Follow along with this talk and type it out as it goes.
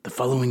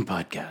following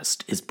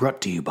podcast is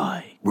brought to you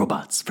by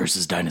Robots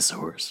vs.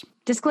 Dinosaurs.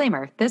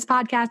 Disclaimer, this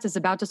podcast is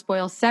about to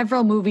spoil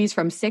several movies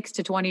from 6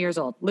 to 20 years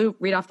old. Lou,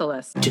 read off the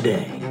list.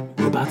 Today,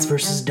 Robots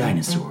vs.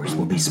 Dinosaurs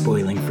will be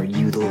spoiling for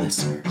you, the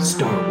listener,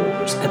 Star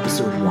Wars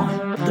Episode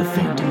 1, The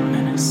Phantom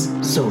Menace,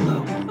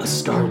 Solo, A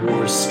Star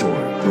Wars Story,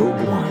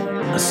 Rogue One,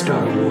 A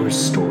Star Wars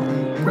Story,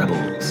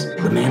 Rebels,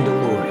 The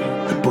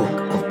Mandalorian, The Book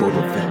of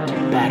Boba Fett,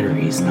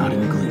 Batteries Not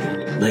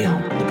Included,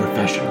 Leon the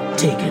Professional,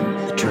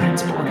 Taken, The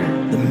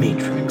Transporter, The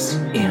Matrix,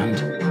 and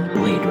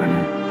Blade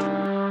Runner.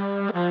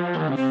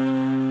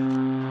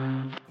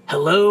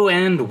 Hello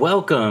and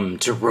welcome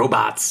to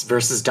Robots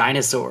vs.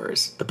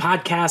 Dinosaurs, the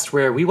podcast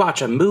where we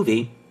watch a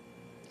movie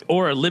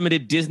or a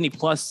limited Disney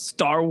Plus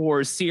Star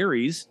Wars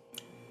series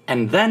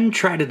and then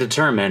try to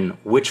determine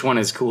which one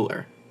is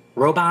cooler.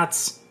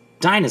 Robots,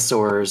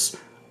 dinosaurs,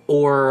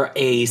 or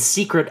a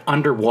secret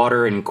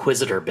underwater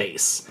Inquisitor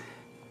base.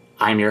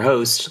 I'm your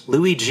host,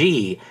 Louis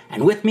G,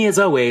 and with me as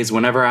always,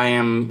 whenever I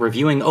am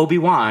reviewing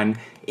Obi-Wan,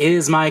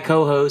 is my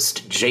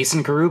co-host,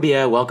 Jason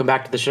Carubia. Welcome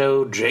back to the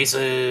show,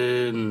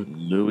 Jason.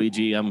 Louis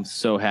G, I'm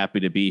so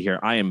happy to be here.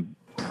 I am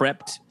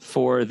prepped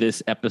for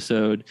this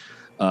episode.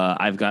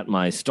 I've got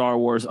my Star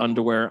Wars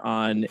underwear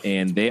on,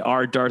 and they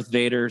are Darth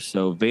Vader,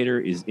 so Vader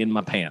is in my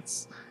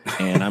pants,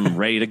 and I'm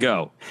ready to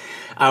go.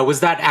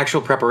 Was that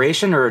actual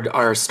preparation, or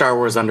are Star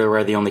Wars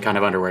underwear the only kind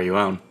of underwear you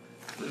own?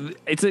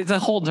 It's a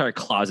whole entire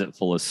closet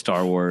full of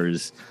Star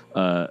Wars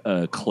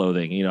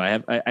clothing. You know,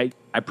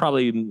 I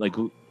probably like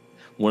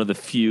one of the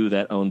few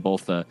that own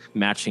both a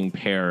matching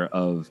pair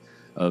of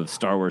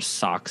Star Wars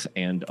socks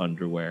and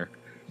underwear.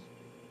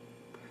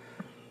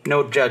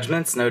 No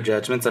judgments.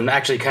 I'm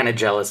actually kind of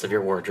jealous of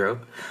your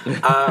wardrobe.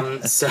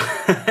 So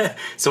why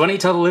don't you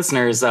tell the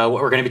listeners what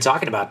we're going to be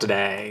talking about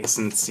today,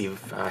 since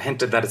you've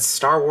hinted that it's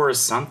Star Wars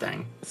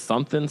something.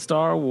 Something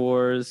Star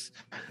Wars.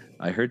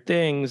 I heard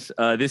things.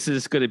 This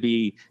is going to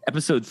be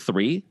episode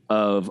 3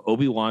 of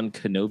Obi-Wan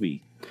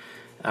Kenobi.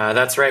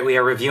 That's right. We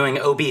are reviewing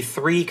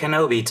Obi-3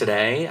 Kenobi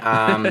today.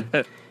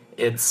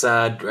 It's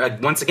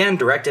once again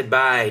directed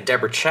by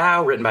Deborah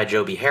Chow, written by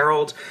Joby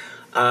Harold.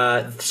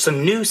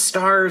 Some new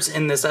stars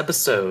in this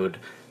episode.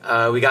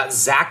 We got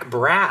Zach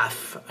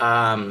Braff,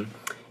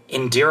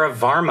 Indira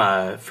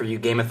Varma for you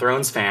Game of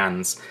Thrones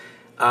fans.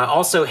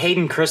 Also,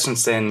 Hayden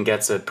Christensen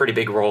gets a pretty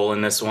big role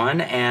in this one,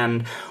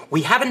 and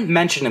we haven't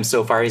mentioned him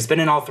so far. He's been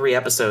in all 3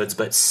 episodes,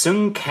 but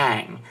Sung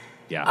Kang.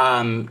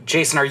 Yeah.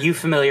 Jason, are you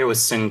familiar with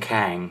Sung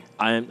Kang?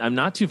 I'm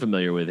not too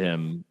familiar with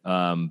him,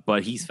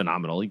 but he's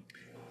phenomenal.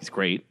 He's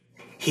great.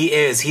 He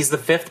is. He's the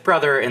 5th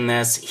brother in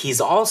this.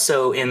 He's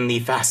also in the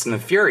Fast and the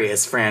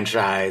Furious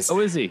franchise. Oh,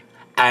 is he?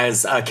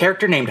 As a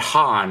character named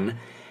Han.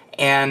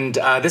 And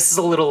this is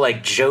a little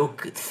like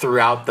joke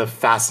throughout the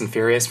Fast and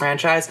Furious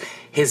franchise.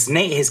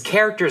 His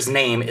character's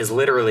name is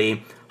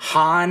literally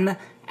Han,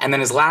 and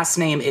then his last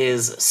name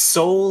is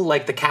Seoul,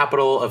 like the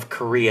capital of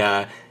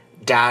Korea,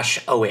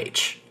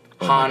 -OH.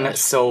 Han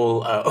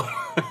Seoul O.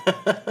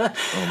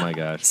 Oh my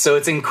gosh. So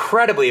it's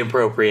incredibly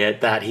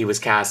appropriate that he was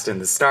cast in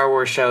the Star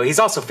Wars show. He's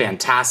also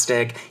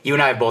fantastic. You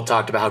and I have both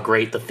talked about how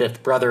great the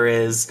 5th brother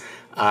is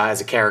as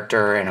a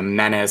character and a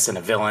menace and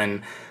a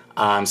villain.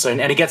 And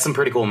he gets some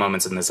pretty cool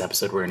moments in this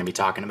episode we're going to be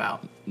talking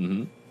about.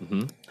 Mm-hmm.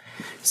 Mm-hmm.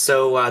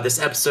 So this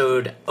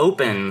episode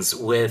opens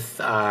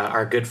with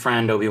our good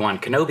friend Obi-Wan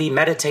Kenobi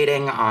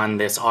meditating on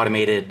this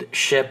automated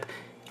ship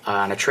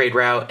on a trade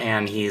route,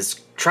 and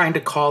he's trying to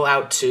call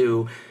out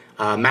to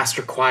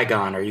Master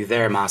Qui-Gon, "Are you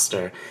there,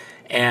 Master?"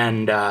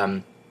 And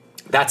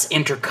that's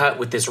intercut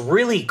with this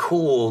really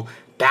cool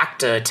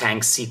Bacta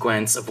tank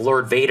sequence of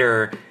Lord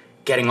Vader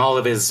getting all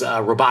of his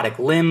robotic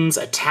limbs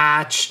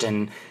attached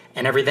and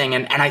everything.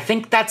 And I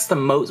think that's the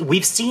most...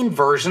 We've seen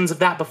versions of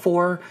that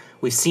before.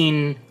 We've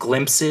seen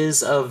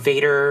glimpses of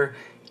Vader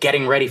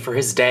getting ready for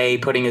his day,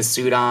 putting his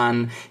suit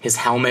on, his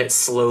helmet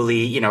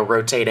slowly,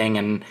 rotating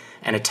and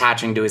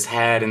attaching to his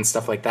head and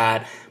stuff like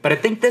that. But I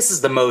think this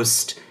is the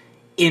most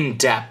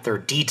in-depth or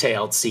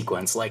detailed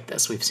sequence like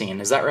this we've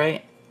seen. Is that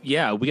right?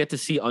 Yeah, we get to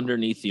see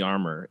underneath the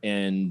armor.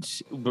 And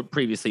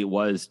previously it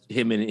was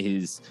him in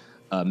his...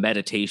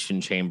 meditation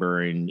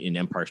chamber in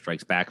Empire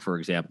Strikes Back, for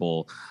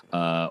example,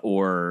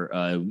 or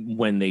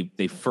when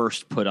they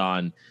first put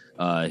on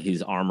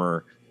his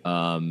armor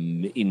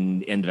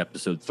in end of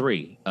episode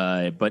 3.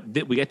 But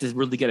we get to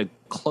really get a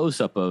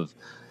close-up of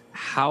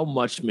how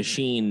much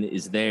machine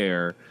is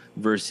there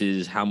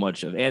versus how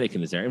much of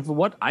Anakin is there. And from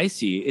what I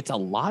see, it's a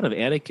lot of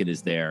Anakin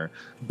is there,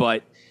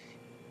 but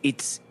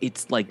it's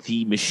like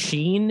the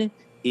machine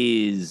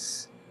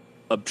is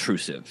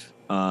obtrusive.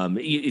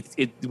 We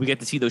get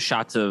to see those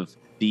shots of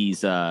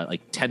these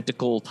like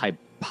tentacle type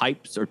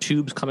pipes or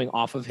tubes coming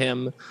off of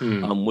him,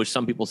 which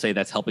some people say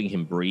that's helping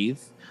him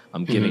breathe,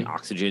 giving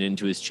oxygen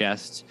into his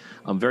chest.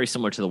 Very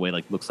similar to the way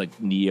looks like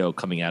Neo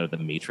coming out of the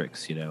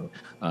Matrix,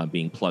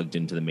 being plugged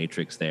into the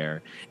Matrix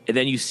there. And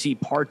then you see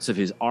parts of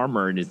his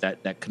armor and is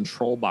that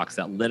control box,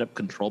 that lit up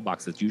control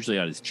box that's usually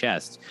on his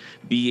chest,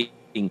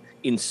 being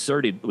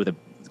inserted with a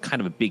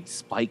kind of a big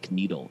spike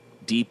needle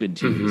deep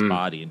into his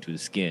body, into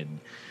his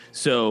skin.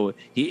 So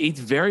he's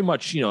very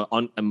much,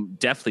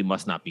 definitely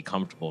must not be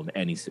comfortable in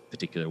any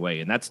particular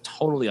way. And that's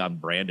totally on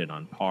brand and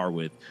on par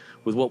with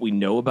what we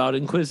know about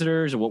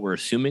Inquisitors and what we're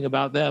assuming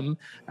about them,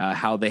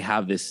 how they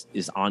have this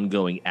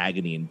ongoing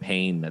agony and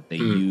pain that they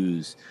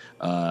use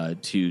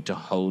to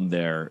hone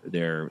their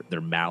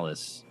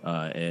malice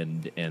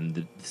and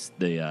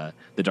the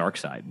dark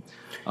side.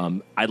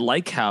 I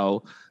like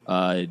how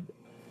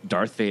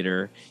Darth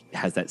Vader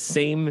has that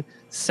same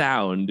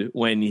sound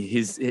when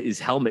his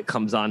helmet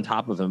comes on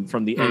top of him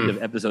from the end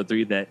of episode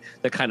 3, that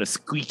kind of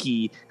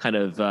squeaky, kind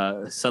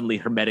of suddenly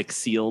hermetic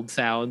sealed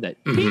sound, that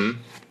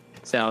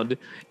sound.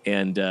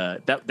 And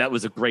that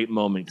was a great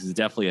moment, because it's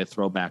definitely a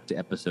throwback to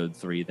episode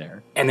 3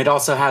 there. And it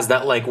also has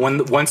that, like,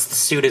 once the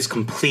suit is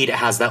complete, it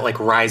has that, like,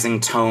 rising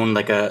tone,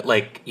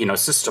 like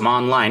system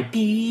online,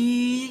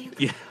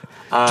 which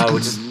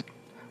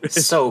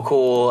is so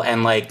cool.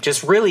 And, like,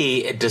 just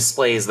really it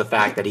displays the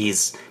fact that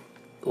he's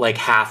like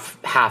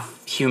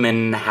half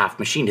human, half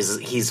machine.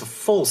 He's a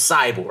full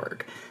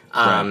cyborg.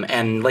 Right.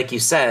 And like you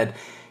said,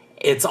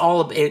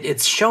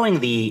 it's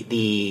showing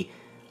the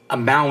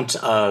amount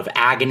of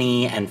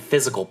agony and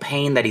physical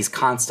pain that he's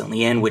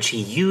constantly in, which he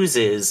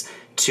uses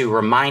to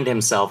remind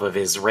himself of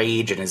his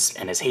rage and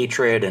his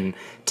hatred and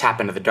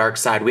tap into the dark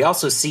side. We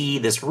also see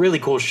this really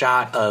cool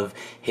shot of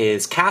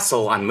his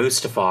castle on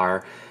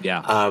Mustafar,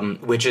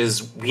 which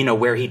is,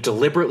 where he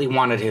deliberately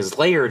wanted his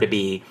lair to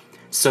be,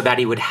 so that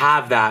he would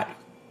have that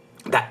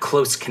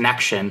close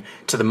connection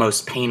to the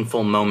most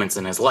painful moments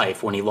in his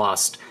life, when he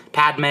lost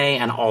Padme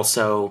and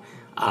also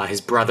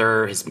his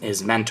brother,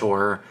 his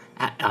mentor,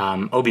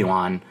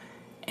 Obi-Wan.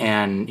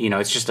 And,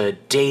 it's just a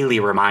daily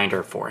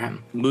reminder for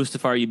him.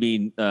 Mustafar, you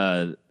mean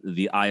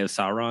the Eye of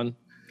Sauron?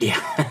 Yeah.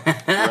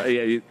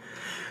 Right,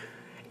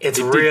 It's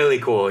really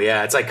cool.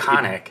 Yeah, it's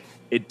iconic.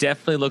 It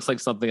definitely looks like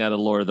something out of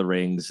Lord of the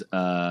Rings,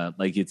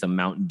 like it's a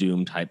Mount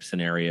Doom type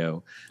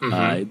scenario.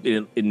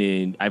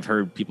 I've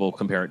heard people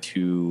compare it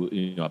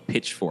to a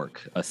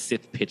pitchfork, a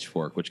Sith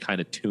pitchfork, which kind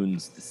of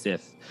tunes the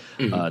Sith,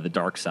 the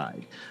dark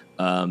side.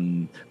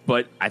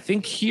 But I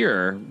think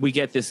here we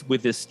get this,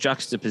 with this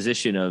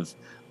juxtaposition of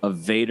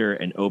Vader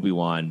and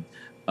Obi-Wan.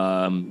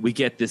 We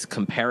get this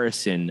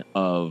comparison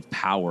of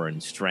power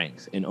and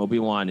strength, and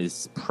Obi-Wan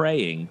is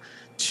praying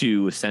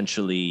to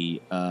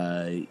essentially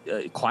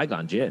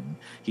Qui-Gon Jinn.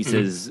 He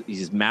says,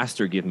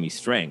 "Master, give me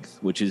strength,"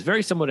 which is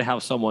very similar to how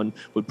someone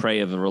would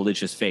pray of a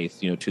religious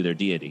faith, to their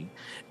deity.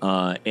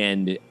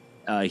 And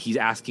he's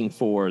asking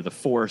for the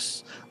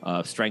Force,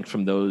 strength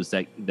from those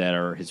that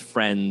are his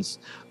friends,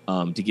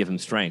 to give him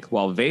strength.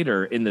 While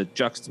Vader, in the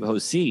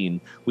juxtaposed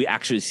scene, we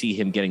actually see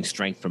him getting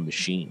strength from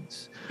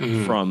machines,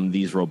 from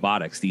these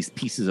robotics, these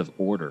pieces of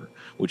order,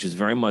 which is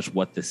very much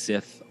what the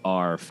Sith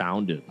are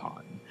founded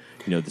upon.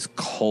 This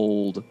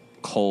cold,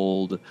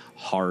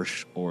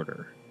 harsh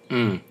order.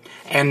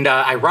 And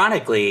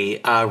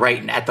ironically,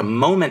 right at the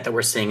moment that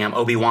we're seeing him,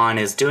 Obi-Wan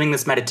is doing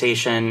this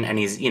meditation, and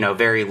he's,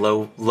 very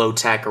low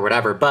tech or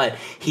whatever, but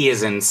he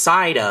is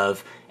inside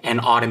of an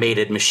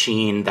automated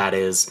machine that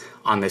is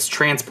on this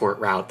transport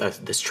route,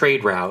 this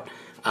trade route,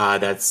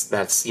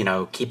 that's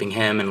keeping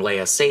him and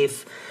Leia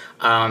safe.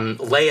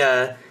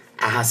 Leia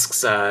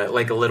asks,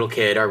 like a little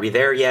kid, "Are we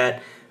there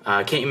yet?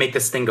 Can't you make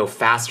this thing go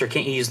faster?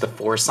 Can't you use the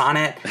Force on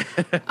it?"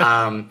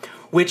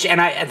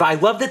 And I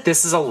love that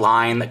this is a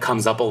line that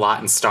comes up a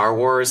lot in Star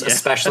Wars,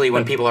 especially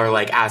when people are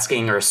like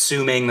asking or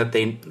assuming that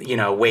they,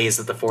 ways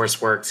that the Force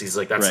works. He's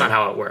like, that's not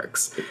how it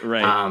works.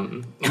 Right.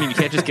 You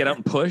can't just get out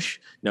and push.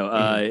 No,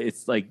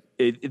 it's like,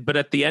 but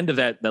at the end of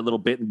that little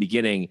bit in the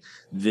beginning,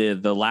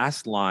 the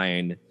last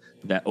line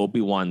that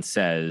Obi-Wan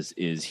says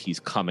is, "He's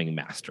coming,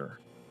 Master."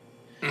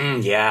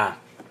 Yeah.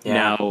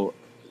 Now,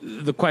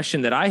 the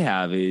question that I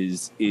have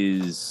is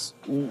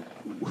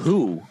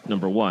who,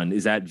 number one,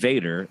 is that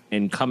Vader,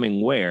 and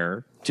coming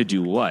where to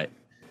do what?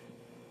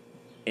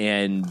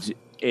 And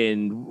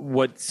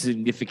what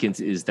significance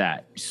is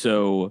that?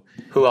 So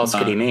who else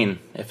could he mean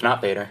if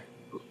not Vader?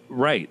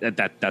 Right.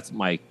 That's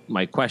my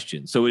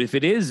question. So if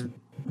it is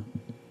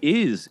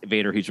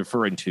Vader he's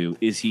referring to,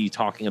 is he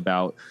talking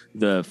about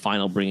the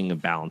final bringing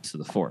of balance to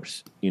the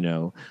Force?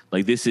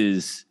 Like this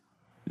is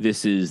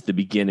the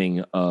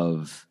beginning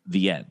of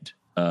the end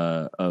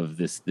of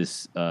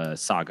this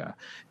saga,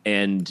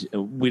 and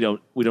we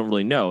don't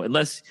really know,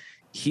 unless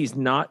he's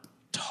not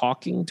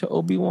talking to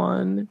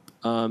Obi-Wan.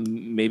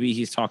 Maybe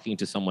he's talking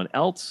to someone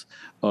else,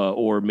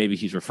 or maybe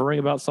he's referring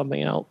about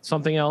something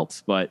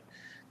else. But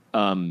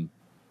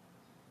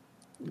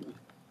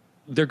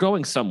they're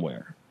going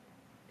somewhere,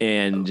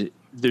 and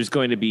there's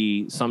going to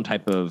be some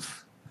type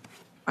of,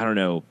 I don't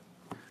know,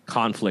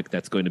 conflict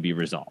that's going to be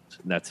resolved.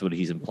 That's what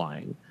he's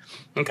implying.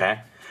 Okay.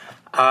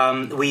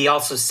 We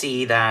also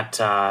see that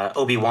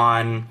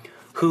Obi-Wan,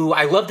 who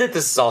I love that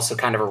this is also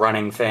kind of a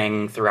running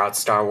thing throughout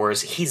Star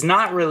Wars, he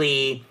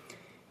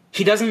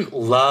doesn't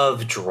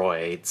love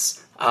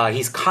droids.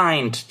 He's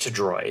kind to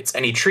droids,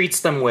 and he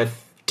treats them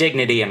with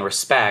dignity and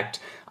respect.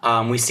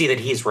 We see that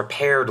he's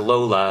repaired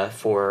Lola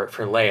for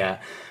Leia.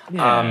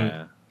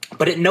 Yeah.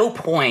 But at no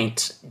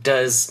point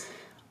does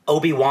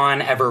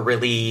Obi-Wan ever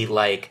really,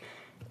 like,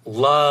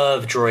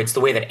 love droids the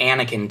way that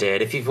Anakin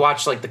did. If you've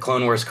watched like the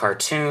Clone Wars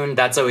cartoon,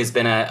 that's always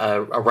been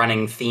a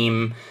running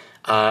theme,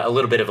 a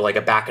little bit of like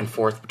a back and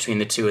forth between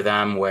the two of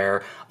them,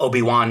 where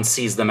Obi-Wan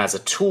sees them as a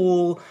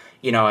tool,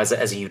 as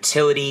a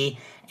utility,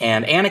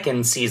 and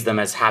Anakin sees them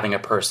as having a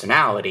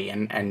personality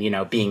and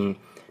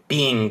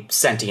being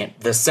sentient,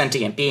 the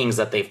sentient beings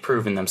that they've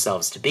proven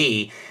themselves to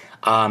be,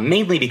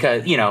 mainly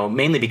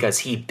because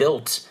he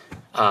built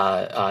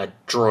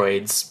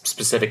droids,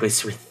 specifically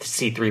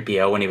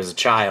C-3PO, when he was a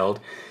child,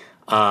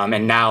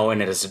 and now in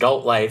his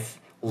adult life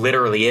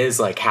literally is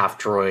like half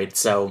droid.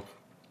 So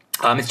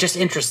it's just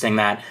interesting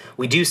that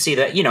we do see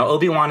that,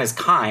 Obi-Wan is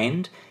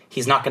kind.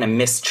 He's not going to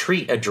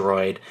mistreat a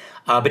droid.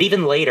 But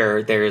even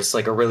later, there's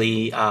like a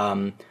really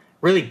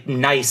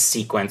nice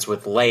sequence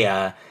with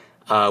Leia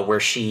where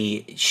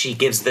she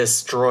gives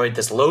this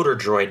loader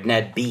droid,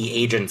 Ned B,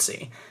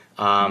 agency.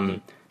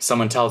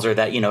 Someone tells her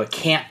that, it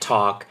can't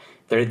talk.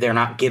 They're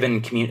not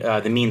given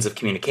the means of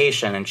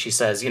communication. And she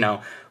says,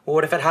 well,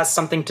 what if it has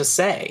something to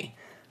say?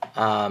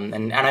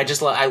 And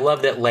I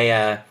love that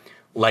Leia,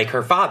 like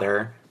her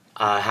father,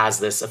 has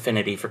this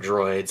affinity for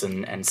droids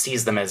and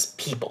sees them as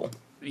people.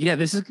 Yeah,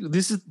 this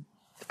is.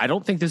 I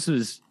don't think this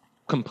was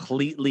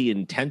completely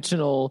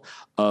intentional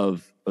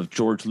of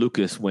George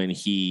Lucas when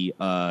he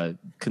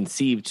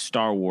conceived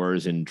Star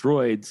Wars and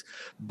droids,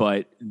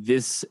 but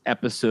this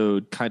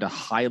episode kind of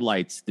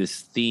highlights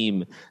this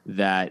theme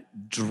that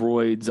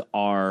droids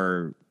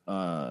are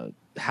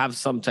have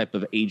some type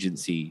of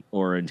agency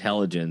or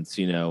intelligence.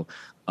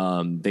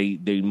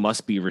 They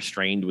must be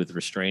restrained with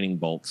restraining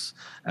bolts,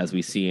 as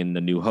we see in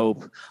The New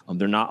Hope.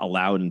 They're not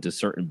allowed into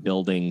certain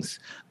buildings.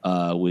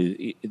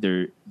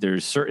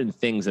 There's certain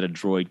things that a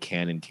droid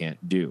can and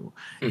can't do,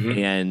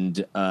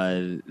 and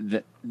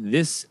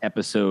this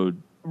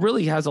episode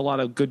really has a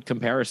lot of good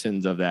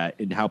comparisons of that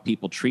in how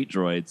people treat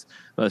droids,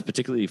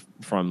 particularly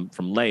from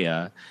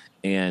Leia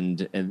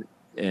and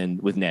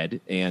with Ned,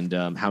 and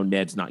how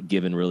Ned's not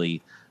given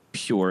really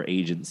pure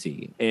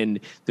agency. And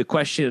the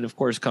question, of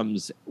course,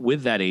 comes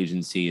with that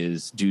agency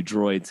is, do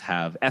droids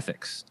have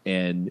ethics?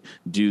 And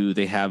do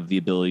they have the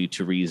ability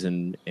to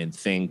reason and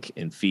think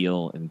and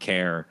feel and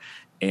care?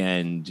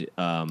 And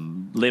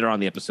later on in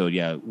the episode,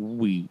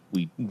 we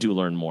do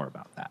learn more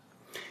about that.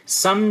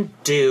 Some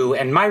do,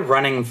 and my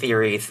running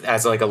theory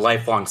as like a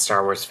lifelong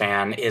Star Wars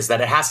fan is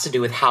that it has to do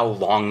with how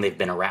long they've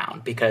been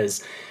around,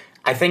 because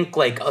I think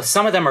like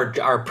some of them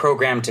are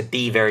programmed to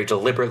be very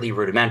deliberately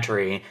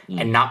rudimentary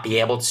and not be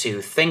able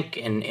to think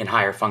in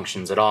higher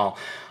functions at all.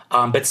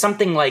 But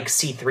something like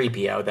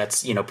C-3PO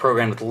that's,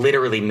 programmed with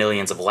literally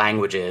millions of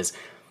languages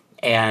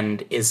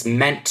and is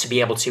meant to be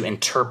able to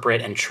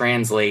interpret and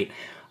translate.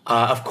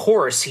 Of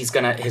course,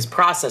 his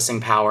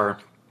processing power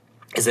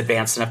is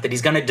advanced enough that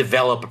he's going to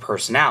develop a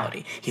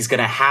personality. He's going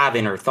to have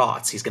inner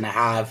thoughts. He's going to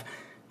have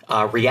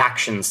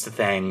reactions to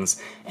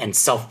things and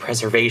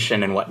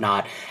self-preservation and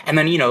whatnot. And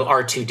then,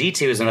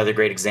 R2-D2 is another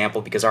great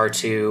example, because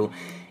R2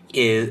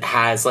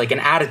 has like an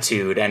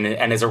attitude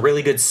and is a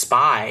really good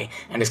spy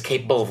and is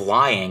capable of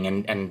lying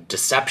and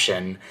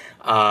deception.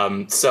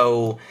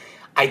 So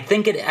I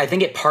think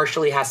it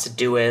partially has to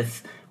do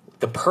with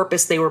the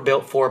purpose they were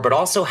built for, but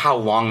also how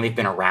long they've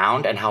been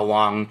around and how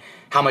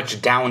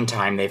much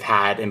downtime they've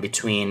had in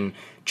between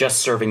just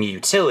serving a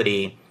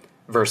utility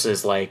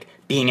versus like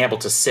being able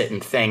to sit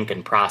and think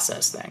and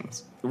process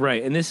things.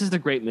 Right. And this is the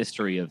great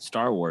mystery of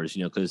Star Wars,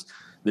 because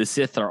the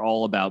Sith are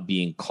all about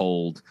being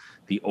cold,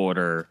 the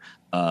Order,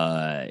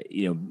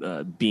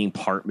 being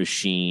part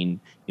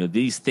machine,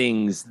 these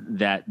things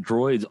that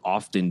droids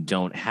often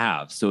don't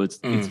have. So it's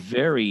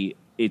very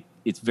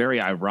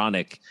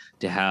ironic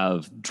to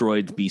have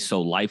droids be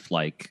so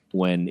lifelike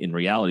when in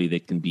reality they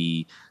can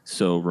be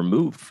so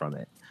removed from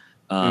it.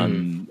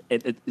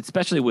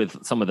 Especially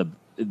with some of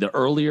the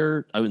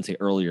earlier, I wouldn't say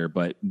earlier,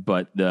 but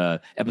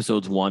the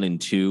episodes 1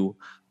 and 2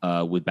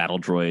 with battle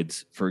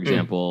droids, for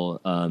example,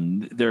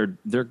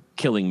 they're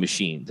killing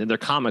machines, and they're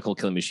comical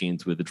killing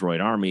machines with the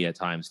droid army at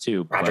times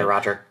too.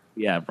 Roger.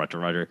 Yeah,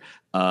 Roger.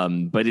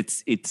 But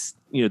it's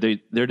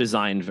they're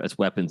designed as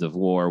weapons of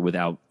war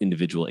without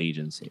individual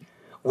agency.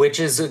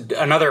 Which is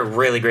another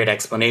really great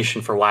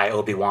explanation for why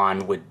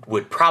Obi-Wan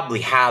would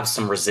probably have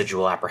some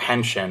residual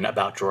apprehension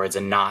about droids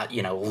and not,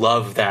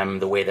 love them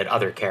the way that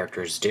other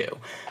characters do,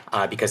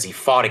 because he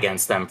fought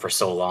against them for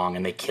so long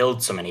and they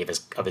killed so many of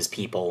his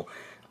people.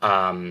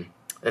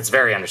 That's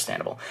very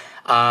understandable.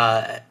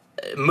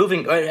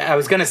 I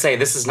was going to say,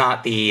 this is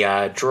not the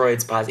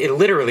droids podcast. It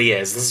literally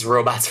is. This is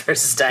Robots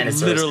versus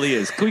Dinosaurs. It literally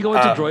is. Can we go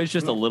into droids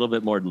just a little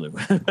bit more, Lou?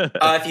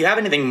 If you have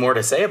anything more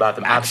to say about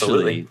them,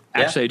 absolutely.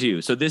 Actually, I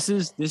do. So this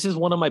is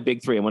one of my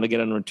big three. I want to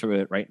get into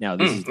it right now.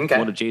 This is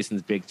one of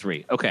Jason's big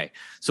three. Okay.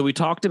 So we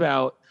talked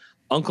about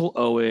Uncle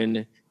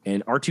Owen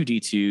and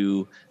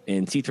R2-D2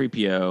 and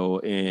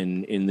C-3PO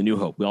in The New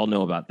Hope. We all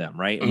know about them,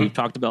 right? And we've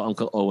talked about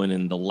Uncle Owen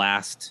in the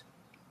last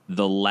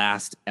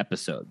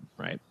episode,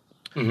 right?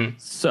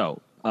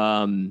 So,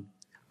 I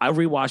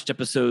rewatched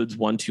episodes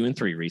 1, 2, and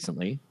 3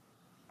 recently.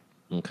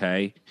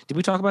 Okay. Did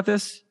we talk about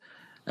this?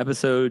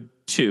 Episode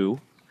 2,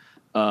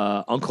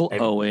 Uncle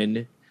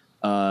Owen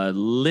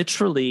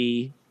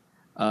literally,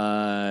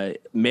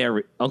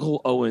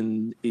 Uncle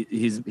Owen,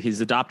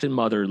 his adopted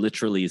mother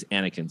literally is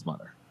Anakin's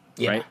mother,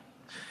 right?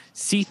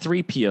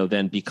 C-3PO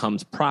then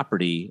becomes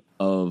property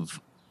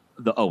of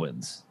the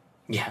Owens.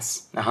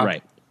 Yes.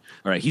 Right.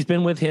 All right. He's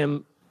been with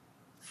him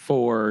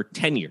for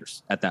 10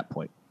 years at that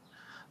point,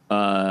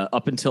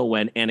 up until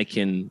when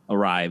Anakin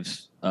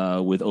arrives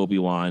with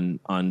Obi-Wan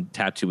on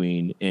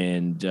Tatooine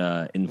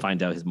and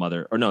finds out his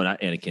mother, or no, not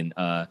Anakin,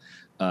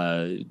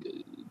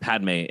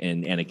 Padme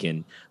and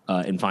Anakin,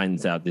 and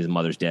finds out his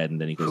mother's dead,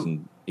 and then he goes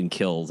and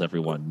kills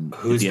everyone.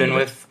 Who's been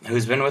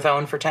with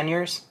Owen for 10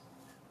 years?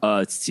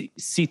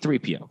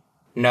 C-3PO.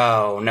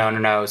 No.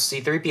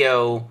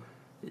 C-3PO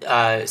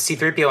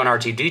and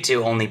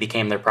R2-D2 only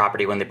became their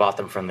property when they bought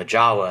them from the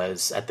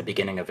Jawas at the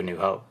beginning of A New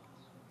Hope.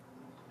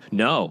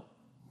 No.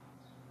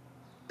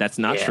 That's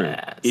not true.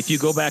 If you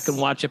go back and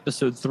watch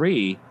episode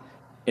 3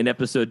 and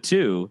episode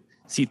 2,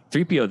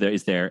 C-3PO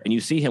is there, and you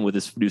see him with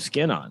his new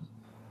skin on.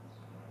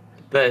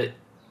 But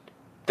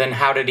then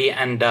how did he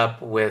end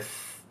up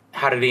with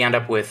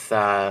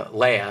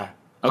Leia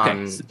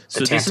on the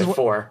Tantive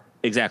 4?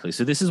 Exactly.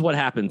 So this is what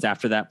happens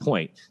after that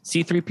point.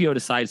 C-3PO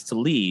decides to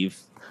leave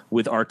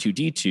with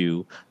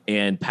R2-D2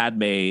 and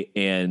Padme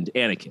and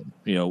Anakin,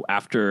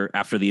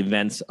 after the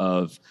events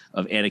of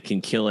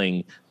Anakin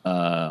killing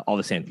all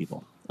the Sand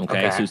People.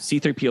 Okay. So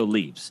C-3PO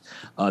leaves.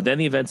 Then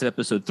the events of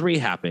episode 3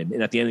 happen.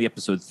 And at the end of the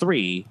episode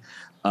 3,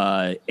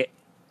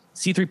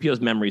 C-3PO's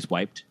memory is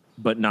wiped,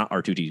 but not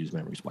R2-D2's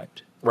memory is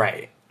wiped.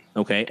 Right.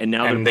 Okay. And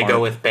now they go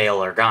with Bail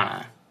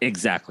Organa.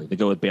 Exactly. They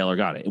go with Bail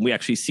Organa. And we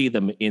actually see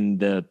them in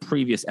the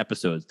previous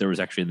episodes. There was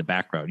actually in the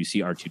background. You see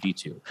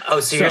R2-D2. Oh,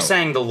 so you're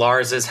saying the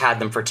Larses had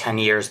them for 10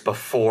 years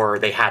before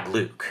they had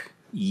Luke?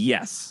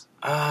 Yes.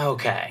 Oh,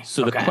 okay.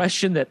 So the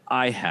question that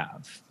I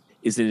have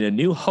is, in A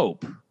New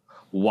Hope,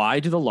 why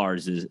do the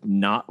Larses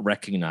not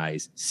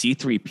recognize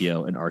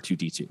C-3PO and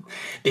R2-D2?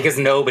 Because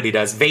nobody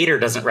does. Vader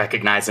doesn't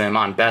recognize him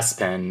on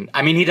Bespin.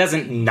 I mean, he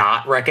doesn't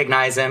not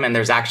recognize him, and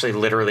there's actually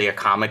literally a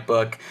comic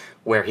book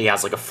where he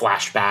has like a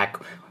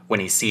flashback when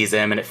he sees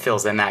him, and it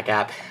fills in that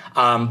gap.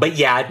 But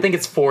yeah, I think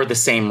it's for the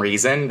same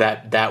reason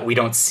that we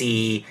don't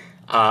see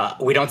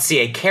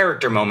a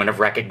character moment of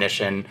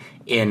recognition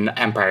in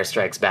Empire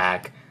Strikes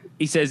Back.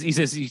 He says,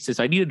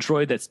 I need a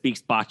droid that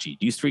speaks Bocce.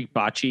 Do you speak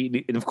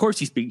Bocce? And of course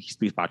he speaks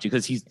Bocce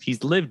because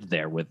he's lived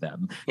there with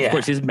them. Yeah. Of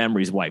course his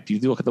memory's wiped.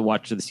 If you look at the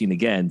watch of the scene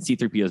again,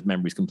 C-3PO's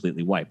memory's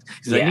completely wiped.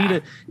 He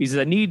says,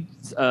 I need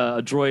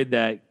a droid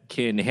that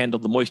can handle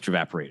the moisture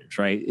evaporators,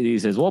 right? And he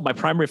says, well, my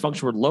primary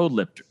function were load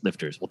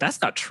lifters. Well, that's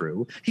not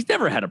true. He's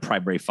never had a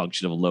primary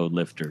function of a load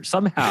lifter.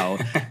 Somehow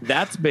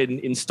that's been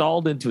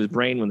installed into his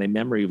brain when they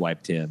memory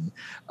wiped him,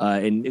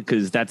 and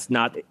because that's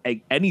not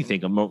anything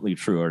remotely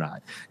true or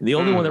not. And the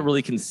only one that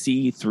really can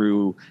see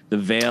through the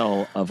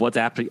veil of what's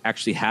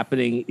actually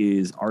happening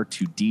is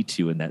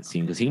R2-D2 in that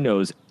scene, because he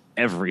knows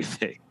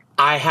everything.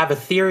 I have a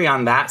theory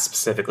on that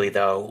specifically,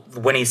 though,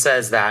 when he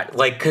says that,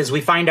 because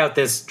we find out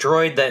this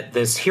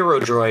hero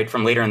droid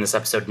from later in this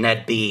episode,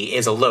 Ned B,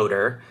 is a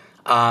loader.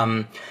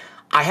 I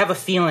have a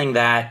feeling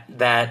that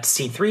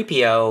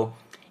C-3PO,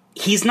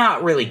 he's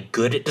not really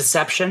good at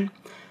deception,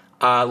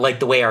 like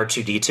the way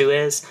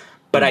R2-D2 is,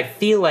 but I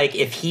feel like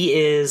if he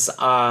is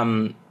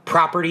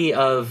property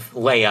of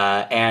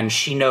Leia and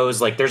she knows,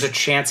 there's a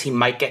chance he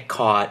might get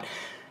caught,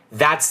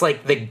 that's,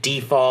 the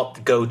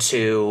default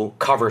go-to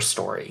cover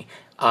story.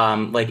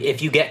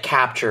 If you get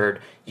captured,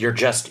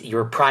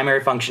 your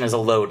primary function is a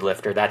load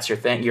lifter. That's your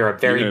thing. You're a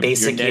very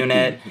basic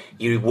unit.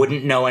 You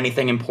wouldn't know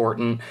anything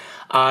important.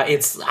 I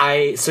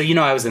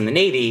was in the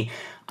Navy.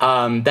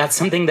 That's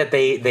something that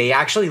they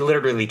actually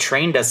literally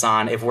trained us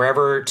on. If we're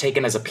ever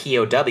taken as a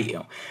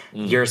POW,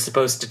 you're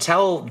supposed to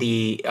tell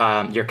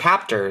your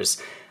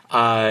captors,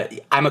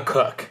 I'm a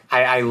cook.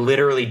 I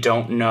literally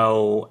don't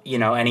know,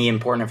 any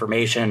important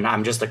information.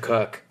 I'm just a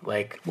cook.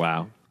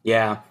 Wow.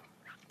 Yeah.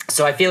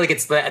 So I feel like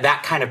it's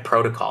that kind of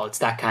protocol. It's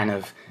that kind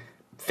of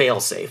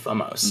fail-safe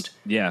almost.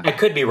 Yeah. I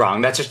could be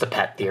wrong. That's just a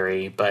pet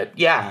theory. But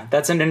yeah,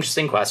 that's an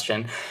interesting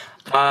question.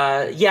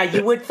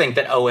 You would think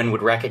that Owen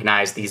would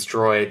recognize these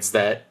droids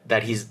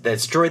that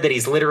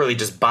he's literally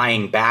just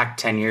buying back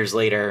 10 years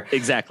later.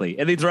 Exactly.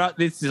 And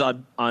this is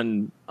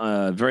on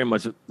very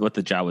much what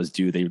the Jawas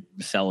do. They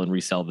sell and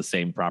resell the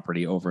same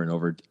property over and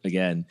over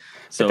again.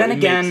 So but then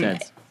again,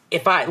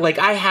 if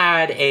I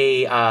had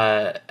a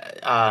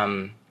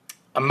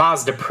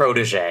Mazda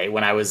Protege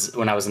when I was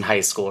in high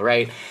school,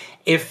 right?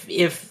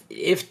 If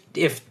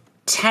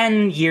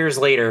 10 years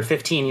later,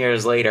 15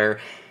 years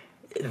later,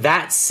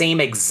 that same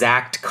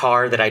exact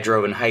car that I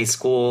drove in high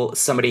school,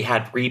 somebody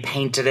had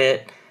repainted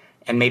it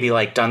and maybe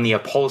done the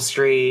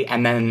upholstery,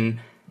 and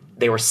then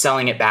they were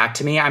selling it back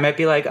to me, I might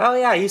be like, oh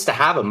yeah, I used to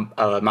have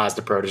a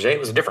Mazda Protege. It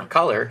was a different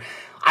color.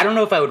 I don't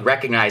know if I would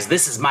recognize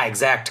this is my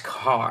exact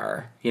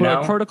car, you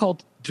know?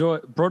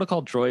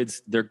 protocol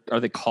droids, are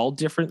they called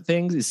different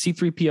things? Is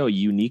C-3PO a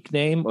unique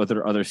name, or are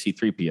there other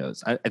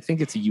C-3POs? I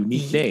think it's a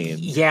unique name.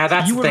 Yeah,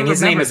 that's the thing.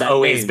 His name has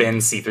always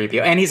been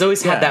C-3PO, and he's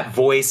always had that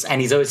voice,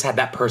 and he's always had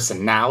that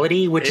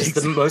personality, which is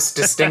the most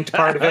distinct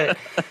part of it.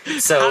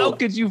 So how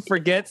could you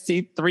forget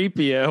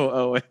C-3PO,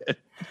 Owen?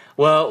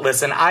 Well,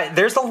 listen,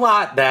 there's a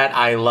lot that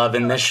I love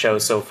in this show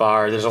so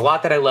far. There's a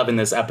lot that I love in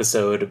this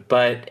episode,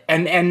 but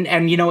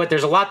and you know what?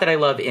 There's a lot that I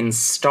love in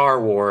Star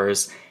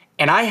Wars.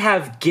 And I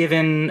have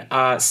given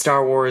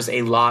Star Wars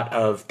a lot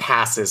of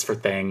passes for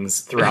things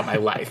throughout my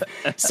life.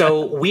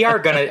 So we are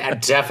going to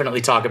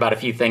definitely talk about a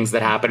few things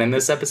that happen in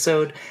this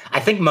episode. I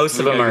think most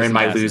of them are in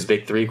my Lose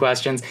Big 3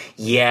 questions.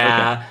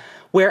 Yeah. Okay.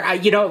 Where,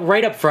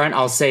 right up front,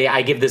 I'll say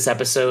I give this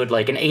episode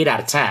like an 8 out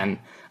of 10.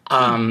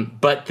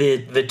 But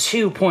the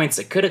 2 points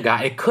I could have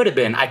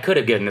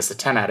given this a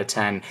 10 out of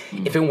 10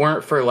 if it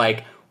weren't for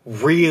like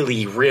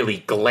really, really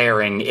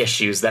glaring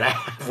issues that I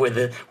have with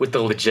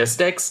the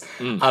logistics.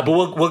 But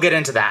we'll get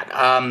into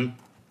that.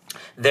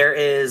 There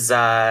is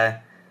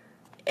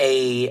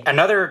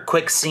another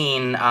quick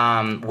scene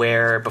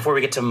where before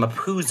we get to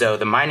Mapuzo,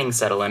 the mining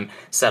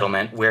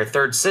settlement, where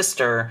Third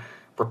Sister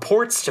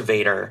reports to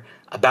Vader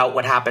about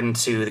what happened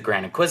to the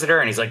Grand Inquisitor,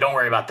 and he's like, "Don't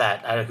worry about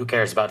that. Who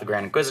cares about the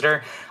Grand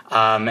Inquisitor?"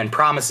 And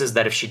promises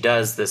that if she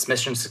does this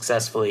mission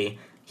successfully,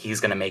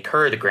 he's going to make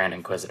her the Grand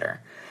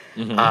Inquisitor.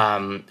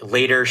 Mm-hmm.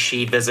 Later,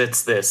 she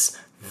visits this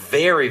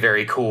very,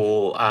 very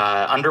cool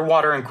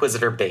underwater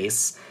Inquisitor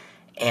base.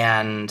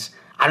 And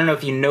I don't know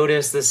if you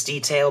noticed this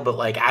detail, but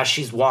like as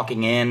she's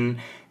walking in,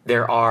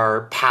 there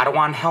are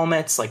Padawan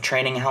helmets, like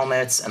training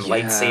helmets and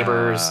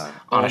lightsabers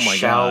on a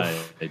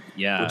shelf,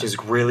 which is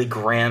really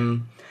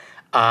grim.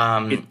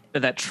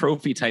 That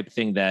trophy type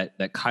thing that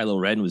Kylo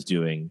Ren was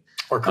doing.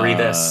 Or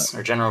Grievous,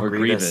 or General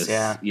Grievous.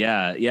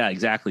 Yeah,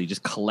 exactly.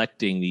 Just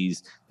collecting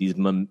these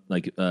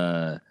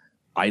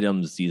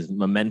items, these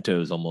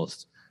mementos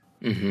almost.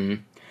 Mm-hmm.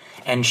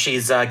 And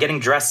she's getting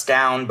dressed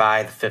down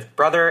by the fifth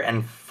brother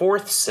and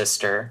fourth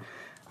sister.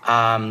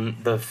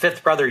 The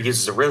fifth brother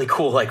uses a really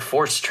cool like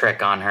force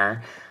trick on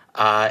her.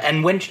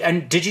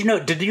 Did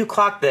you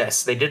clock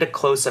this? They did a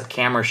close-up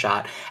camera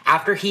shot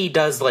after he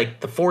does like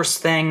the force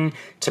thing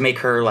to make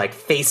her like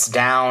face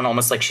down,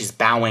 almost like she's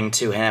bowing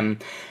to him.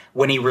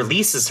 When he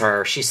releases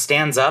her, she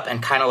stands up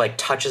and kind of like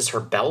touches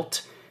her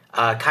belt,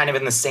 kind of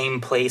in the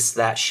same place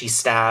that she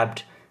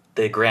stabbed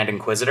the Grand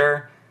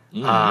Inquisitor.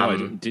 No, I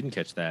didn't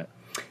catch that.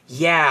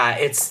 Yeah,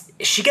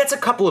 she gets a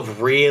couple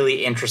of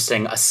really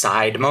interesting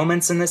aside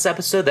moments in this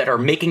episode that are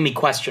making me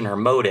question her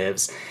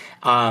motives,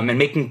 and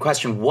making me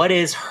question what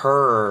is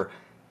her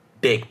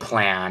big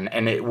plan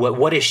and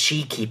what is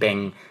she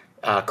keeping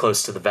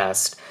close to the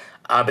vest.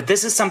 But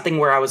this is something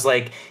where I was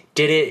like,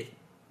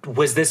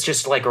 was this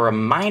just like a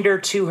reminder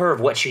to her of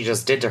what she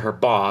just did to her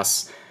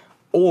boss?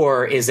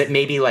 Or is it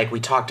maybe like we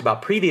talked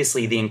about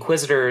previously, the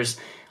Inquisitors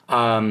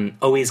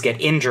always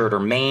get injured or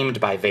maimed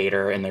by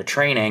Vader in their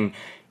training?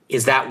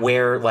 Is that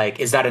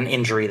an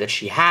injury that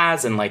she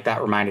has and like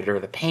that reminded her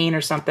of the pain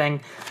or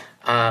something?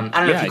 I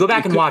don't know. If you go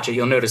back and watch it,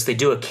 you'll notice they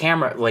do a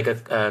camera, like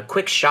a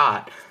quick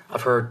shot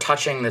of her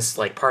touching this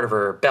like part of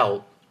her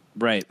belt.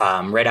 Right.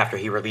 Right after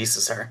he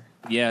releases her.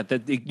 Yeah,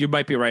 you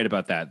might be right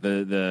about that.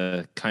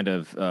 The kind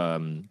of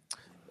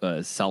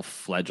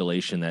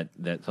self-flagellation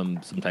that some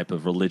type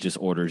of religious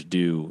orders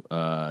do.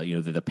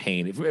 The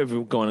pain. If we're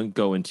going to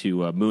go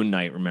into Moon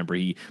Knight, remember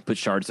he put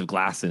shards of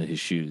glass in his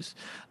shoes.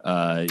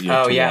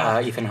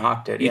 Ethan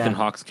Hawke did. Ethan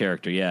Hawke's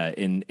character,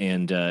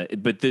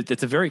 but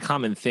it's a very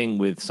common thing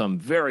with some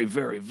very,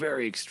 very,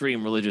 very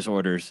extreme religious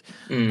orders.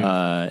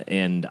 This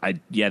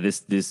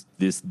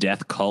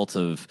death cult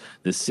of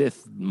the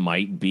Sith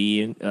might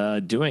be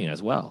doing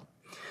as well.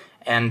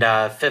 And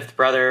fifth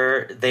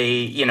brother,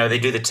 they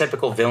do the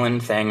typical villain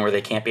thing where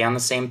they can't be on the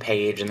same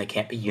page and they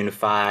can't be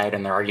unified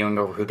and they're arguing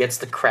over who gets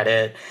the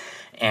credit.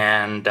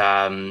 And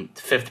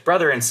fifth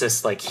brother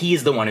insists like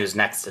he's the one who's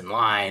next in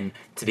line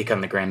to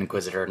become the Grand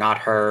Inquisitor, not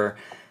her.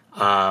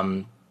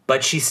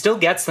 But she still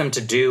gets them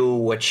to do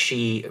what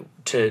to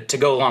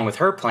go along with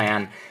her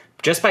plan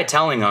just by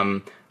telling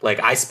them like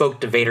I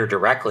spoke to Vader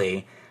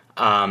directly,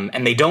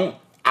 and they don't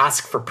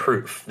ask for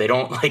proof. They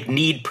don't like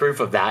need proof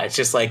of that. It's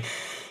just like,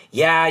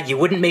 yeah, you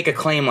wouldn't make a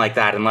claim like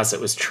that unless it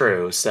was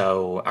true.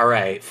 So, all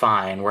right,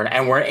 fine. We're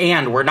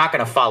not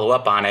going to follow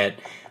up on it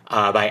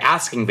by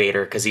asking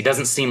Vader because he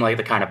doesn't seem like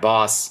the kind of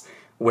boss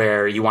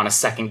where you want to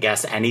second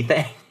guess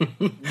anything,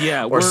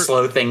 or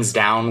slow things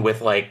down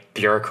with like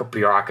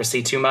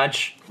bureaucracy too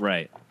much.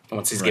 Right.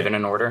 Once he's given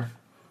an order.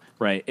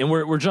 Right, and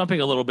we're jumping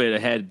a little bit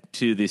ahead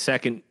to the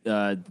second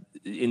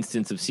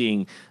instance of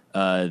seeing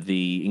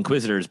the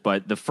Inquisitors,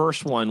 but the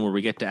first one where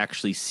we get to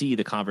actually see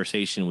the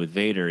conversation with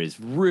Vader is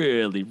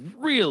really,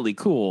 really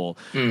cool.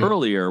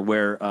 Earlier,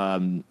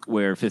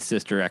 where Fifth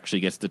Sister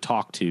actually gets to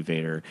talk to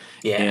Vader,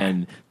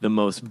 and the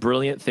most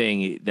brilliant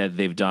thing that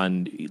they've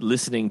done,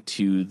 listening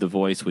to the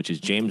voice, which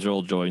is James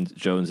Earl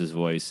Jones's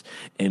voice,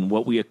 and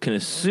what we can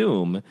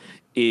assume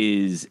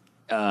is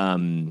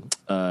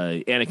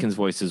Anakin's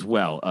voice as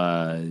well.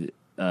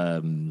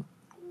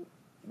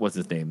 what's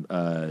his name,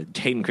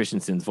 Hayden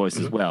Christensen's voice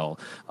as well,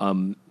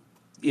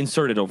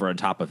 inserted over on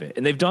top of it.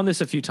 And they've done this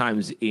a few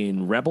times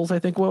in Rebels, I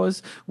think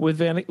was with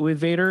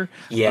Vader.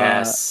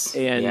 Yes,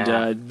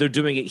 they're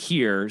doing it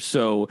here.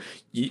 So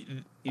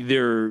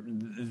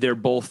they're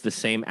both the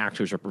same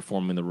actors are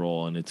performing the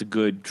role, and it's a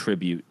good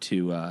tribute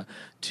to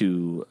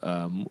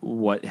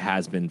what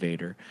has been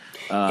Vader.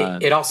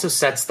 It also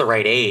sets the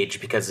right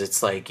age, because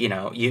it's like,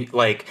 you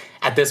like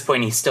at this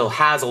point he still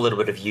has a little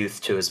bit of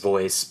youth to his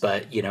voice,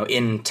 but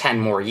in 10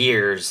 more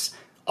years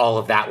all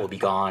of that will be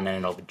gone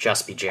and it'll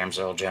just be James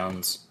Earl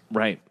Jones.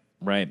 Right.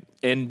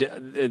 And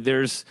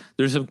there's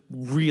a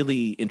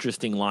really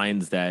interesting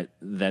lines that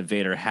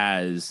Vader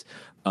has.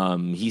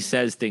 He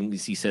says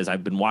things. He says,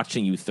 "I've been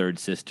watching you, Third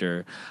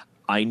Sister.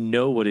 I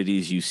know what it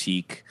is you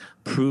seek.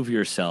 Prove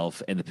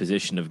yourself, and the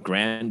position of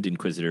Grand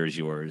Inquisitor is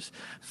yours.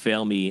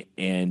 Fail me,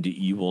 and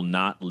you will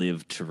not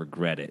live to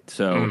regret it."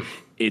 So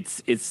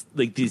it's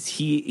like this.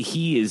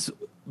 He is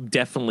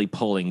definitely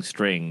pulling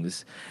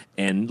strings,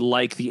 and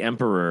like the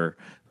Emperor,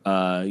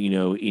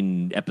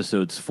 in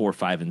episodes 4,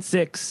 5, and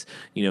 6,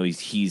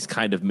 he's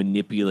kind of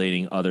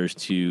manipulating others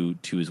to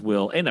his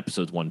will, and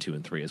episodes 1, 2,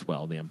 and 3 as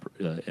well. The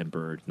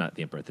Emperor, not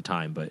the Emperor at the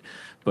time, but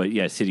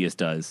yeah, Sidious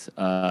does.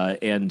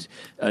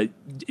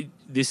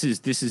 This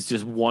is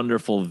just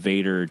wonderful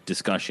Vader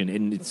discussion,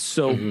 and it's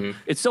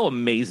so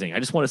amazing. I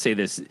just want to say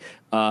this.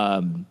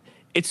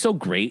 It's so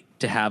great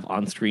to have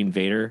on-screen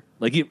Vader.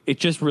 Like it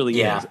just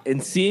really is.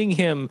 And seeing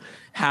him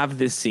have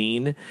this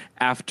scene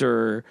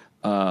after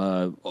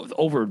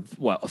over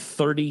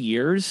 30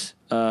 years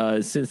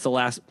since the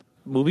last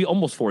movie,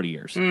 almost 40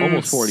 years.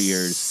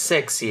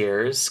 6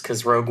 years,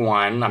 because Rogue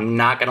One. I'm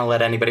not going to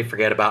let anybody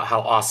forget about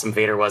how awesome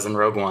Vader was in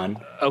Rogue One.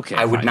 Okay,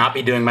 I would not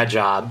be doing my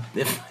job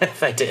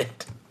if I did.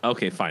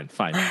 Okay, fine.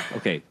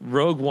 Okay,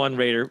 Rogue One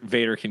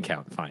Vader can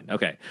count. Fine.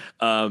 Okay,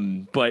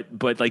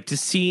 but like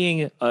just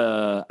seeing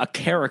a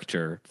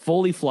character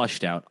fully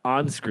flushed out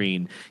on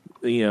screen,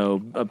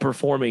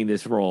 performing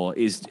this role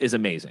is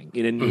amazing,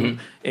 and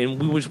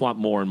we just want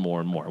more and more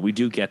and more. We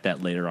do get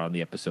that later on in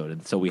the episode,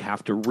 and so we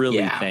have to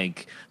really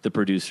thank the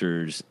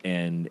producers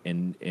and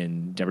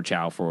Deborah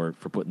Chow for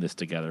putting this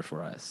together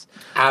for us.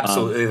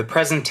 Absolutely, the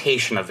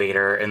presentation of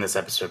Vader in this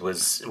episode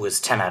was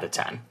 10 out of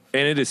 10.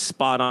 And it is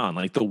spot on.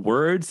 Like the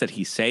words that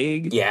he's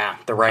saying. Yeah,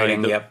 the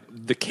writing,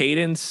 the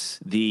cadence,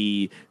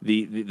 the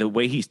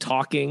way he's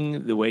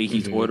talking, the way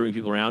he's ordering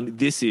people around.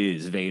 This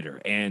is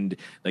Vader. And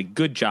like,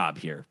 good job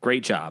here.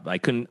 Great job. I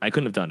couldn't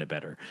have done it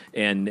better.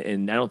 And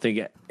I don't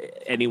think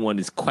anyone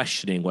is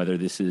questioning whether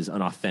this is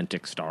an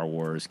authentic Star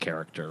Wars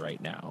character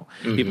right now.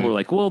 People were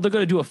like, well, they're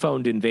going to do a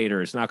phoned in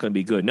Vader. It's not going to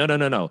be good.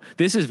 No.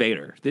 This is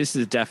Vader. This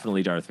is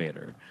definitely Darth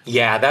Vader.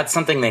 Yeah, that's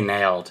something they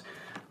nailed.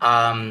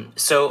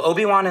 So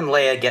Obi-Wan and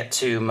Leia get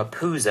to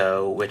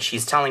Mapuzo, which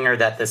he's telling her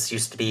that this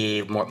used to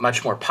be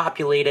much more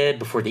populated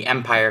before the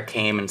Empire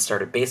came and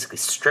started basically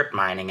strip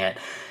mining it.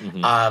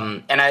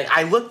 And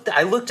I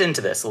looked into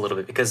this a little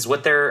bit, because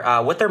what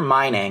they're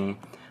mining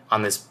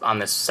on this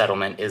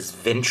settlement is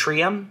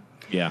Vintrium.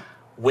 Yeah.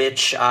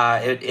 Which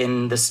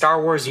in the Star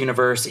Wars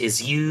universe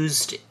is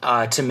used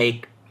to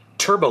make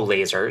turbo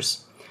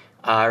lasers.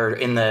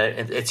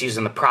 It's used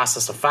in the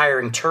process of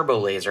firing turbo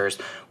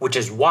lasers, which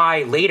is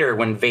why later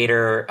when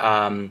Vader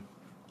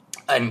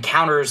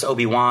encounters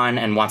Obi-Wan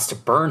and wants to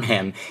burn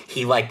him,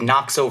 he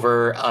knocks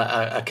over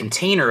a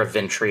container of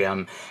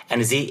Vintrium,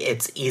 and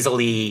it's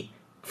easily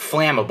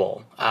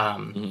flammable.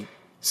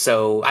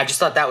 So I just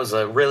thought that was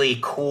a really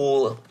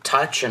cool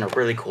touch and a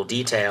really cool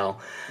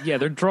detail. Yeah,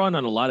 they're drawing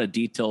on a lot of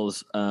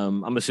details.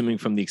 I'm assuming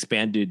from the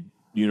expanded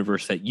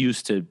universe that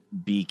used to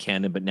be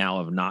canon but now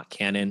are not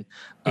canon.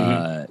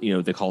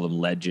 They call them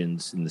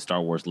legends in the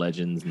Star Wars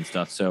legends and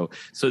stuff. So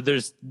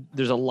there's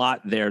a lot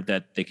there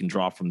that they can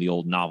draw from the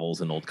old novels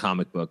and old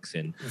comic books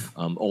and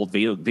old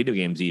video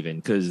games,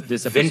 even, because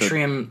this episode,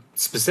 Vintrium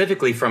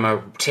specifically from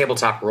a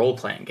tabletop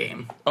role-playing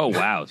game. Oh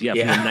wow, yeah.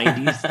 From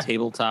the 90s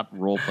tabletop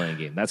role-playing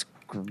game. That's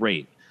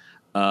great.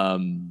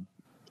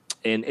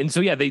 And so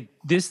yeah,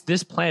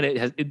 this planet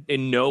has,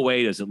 in no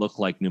way does it look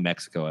like New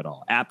Mexico at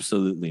all.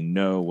 Absolutely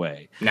no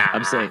way. Nah,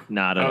 I'm saying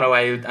not at all.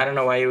 I don't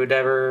know why you would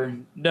ever.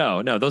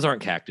 No, those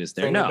aren't cactus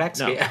there. No.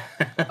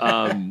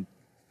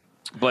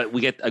 But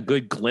we get a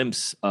good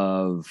glimpse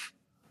of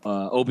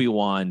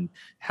Obi-Wan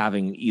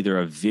having either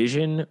a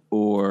vision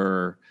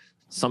or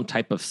some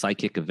type of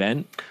psychic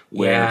event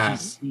where he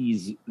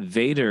sees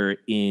Vader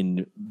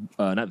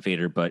not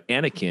Vader, but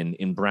Anakin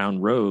in brown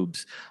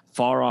robes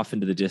far off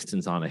into the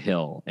distance on a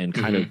hill and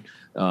kind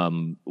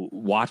of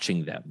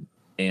watching them.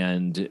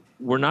 And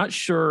we're not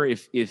sure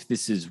if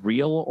this is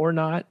real or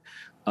not.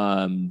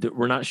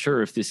 We're not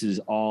sure if this is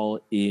all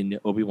in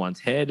Obi-Wan's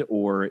head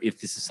or if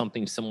this is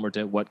something similar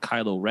to what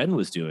Kylo Ren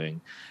was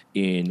doing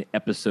in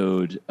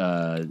episode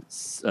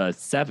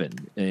 7.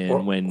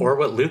 Or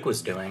what Luke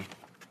was doing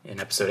in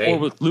episode 8. Or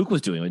what Luke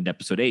was doing in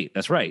episode 8.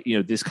 That's right.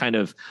 This kind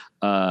of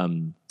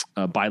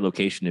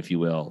bilocation, if you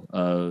will,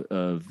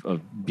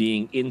 of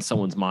being in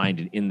someone's mind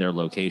and in their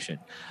location.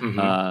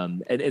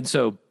 And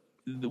so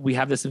we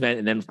have this event,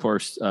 and then of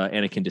course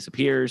Anakin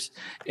disappears,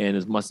 and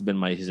it must have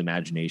been his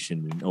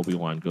imagination. And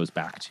Obi-Wan goes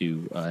back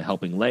to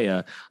helping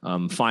Leia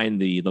find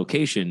the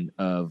location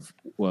of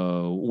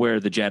where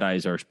the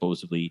Jedis are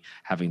supposedly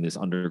having this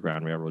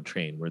underground railroad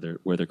train, where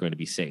they're going to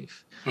be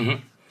safe.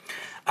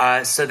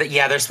 Mm-hmm. So that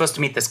they're supposed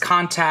to meet this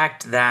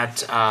contact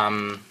that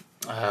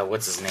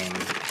what's his name,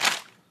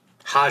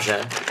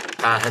 Haja,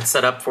 had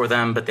set up for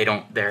them, but they're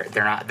not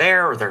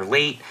there, or they're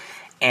late.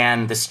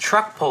 And this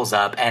truck pulls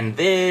up, and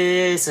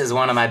this is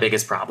one of my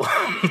biggest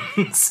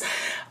problems.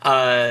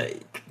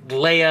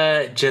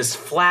 Leia just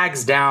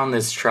flags down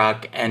this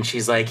truck, and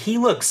she's like, he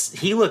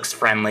looks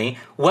friendly.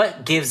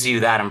 What gives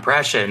you that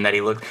impression that he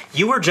looked?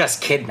 You were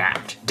just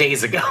kidnapped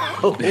days ago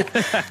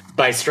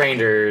by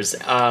strangers.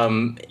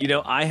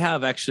 I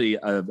have actually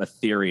a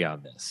theory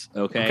on this,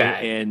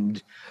 okay?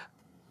 And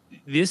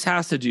this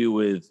has to do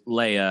with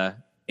Leia,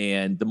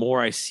 and the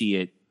more I see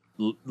it,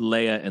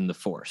 Leia and the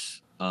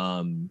Force.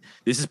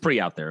 This is pretty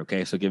out there,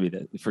 okay? So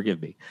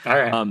forgive me. All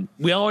right.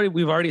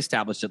 We've already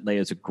established that Leia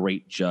is a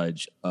great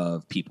judge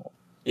of people.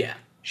 Yeah.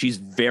 She's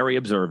very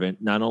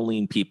observant, not only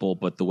in people,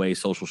 but the way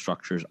social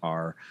structures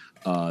are,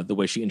 the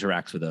way she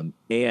interacts with them.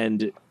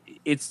 And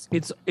it's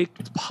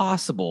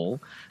possible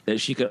that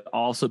she could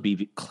also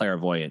be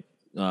clairvoyant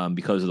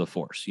because of the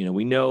Force.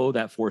 We know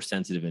that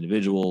Force-sensitive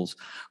individuals,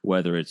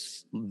 whether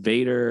it's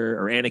Vader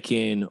or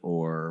Anakin,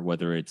 or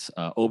whether it's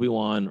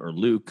Obi-Wan or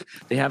Luke,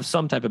 they have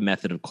some type of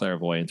method of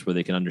clairvoyance where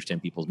they can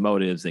understand people's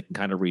motives. They can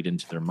kind of read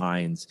into their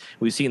minds.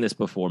 We've seen this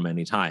before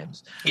many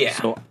times. Yeah.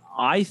 So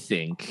I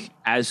think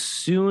as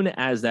soon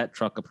as that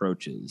truck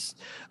approaches,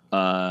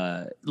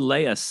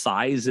 Leia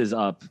sizes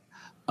up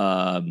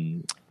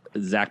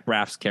Zach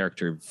Braff's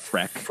character,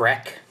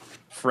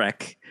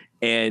 Freck,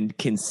 and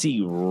can see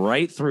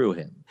right through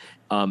him.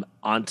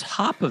 On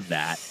top of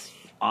that,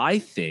 I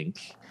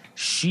think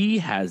she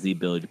has the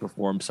ability to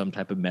perform some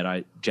type of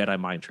Jedi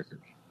mind trickery.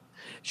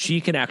 She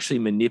can actually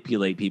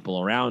manipulate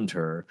people around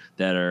her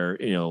that are,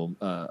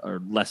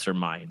 are lesser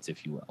minds,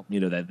 if you will,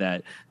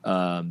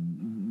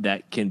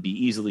 that can be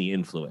easily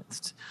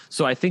influenced.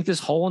 So I think this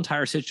whole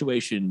entire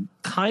situation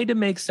kind of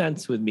makes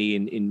sense with me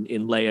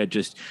in Leia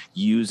just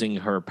using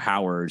her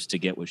powers to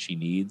get what she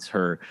needs,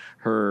 her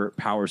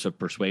powers of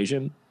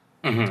persuasion.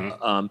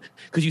 Mm-hmm.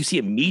 Because you see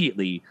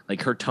immediately,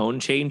 like, her tone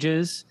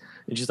changes,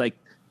 and she's like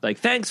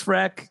thanks,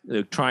 Freck,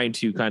 trying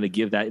to kind of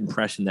give that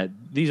impression that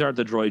these aren't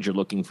the droids you're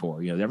looking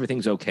for.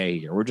 Everything's okay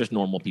here. We're just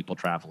normal people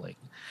traveling,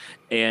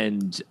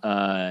 and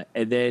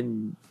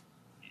then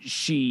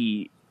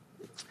she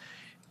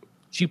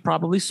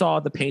probably saw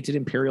the painted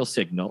Imperial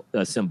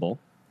symbol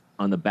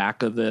on the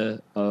back of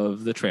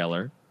the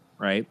trailer,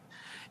 right?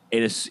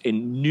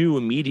 And knew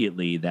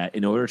immediately that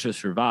in order to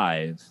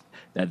survive,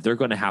 that they're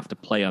going to have to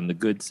play on the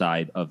good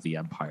side of the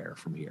Empire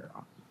from here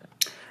on.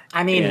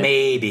 I mean,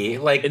 maybe.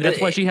 And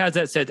that's why she has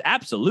that said,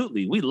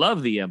 absolutely, we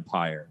love the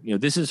Empire.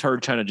 This is her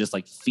trying to just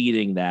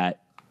feeding that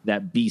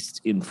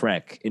beast in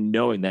Freck and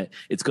knowing that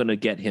it's going to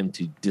get him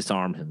to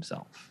disarm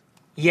himself.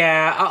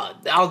 Yeah,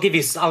 I'll give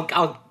you.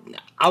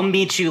 I'll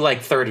meet you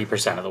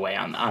 30% of the way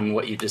on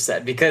what you just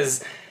said,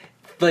 because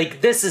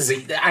this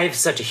is. I have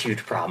such a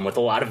huge problem with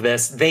a lot of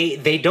this.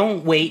 They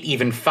don't wait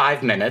even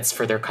 5 minutes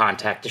for their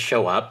contact to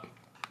show up.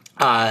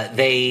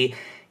 They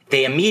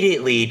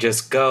immediately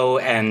just go,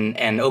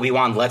 and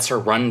Obi-Wan lets her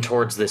run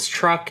towards this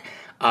truck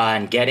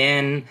and get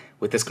in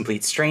with this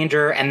complete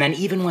stranger. And then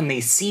even when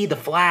they see the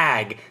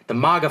flag, the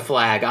MAGA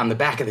flag on the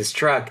back of this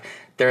truck,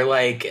 they're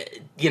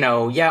like,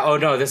 oh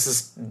no, this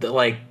is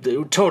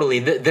totally,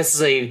 this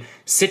is a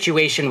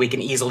situation we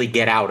can easily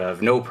get out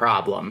of, no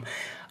problem.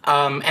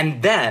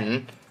 And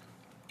then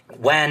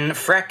when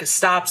Freck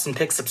stops and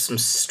picks up some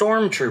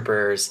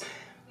stormtroopers,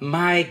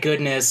 my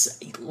goodness,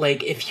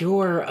 if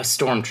you're a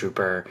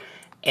stormtrooper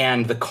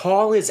and the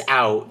call is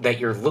out that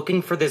you're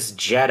looking for this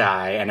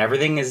Jedi and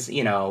everything is,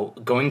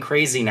 going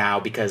crazy now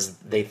because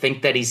they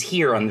think that he's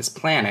here on this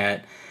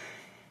planet,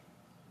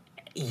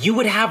 you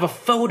would have a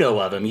photo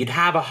of him. You'd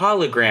have a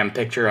hologram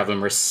picture of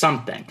him or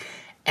something.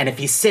 And if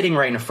he's sitting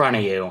right in front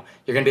of you,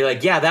 you're going to be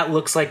like, yeah, that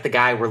looks like the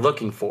guy we're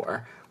looking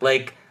for.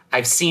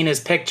 I've seen his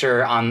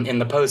picture in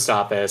the post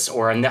office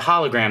or in the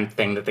hologram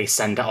thing that they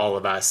send to all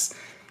of us.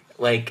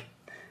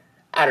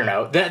 I don't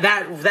know.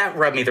 That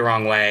rubbed me the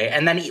wrong way.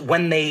 And then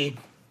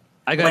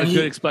I got a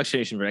good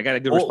explanation for it. I got a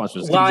good response.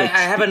 Well, I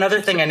have another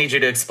thing I need you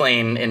to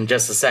explain in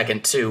just a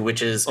second, too,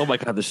 which is... Oh, my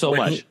God, there's so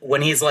much.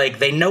 When he's like,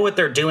 they know what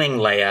they're doing,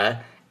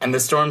 Leia, and the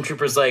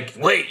stormtrooper's like,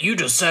 wait, you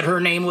just said her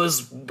name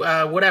was,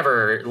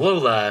 whatever,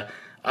 Lola.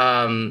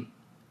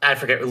 I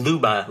forget,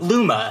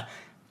 Luma.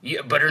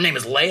 But her name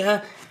is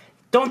Leia?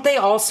 Don't they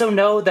also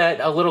know that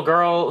a little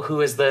girl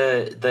who is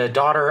the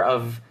daughter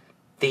of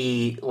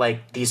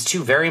these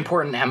two very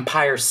important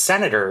Empire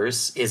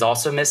senators is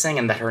also missing,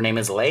 and that her name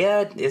is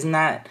Leia? Isn't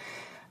that...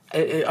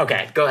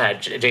 Okay, go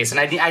ahead, Jason.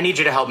 I need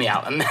you to help me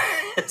out on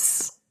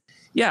this.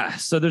 Yeah,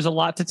 so there's a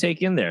lot to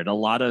take in there, and a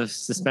lot of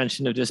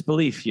suspension of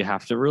disbelief. You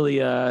have to really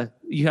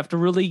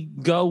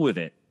go with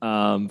it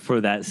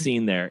for that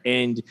scene there.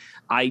 And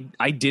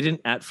I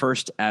didn't at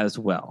first as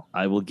well.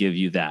 I will give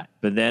you that.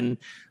 But then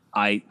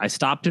I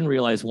stopped and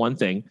realized one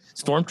thing: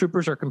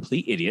 stormtroopers are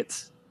complete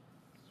idiots.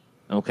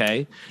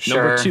 Okay,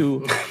 Sure.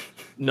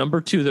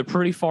 Number two, they're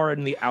pretty far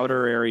in the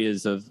outer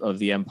areas of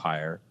the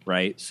Empire,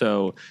 right?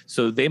 So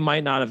they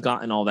might not have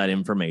gotten all that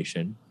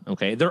information.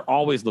 Okay, they're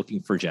always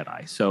looking for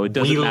Jedi, so it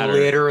doesn't matter. We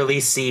literally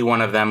see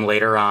one of them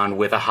later on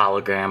with a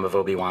hologram of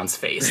Obi-Wan's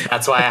face.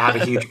 That's why I have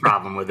a huge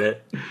problem with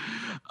it.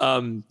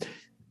 And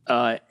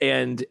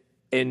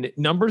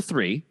number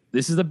three,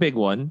 this is a big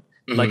one.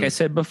 Mm-hmm. Like I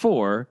said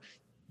before,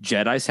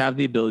 Jedis have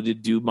the ability to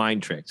do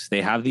mind tricks.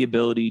 They have the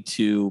ability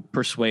to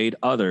persuade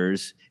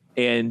others.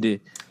 And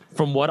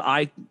from what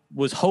I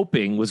was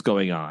hoping was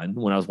going on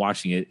when I was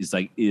watching it, is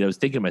like, I was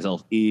thinking to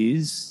myself,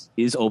 is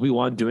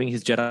Obi-Wan doing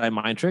his Jedi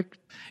mind trick?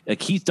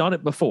 Like, he's done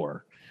it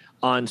before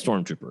on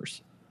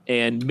stormtroopers.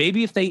 And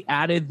maybe if they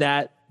added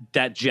that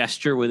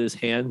gesture with his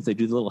hands, they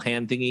do the little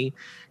hand thingy,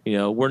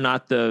 we're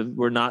not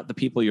the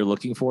people you're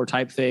looking for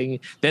type thing,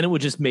 then it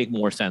would just make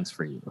more sense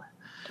for you.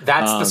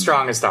 That's the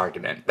strongest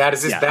argument. That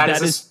is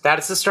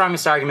the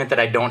strongest argument that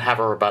I don't have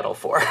a rebuttal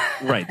for.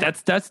 Right.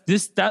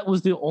 That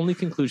was the only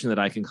conclusion that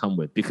I can come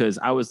with, because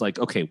I was like,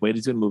 okay, wait,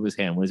 he's going to move his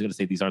hand when he's going to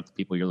say these aren't the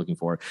people you're looking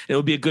for. And it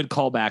would be a good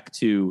callback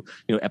to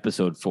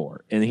episode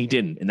 4, and he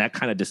didn't, and that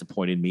kind of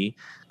disappointed me,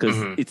 because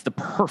it's the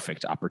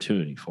perfect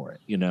opportunity for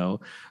it.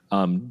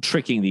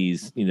 Tricking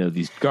these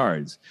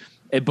guards.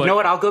 But you know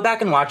what? I'll go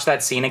back and watch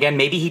that scene again.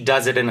 Maybe he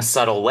does it in a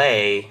subtle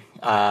way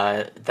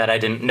that I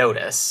didn't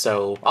notice.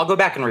 So I'll go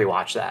back and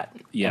rewatch that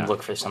and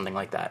look for something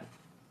like that.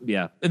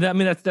 Yeah. I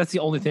mean, that's the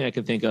only thing I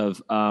can think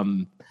of.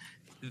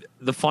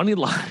 The funny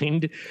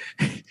line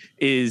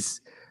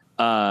is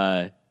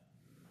that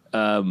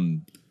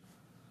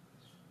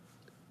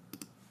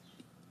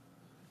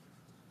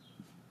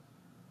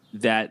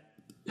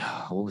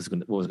what was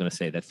going to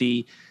say that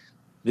the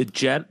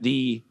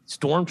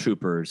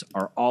stormtroopers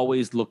are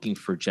always looking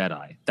for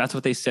Jedi. That's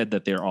what they said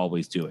that they're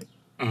always doing.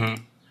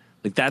 Mm-hmm.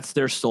 Like, that's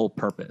their sole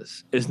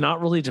purpose. It's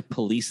not really to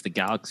police the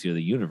galaxy or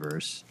the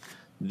universe.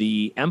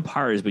 The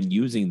Empire has been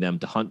using them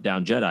to hunt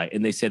down Jedi,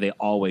 and they say they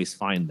always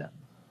find them,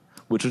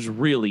 which was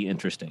really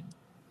interesting.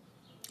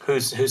 Who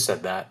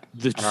said that?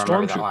 The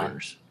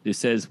stormtroopers. It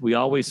says we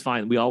always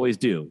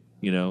do.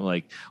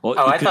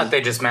 I thought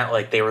they just meant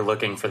like they were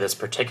looking for this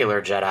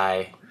particular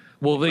Jedi.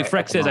 Well,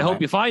 Freck says, "I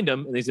hope you find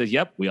him," and he says,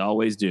 "Yep, we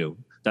always do."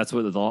 That's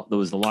what that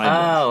was the line.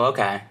 Oh,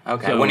 okay.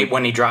 So,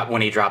 when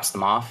he drops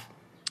them off.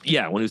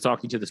 Yeah, when he was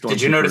talking to the stormtroopers.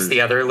 Did you notice the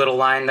other little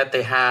line that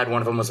they had?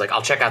 One of them was like,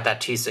 "I'll check out that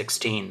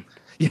T-16."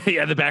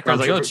 Yeah. The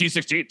background's like, "Oh,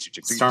 T-16."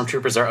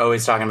 Stormtroopers are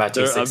always talking about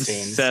T-16s.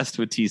 They're obsessed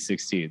with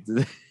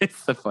T-16s.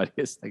 It's the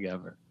funniest thing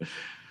ever.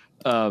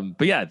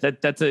 But yeah,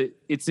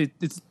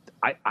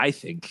 I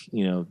think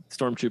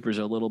stormtroopers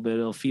are a little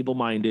bit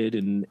feeble-minded,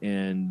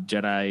 and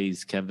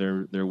Jedis have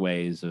their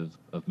ways of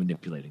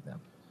manipulating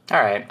them.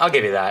 All right, I'll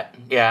give you that.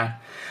 Yeah,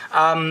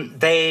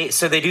 they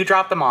do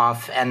drop them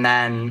off, and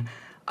then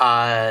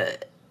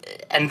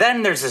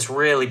there's this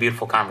really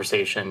beautiful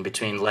conversation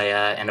between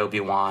Leia and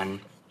Obi-Wan,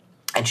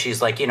 and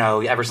she's like,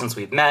 ever since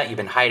we've met, you've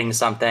been hiding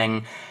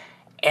something.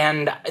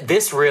 And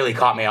this really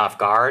caught me off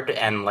guard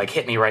and like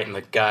hit me right in the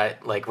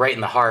gut, like right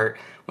in the heart,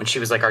 when she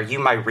was like, "Are you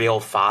my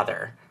real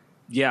father?"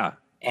 Yeah.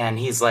 And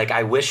he's like,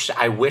 I wish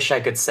I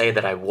could say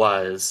that I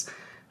was.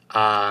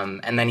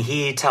 And then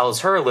he tells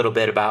her a little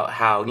bit about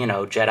how,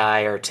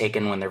 Jedi are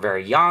taken when they're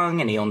very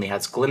young, and he only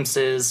has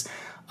glimpses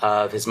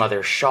of his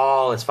mother's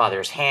shawl, his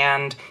father's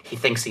hand. He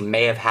thinks he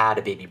may have had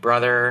a baby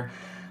brother.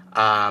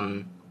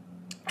 And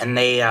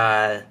they,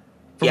 I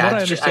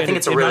think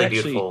it's a really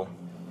beautiful.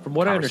 From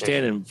what I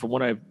understand and from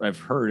what I've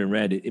heard and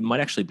read, it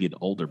might actually be an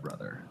older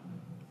brother.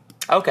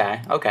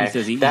 Okay. He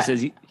says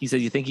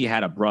you think he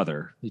had a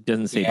brother. He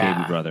doesn't say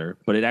baby brother,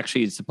 but it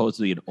actually is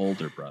supposedly an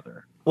older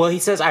brother. Well, he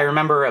says, "I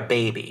remember a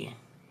baby."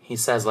 He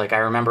says, like, "I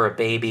remember a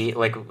baby,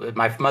 like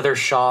my mother's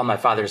shawl, my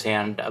father's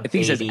hand." I think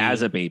he says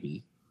as a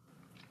baby.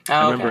 Oh,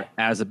 I remember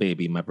as a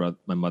baby, my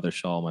mother's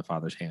shawl, my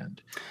father's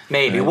hand.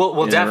 Maybe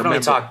we'll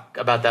definitely talk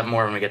about that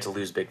more when we get to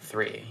Lose Big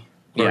 3.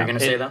 What were you going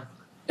to say though?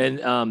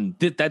 And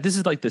this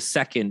is like the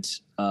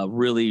second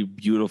really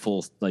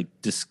beautiful like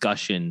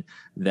discussion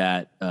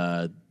that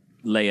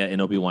Leia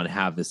and Obi-Wan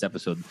have this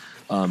episode.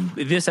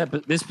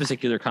 This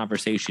particular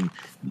conversation,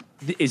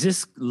 is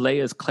this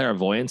Leia's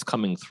clairvoyance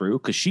coming through?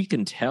 Because she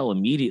can tell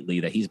immediately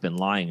that he's been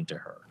lying to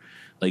her.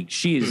 Like,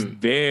 she is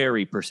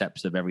very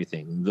perceptive of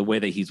everything. The way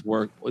that he's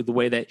worked, the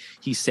way that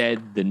he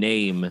said the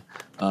name,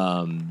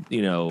 called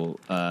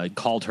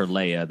her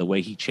Leia, the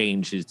way he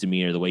changed his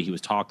demeanor, the way he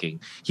was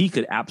talking, he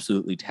could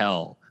absolutely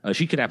tell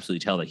she could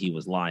absolutely tell that he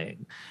was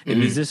lying.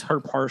 And is this her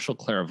partial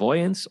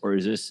clairvoyance, or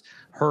is this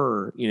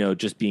her,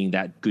 just being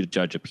that good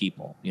judge of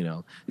people?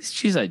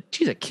 She's a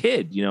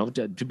kid.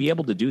 To be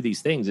able to do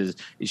these things is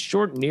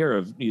short and near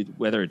of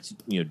whether it's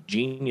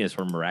genius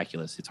or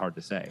miraculous. It's hard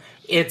to say.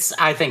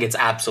 I think it's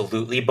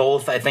absolutely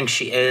both. I think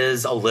she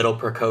is a little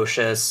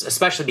precocious,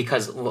 especially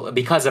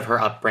because of her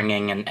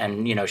upbringing,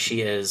 and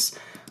she is.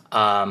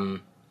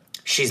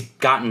 She's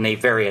gotten a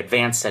very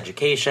advanced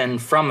education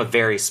from a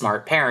very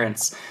smart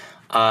parents,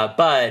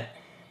 but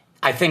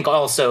I think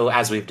also,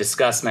 as we've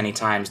discussed many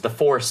times, the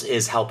Force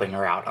is helping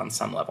her out on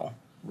some level.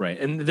 Right,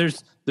 and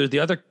there's the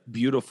other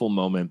beautiful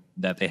moment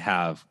that they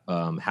have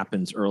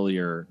happens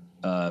earlier,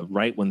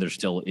 right when they're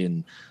still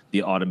in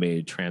the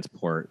automated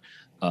transport,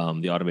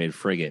 the automated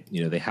frigate.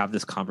 They have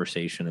this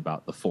conversation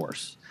about the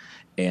Force.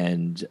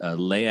 And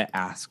Leia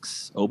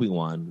asks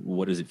Obi-Wan,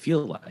 "What does it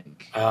feel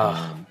like?"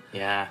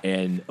 Yeah.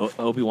 And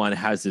Obi-Wan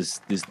has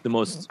the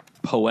most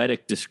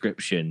poetic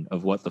description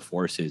of what the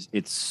Force is.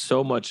 It's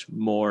so much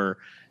more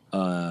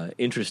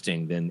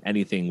interesting than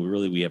anything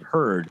we have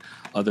heard,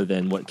 other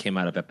than what came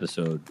out of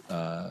episode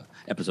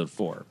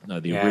 4,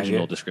 the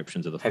original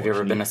descriptions of the Force. Have you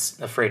ever been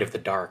afraid of the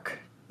dark?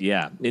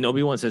 Yeah. And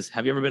Obi-Wan says,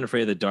 "Have you ever been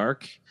afraid of the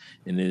dark?"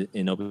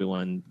 And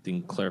Obi-Wan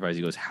then clarifies.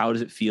 He goes, "How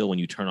does it feel when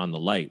you turn on the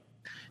light?"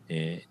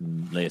 And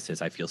Leia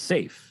says, "I feel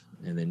safe."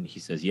 And then he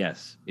says,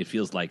 "Yes, it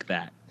feels like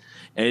that."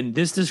 And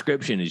this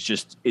description is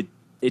just,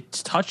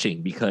 it's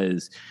touching,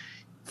 because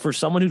for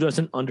someone who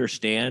doesn't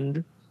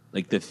understand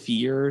like the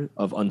fear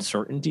of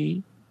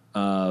uncertainty,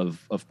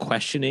 of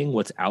questioning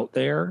what's out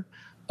there,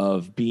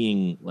 of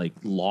being like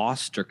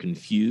lost or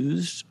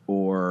confused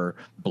or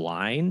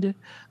blind,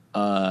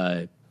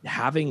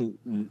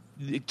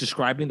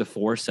 describing the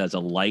Force as a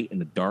light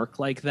and a dark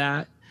like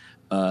that,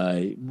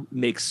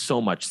 makes so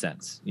much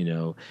sense.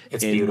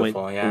 It's and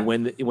beautiful.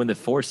 When the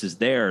Force is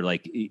there,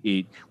 like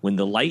when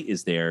the light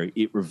is there,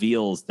 it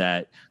reveals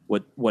that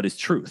what is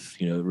truth.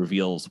 It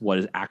reveals what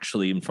is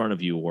actually in front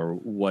of you, or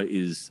what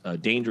is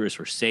dangerous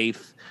or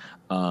safe.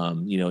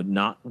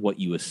 Not what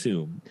you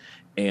assume.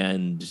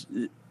 And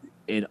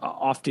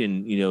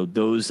often,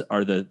 those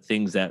are the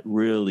things that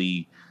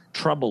really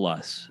trouble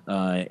us.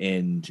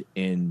 And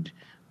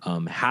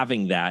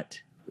having that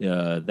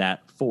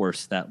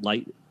Force, that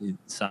light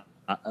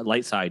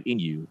side in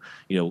you,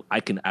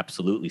 I can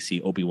absolutely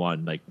see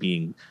Obi-Wan like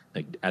being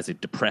like as a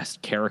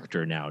depressed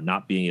character now,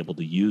 not being able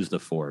to use the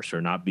Force,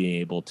 or not being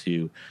able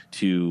to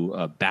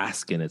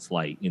bask in its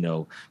light,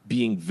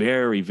 being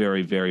very,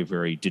 very, very,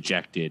 very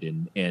dejected.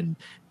 And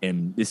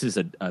this is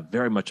a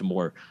very much a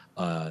more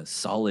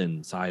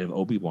sullen side of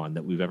Obi-Wan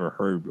that we've ever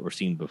heard or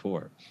seen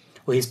before.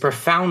 Well, he's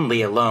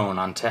profoundly alone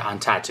on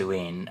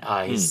Tatooine.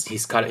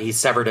 He's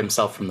severed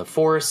himself from the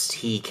Force.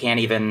 He can't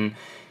even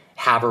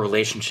have a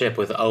relationship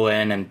with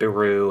Owen and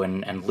Beru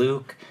and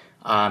Luke.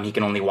 He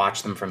can only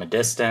watch them from a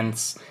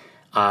distance.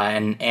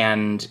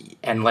 And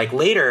like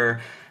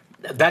later,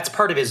 that's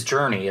part of his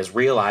journey, is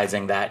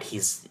realizing that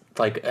he's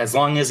like, as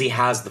long as he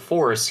has the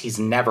Force, he's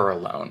never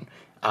alone.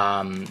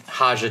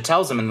 Haja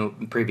tells him in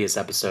the previous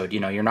episode,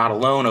 "You're not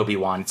alone,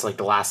 Obi-Wan." It's like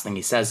the last thing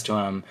he says to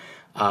him.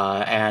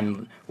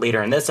 And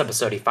later in this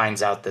episode, he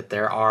finds out that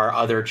there are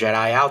other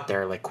Jedi out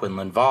there, like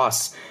Quinlan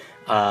Vos.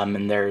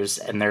 And there's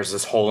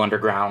this whole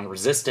underground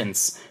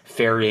resistance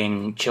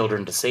ferrying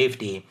children to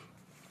safety.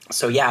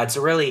 So yeah,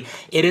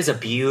 it is a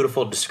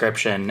beautiful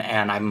description,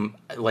 and I'm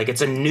like,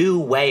 it's a new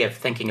way of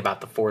thinking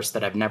about the Force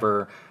that I've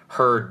never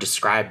heard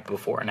described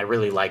before, and I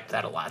really liked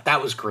that a lot.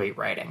 That was great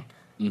writing.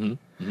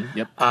 Mm-hmm. Mm-hmm.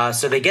 Yep.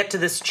 So they get to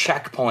this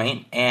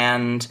checkpoint,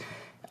 and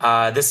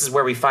this is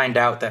where we find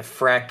out that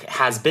Freck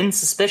has been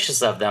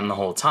suspicious of them the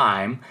whole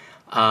time.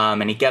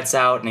 And he gets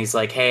out and he's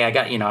like, "Hey, I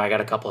got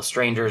a couple of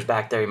strangers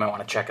back there. You might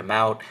want to check them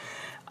out."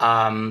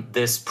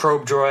 This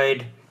probe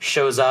droid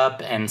shows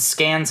up and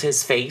scans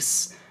his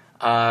face,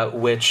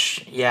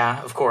 which,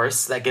 yeah, of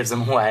course, that gives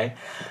him away.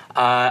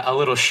 A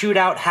little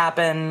shootout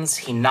happens.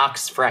 He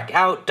knocks Freck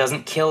out,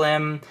 doesn't kill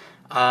him,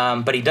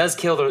 but he does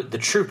kill the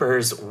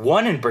troopers,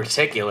 one in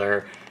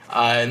particular,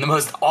 in the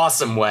most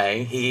awesome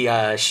way. He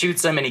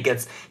shoots him and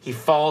he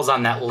falls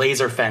on that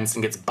laser fence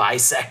and gets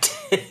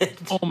bisected.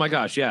 Oh my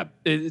gosh, yeah.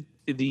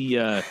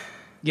 The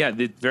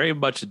very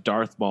much a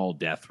Darth Maul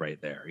death right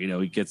there.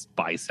 He gets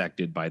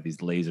bisected by these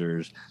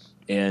lasers,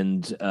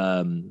 and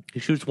he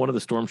shoots one of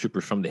the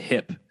stormtroopers from the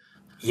hip.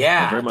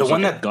 Yeah, very much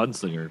like a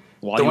gunslinger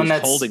while he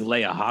was holding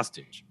Leia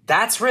hostage.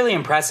 That's really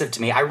impressive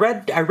to me. I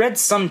read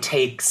some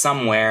take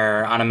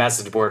somewhere on a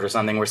message board or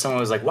something where someone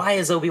was like, "Why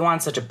is Obi-Wan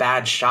such a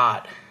bad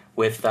shot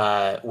with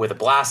a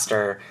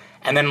blaster?"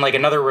 And then like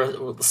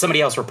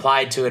somebody else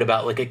replied to it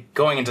about like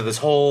going into this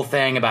whole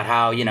thing about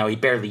how, he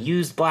barely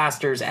used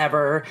blasters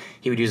ever.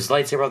 He would use his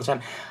lightsaber all the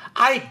time.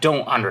 I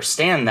don't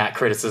understand that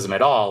criticism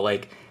at all.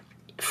 Like,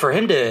 for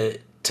him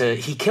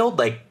he killed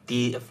like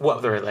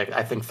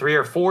I think 3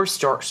 or 4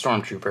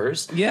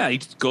 stormtroopers. Yeah, he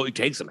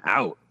takes them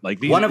out.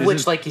 Like one of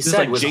which, like you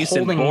said, was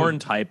Jason Bourne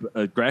type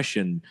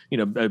aggression.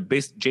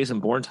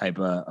 Jason Bourne type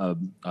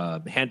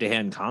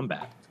hand-to-hand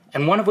combat.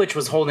 and one of which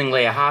was holding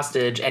Leia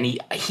hostage, and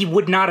he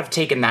would not have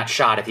taken that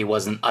shot if he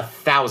wasn't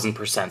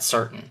 1,000%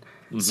 certain.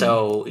 Mm-hmm.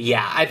 So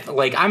yeah,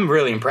 I'm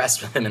really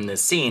impressed with him in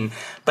this scene.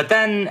 But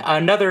then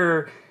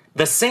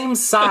the same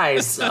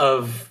size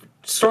of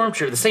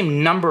the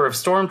same number of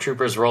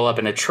stormtroopers roll up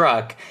in a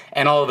truck,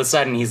 and all of a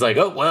sudden he's like,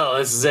 oh, well,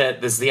 this is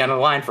it. This is the end of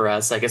the line for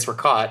us. I guess we're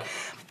caught.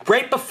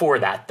 Right before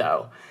that,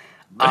 though.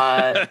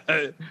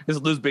 This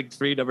is Lose Big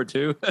 3 number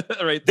 2,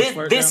 right?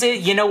 This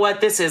is, you know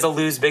what? This is a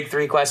Lose Big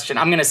 3 question.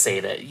 I'm going to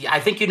save it. I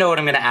think you know what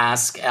I'm going to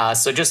ask.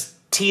 So just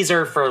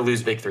teaser for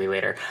Lose Big 3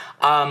 later.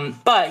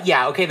 But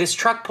yeah, okay, this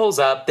truck pulls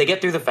up. They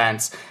get through the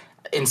fence.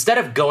 Instead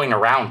of going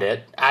around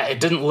it, it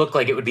didn't look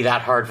like it would be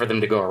that hard for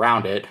them to go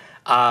around it.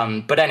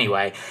 But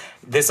anyway,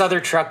 this other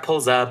truck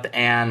pulls up,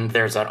 and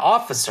there's an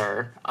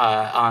officer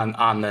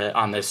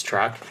on this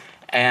truck,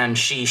 and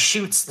she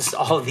shoots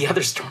all of the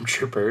other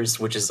stormtroopers,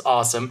 which is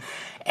awesome.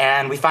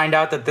 And we find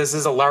out that this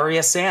is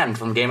Ilaria Sand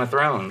from Game of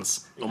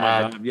Thrones. Oh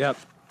my God! Yep.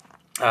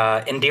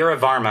 Indira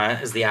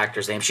Varma is the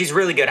actor's name. She's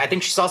really good. I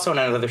think she's also in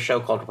another show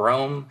called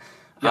Rome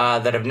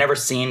that I've never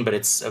seen, but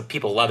it's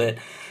people love it.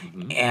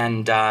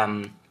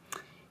 Mm-hmm.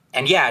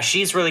 And yeah,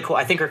 she's really cool.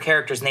 I think her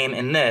character's name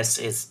in this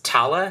is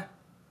Tala.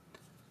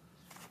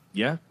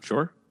 Yeah,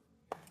 sure.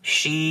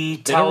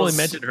 They don't really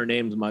mention her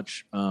names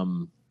much.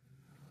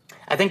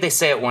 I think they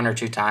say it one or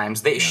two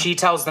times. She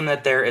tells them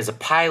that there is a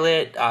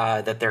pilot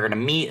that they're going to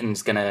meet and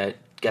is going to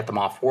get them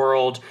off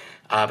world,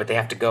 but they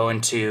have to go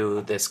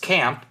into this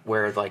camp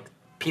where like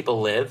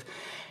people live.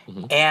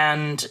 Mm-hmm.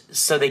 And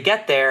so they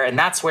get there, and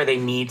that's where they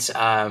meet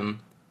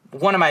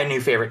one of my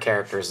new favorite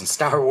characters in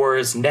Star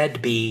Wars,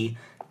 Ned B,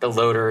 the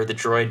loader, the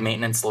droid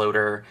maintenance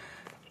loader.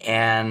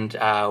 And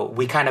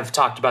we kind of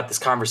talked about this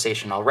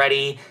conversation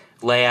already.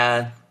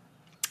 Leia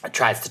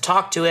tries to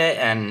talk to it,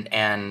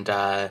 and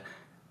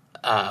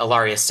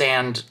Ilaria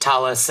Sand,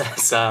 Tala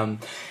says,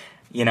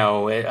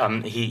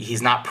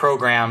 he's not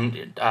programmed.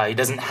 He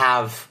doesn't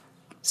have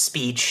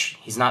speech.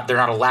 They're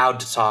not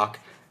allowed to talk,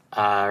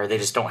 or they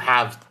just don't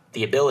have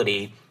the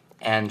ability.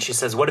 And she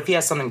says, what if he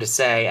has something to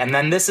say? And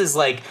then this is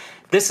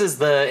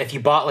if you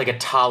bought like a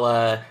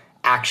Tala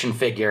action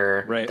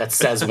figure that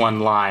says one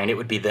line, it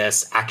would be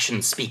this: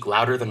 actions speak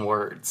louder than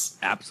words.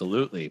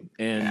 Absolutely.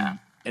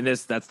 And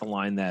that's the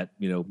line that,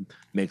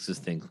 makes us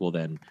think, well,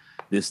 then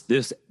this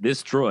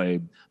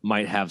droid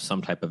might have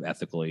some type of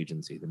ethical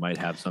agency. They might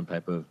have some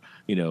type of,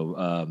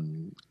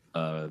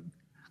 of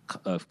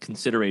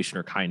consideration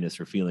or kindness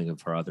or feeling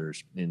for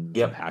others in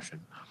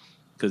compassion.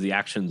 Because the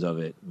actions of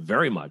it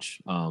very much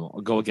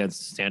go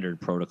against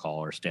standard protocol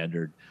or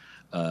standard,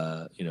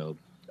 cold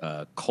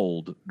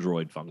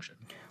droid function.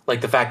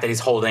 Like the fact that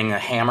he's holding a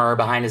hammer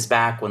behind his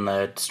back when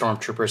the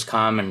stormtroopers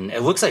come, and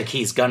it looks like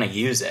he's gonna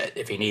use it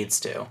if he needs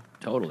to.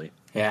 Totally.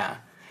 Yeah.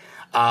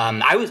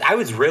 I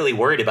was really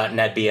worried about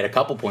Ned B at a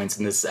couple points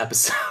in this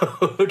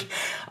episode,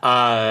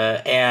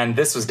 and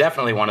this was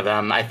definitely one of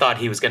them. I thought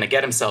he was going to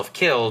get himself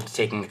killed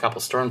taking a couple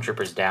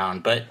stormtroopers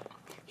down, but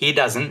he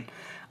doesn't.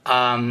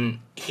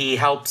 He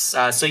helps.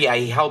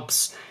 He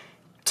helps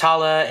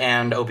Tala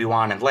and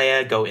Obi-Wan and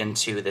Leia go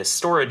into this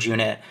storage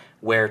unit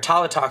where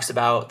Tala talks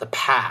about the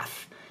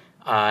path,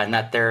 and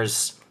that there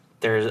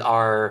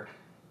are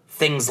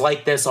things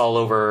like this all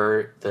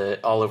over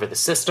the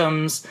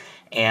systems.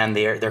 And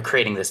they're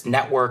creating this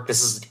network.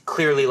 This is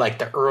clearly like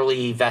the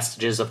early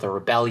vestiges of the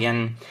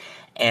rebellion,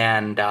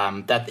 and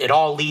that it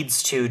all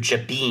leads to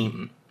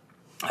Jabiim,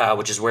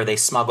 which is where they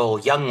smuggle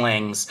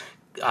younglings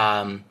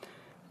and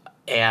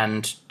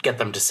get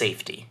them to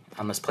safety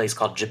on this place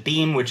called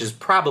Jabiim, which is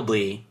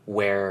probably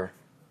where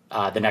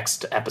the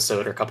next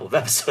episode or a couple of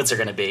episodes are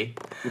going to be.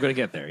 We're going to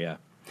get there, yeah.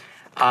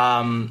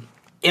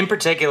 In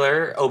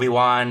particular,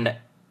 Obi-Wan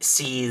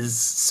sees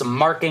some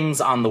markings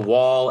on the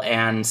wall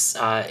and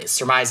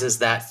surmises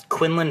that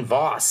Quinlan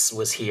Vos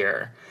was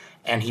here.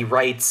 And he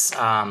writes,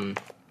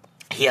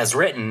 he has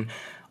written,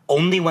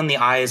 "Only when the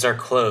eyes are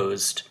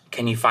closed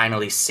can you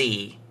finally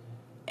see."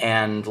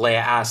 And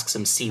Leia asks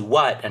him, "See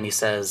what?" And he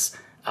says,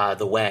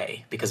 "The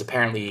way," because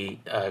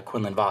apparently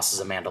Quinlan Vos is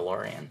a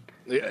Mandalorian.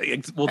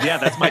 Well, yeah,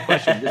 that's my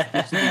question.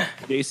 This is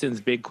Jason's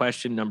big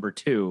question number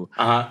 2.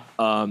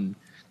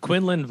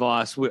 Quinlan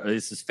Vos,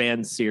 this is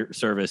fan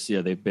service.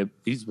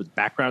 He's with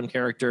background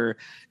character.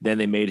 Then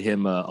they made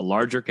him a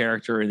larger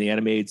character in the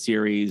animated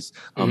series.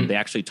 They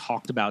actually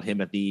talked about him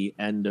at the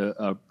end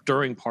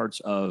during parts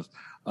of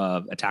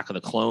Attack of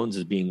the Clones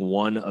as being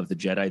one of the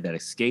Jedi that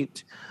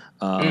escaped.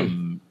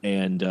 And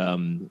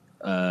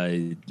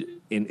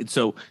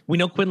so we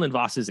know Quinlan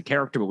Vos is a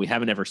character, but we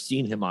haven't ever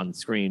seen him on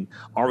screen.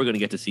 Are we going to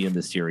get to see him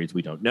this series?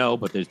 We don't know,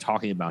 but they're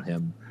talking about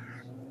him.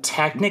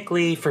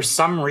 Technically, for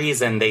some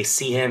reason, they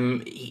see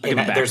him.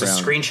 There's a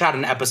screenshot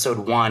in episode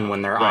 1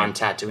 when they're on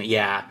Tatooine.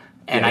 Yeah,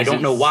 and I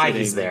don't know why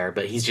he's there,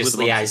 but he's just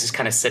he's just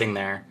kind of sitting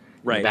there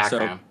in the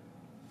background.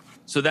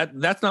 So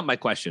that's not my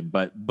question,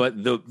 but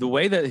the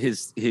way that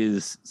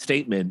his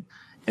statement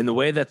and the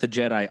way that the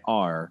Jedi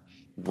are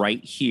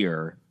right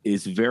here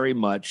is very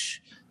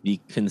much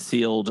the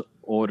concealed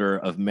order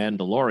of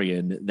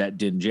Mandalorian that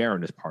Din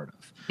Djarin is part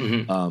of.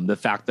 Mm-hmm. The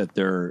fact that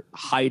they're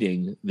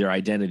hiding their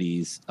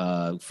identities,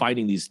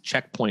 finding these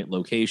checkpoint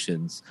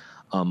locations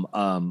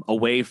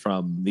away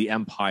from the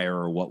Empire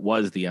or what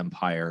was the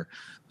Empire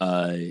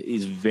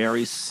is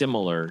very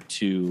similar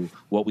to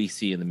what we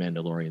see in the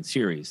Mandalorian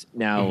series.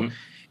 Now,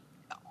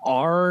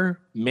 are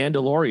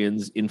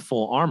Mandalorians in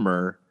full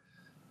armor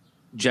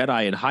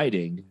Jedi in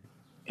hiding?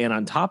 And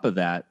on top of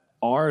that,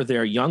 are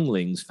their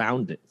younglings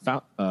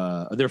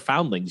they're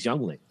foundlings,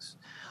 younglings?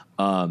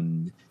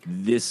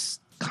 This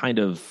kind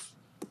of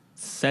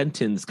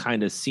sentence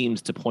kind of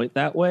seems to point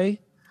that way,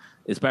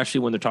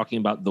 especially when they're talking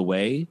about the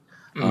way.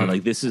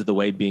 Like this is the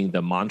way being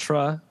the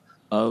mantra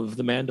of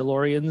the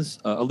Mandalorians,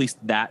 at least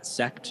that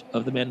sect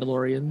of the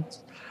Mandalorians.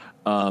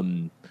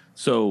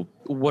 So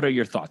what are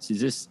your thoughts?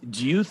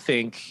 Do you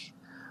think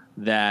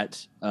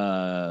that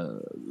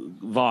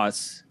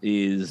Voss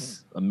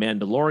is a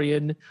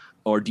Mandalorian,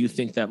 or do you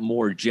think that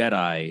more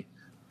Jedi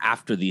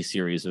after these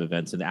series of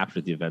events and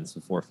after the events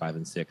of 4, 5,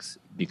 and 6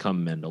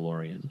 become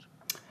Mandalorian?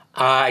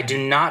 I do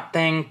not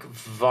think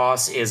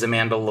Voss is a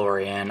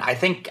Mandalorian. I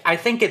think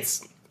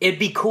it'd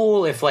be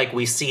cool if like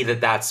we see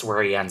that that's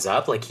where he ends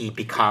up, like he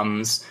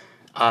becomes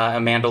a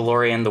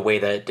Mandalorian the way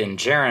that Din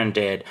Djarin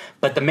did.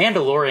 But the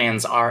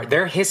Mandalorians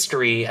their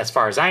history, as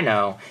far as I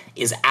know,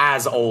 is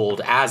as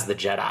old as the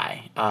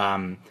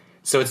Jedi.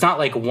 So it's not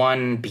like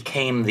one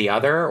became the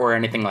other or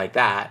anything like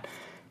that.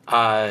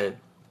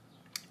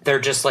 They're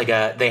just like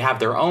they have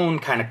their own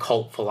kind of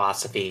cult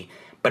philosophy.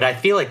 But I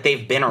feel like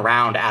they've been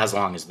around as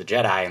long as the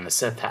Jedi and the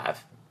Sith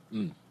have.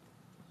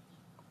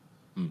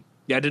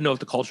 Yeah, I didn't know if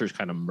the cultures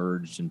kind of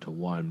merged into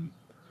one.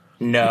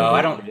 No,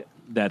 I don't.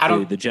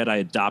 The Jedi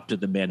adopted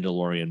the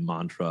Mandalorian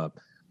mantra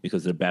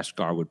because the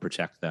Beskar would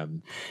protect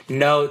them.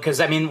 No, because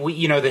I mean,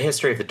 the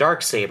history of the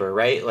Darksaber,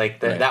 right?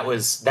 Like Right. that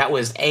was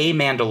a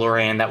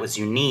Mandalorian that was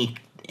unique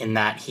in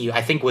that he,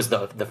 I think, was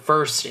the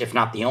first, if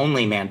not the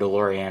only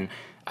Mandalorian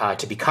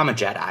to become a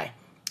Jedi.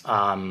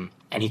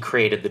 And he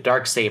created the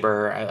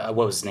Darksaber.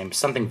 What was his name?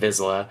 Something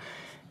Vizsla.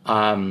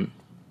 And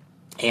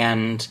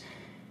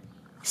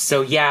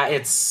so yeah,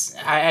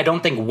 I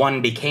don't think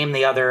one became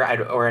the other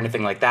or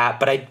anything like that.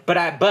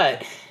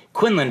 But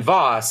Quinlan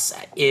Voss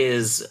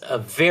is a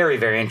very,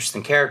 very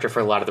interesting character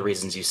for a lot of the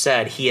reasons you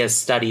said. He has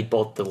studied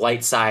both the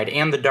light side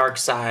and the dark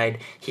side.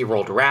 He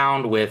rolled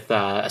around with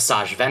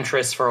Asajj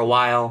Ventress for a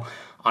while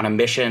on a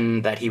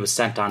mission that he was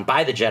sent on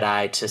by the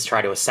Jedi to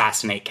try to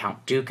assassinate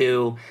Count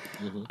Dooku.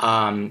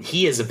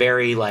 He is a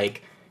very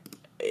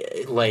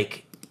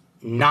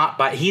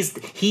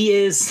he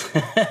is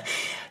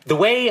the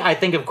way I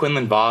think of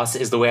Quinlan Voss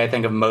is the way I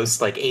think of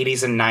most like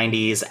 80s and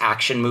 90s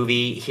action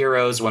movie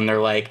heroes when they're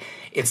like,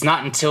 it's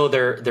not until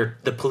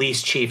the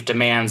police chief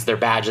demands their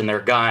badge and their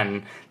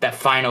gun that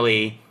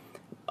finally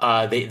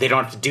they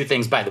don't have to do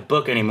things by the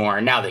book anymore,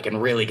 and now they can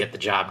really get the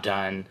job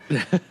done.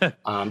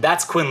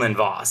 That's Quinlan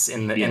Voss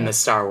in the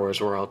Star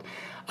Wars world.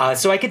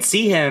 So I could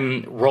see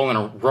him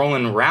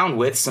rolling around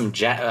with some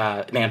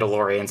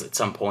Mandalorians at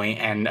some point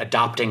and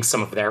adopting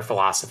some of their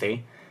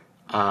philosophy.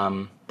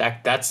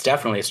 That's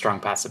definitely a strong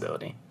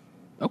possibility.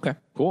 Okay,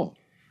 cool.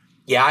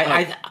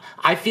 Yeah,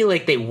 I feel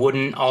like they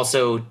wouldn't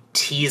also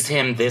tease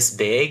him this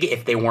big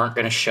if they weren't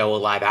going to show a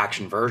live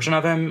action version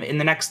of him in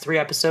the next 3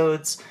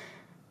 episodes.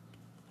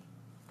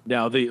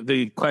 Now,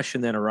 the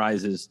question then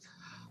arises,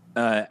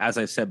 as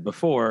I said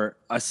before,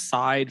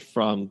 aside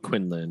from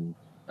Quinlan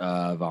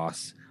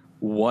Voss,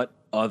 what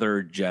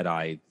other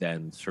Jedi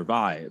then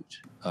survived?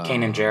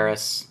 Kanan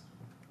Jarrus.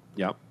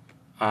 Yep.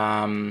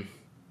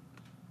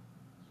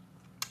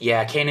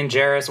 Yeah, Kanan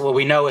Jarrus. Well,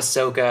 we know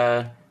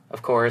Ahsoka,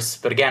 of course,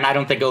 but again, I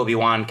don't think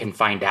Obi-Wan can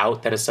find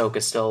out that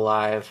Ahsoka's still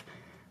alive.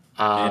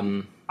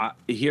 After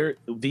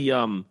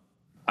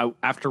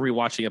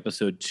rewatching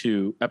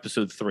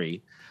episode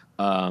 3,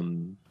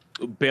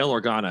 Bail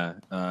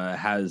Organa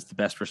has the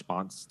best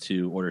response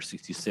to Order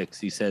 66.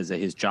 He says that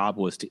his job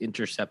was to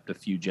intercept a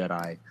few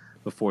Jedi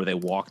before they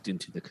walked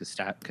into the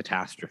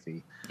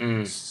catastrophe.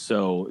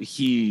 So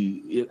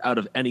he, out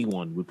of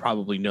anyone, would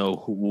probably know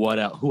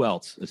who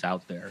else is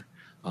out there.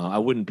 I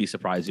wouldn't be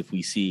surprised if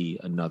we see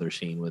another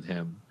scene with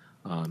him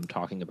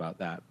talking about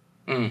that.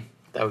 That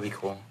would be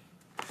cool.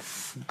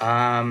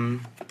 All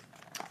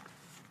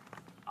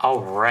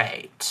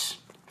right.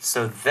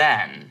 So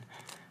then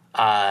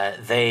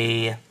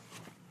they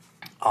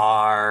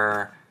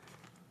are...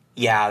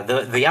 Yeah,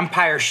 the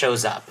Empire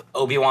shows up.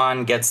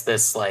 Obi-Wan gets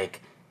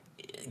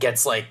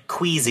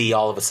queasy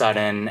all of a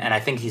sudden, and I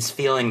think he's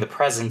feeling the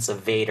presence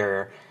of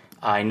Vader.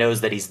 He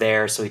knows that he's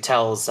there, so he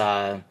tells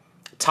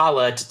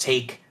Tala to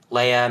take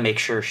Leia, make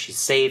sure she's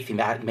safe. He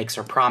makes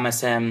her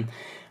promise him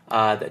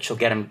that she'll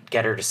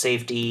get her to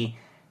safety,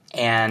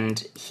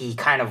 and he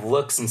kind of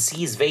looks and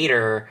sees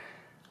Vader.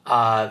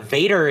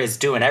 Vader is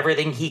doing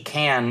everything he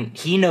can.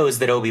 He knows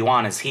that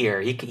Obi-Wan is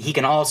here. He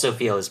can also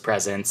feel his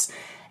presence,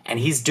 and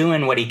he's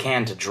doing what he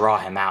can to draw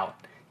him out,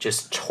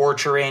 just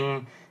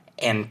torturing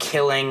and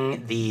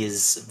killing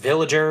these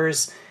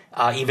villagers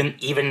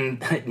even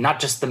not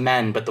just the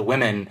men, but the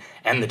women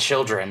and the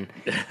children.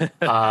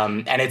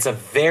 And it's a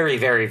very,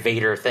 very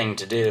Vader thing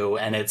to do,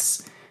 and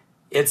it's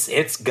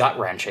gut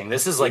wrenching.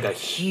 This is like a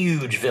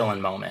huge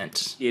villain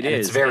moment.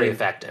 It's very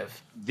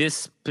effective.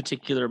 This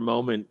particular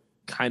moment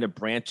kind of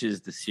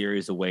branches the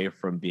series away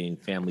from being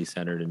family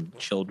centered and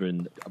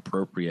children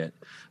appropriate.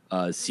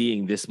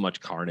 Seeing this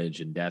much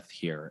carnage and death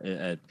here,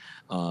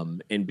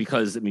 and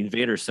because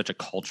Vader is such a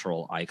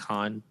cultural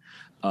icon,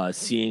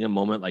 seeing a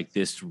moment like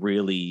this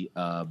really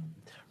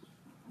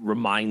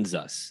reminds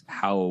us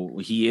how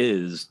he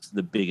is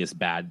the biggest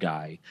bad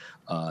guy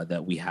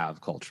that we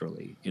have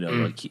culturally.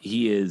 Like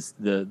he is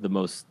the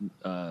most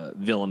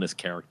villainous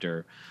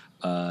character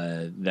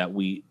that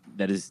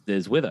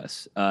is with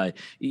us.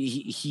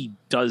 He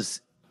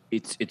does.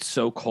 It's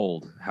so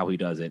cold how he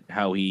does it,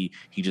 how he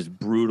just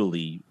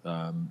brutally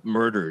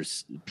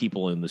murders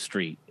people in the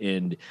street,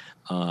 and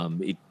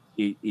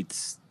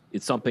it's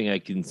something I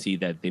can see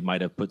that they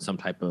might have put some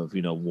type of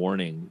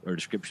warning or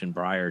description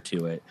prior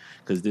to it,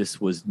 because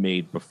this was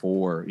made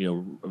before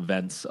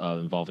events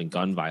involving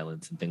gun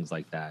violence and things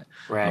like that.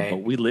 Right. But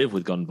we live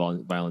with gun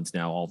violence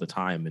now all the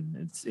time,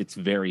 and it's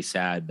very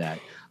sad that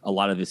a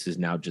lot of this is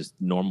now just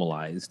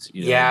normalized.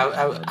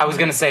 I was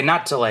gonna say,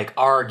 not to like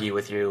argue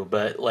with you,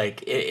 but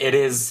like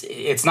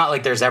it's not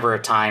like there's ever a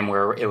time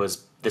where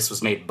this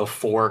was made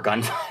before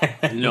gun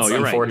violence. No,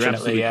 you're right. You're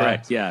absolutely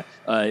correct. Yeah,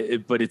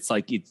 but it's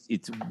like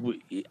it's.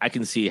 I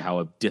can see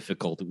how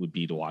difficult it would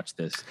be to watch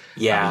this.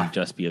 Yeah,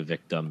 just be a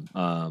victim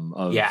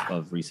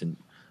of recent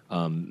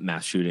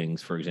mass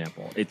shootings, for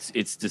example. It's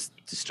just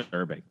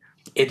disturbing.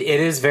 It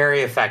is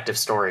very effective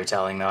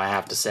storytelling, though, I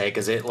have to say,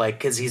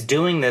 because he's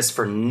doing this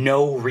for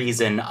no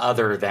reason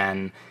other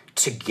than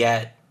to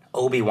get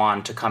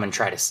Obi-Wan to come and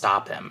try to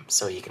stop him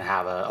so he can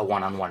have a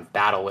one-on-one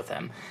battle with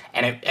him.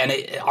 And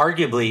it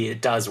arguably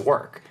it does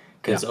work,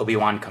 because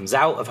Obi-Wan comes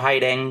out of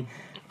hiding,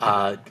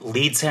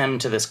 leads him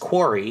to this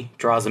quarry,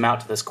 draws him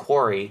out to this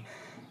quarry,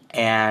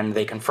 and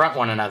they confront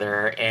one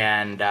another.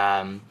 And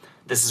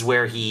this is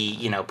where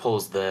he,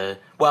 pulls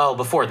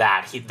before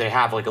that, they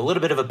have like a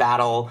little bit of a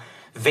battle.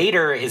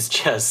 Vader is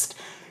just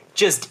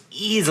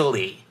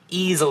easily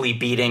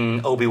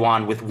beating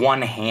Obi-Wan with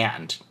one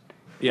hand.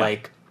 Yeah.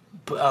 Like,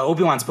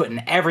 Obi-Wan's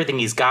putting everything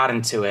he's got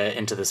into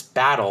this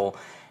battle,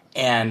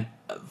 and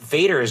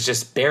Vader is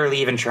just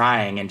barely even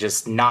trying and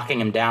just knocking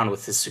him down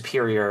with his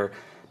superior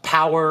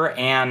power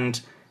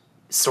and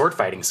sword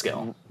fighting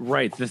skill.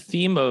 Right. The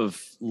theme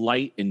of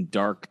light and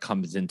dark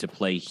comes into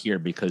play here,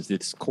 because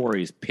this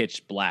quarry is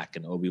pitch black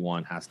and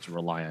Obi-Wan has to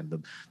rely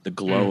on the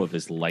glow of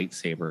his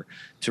lightsaber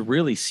to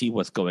really see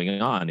what's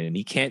going on. And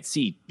he can't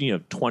see,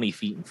 20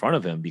 feet in front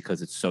of him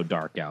because it's so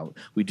dark out.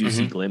 We do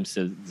see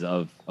glimpses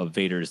of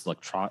Vader's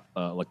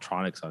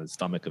electronics on his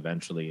stomach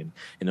eventually.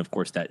 And of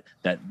course that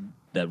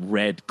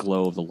red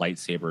glow of the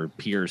lightsaber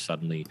appears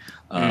suddenly,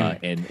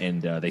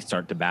 and they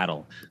start to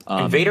battle.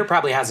 And Vader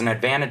probably has an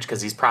advantage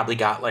because he's probably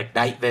got like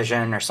night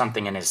vision or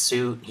something in his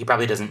suit. He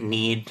probably doesn't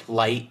need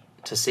light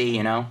to see,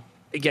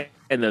 Again,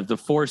 and the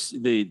Force,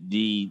 the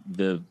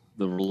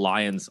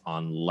reliance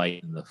on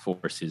light and the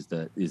Force is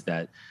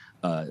that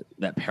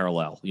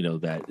parallel.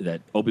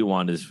 That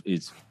Obi-Wan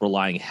is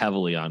relying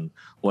heavily on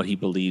what he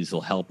believes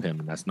will help him,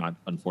 and that's not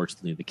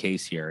unfortunately the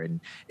case here.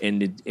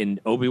 And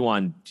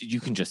Obi-Wan, you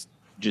can just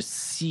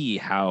see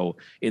how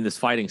in this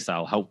fighting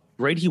style, how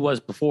great he was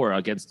before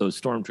against those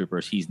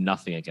stormtroopers. He's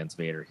nothing against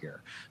Vader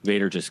here.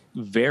 Vader just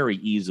very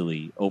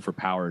easily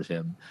overpowers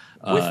him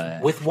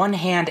with one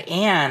hand,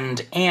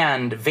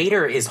 and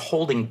Vader is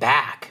holding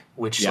back,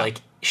 which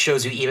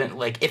shows you, even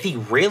like if he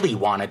really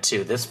wanted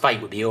to, this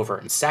fight would be over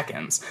in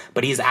seconds.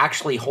 But he's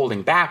actually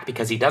holding back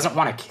because he doesn't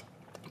want to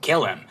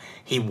kill him.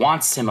 He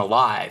wants him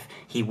alive.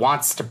 He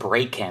wants to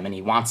break him, and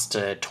he wants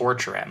to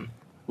torture him.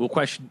 We'll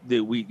question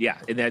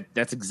and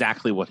that's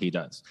exactly what he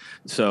does.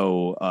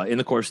 So in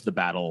the course of the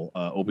battle,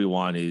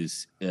 Obi-Wan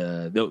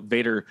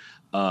Vader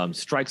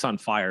strikes on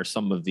fire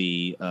some of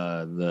the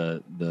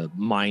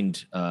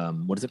mind,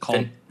 what is it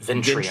called?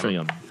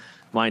 Ventrium.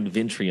 Mind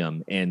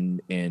Ventrium,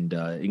 and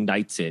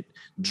ignites it,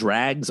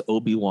 drags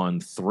Obi-Wan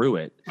through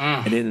it,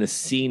 and in a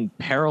scene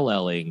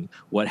paralleling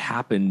what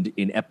happened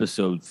in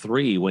Episode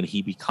 3 when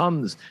he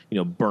becomes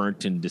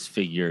burnt and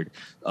disfigured,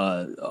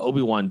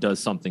 Obi-Wan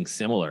does something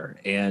similar,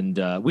 and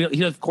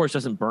he of course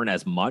doesn't burn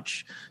as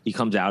much. He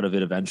comes out of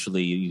it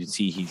eventually. You can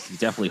see he's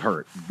definitely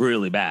hurt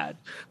really bad,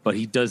 but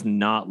he does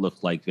not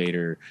look like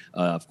Vader,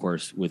 of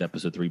course, with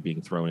Episode 3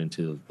 being thrown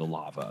into the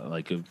lava,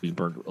 like being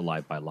burned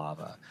alive by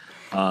lava.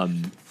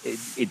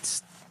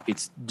 It's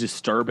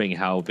disturbing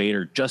how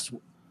Vader just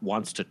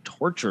wants to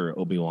torture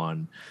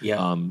Obi-Wan.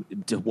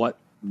 To what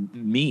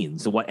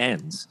means, to what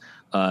ends,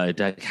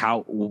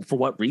 for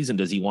what reason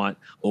does he want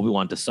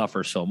Obi-Wan to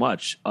suffer so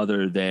much,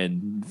 other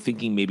than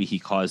thinking maybe he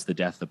caused the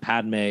death of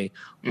Padme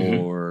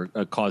or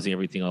causing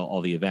everything,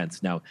 all the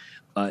events. Now,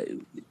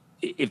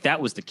 if that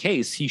was the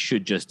case, he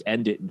should just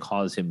end it and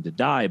cause him to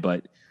die,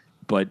 but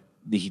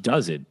he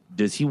doesn't.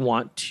 Does he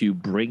want to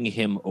bring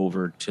him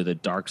over to the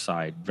dark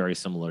side, very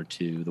similar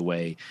to the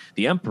way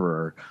the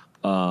Emperor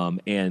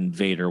and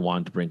Vader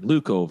wanted to bring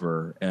Luke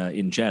over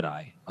in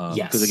Jedi.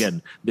 Yes. Because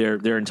again,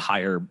 their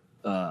entire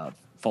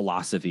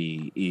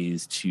philosophy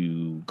is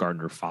to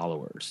garner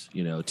followers,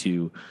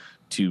 to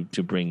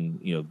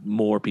bring,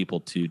 more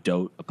people to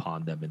dote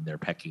upon them in their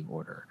pecking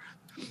order.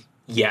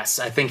 Yes,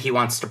 I think he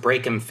wants to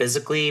break him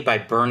physically by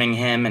burning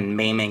him and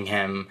maiming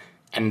him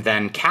and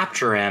then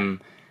capture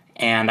him.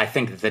 And I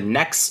think the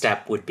next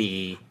step would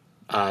be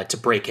to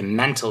break him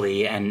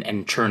mentally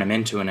and turn him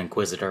into an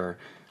Inquisitor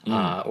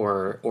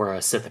or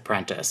a Sith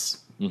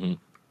apprentice. Mm-hmm.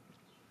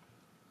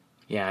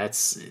 Yeah,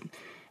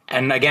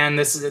 and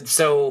again,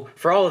 so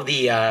for all of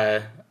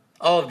the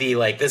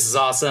like, this is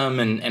awesome,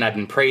 and I've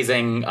been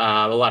praising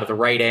a lot of the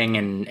writing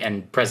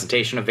and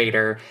presentation of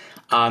Vader.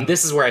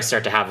 This is where I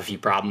start to have a few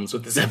problems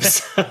with this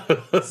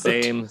episode.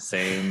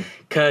 Same.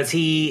 Because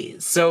he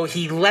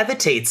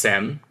levitates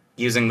him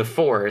using the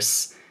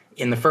Force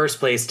in the first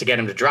place to get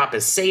him to drop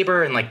his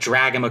saber and like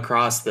drag him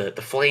across the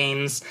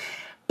flames.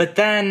 But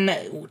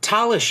then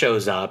Tala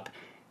shows up,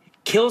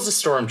 kills a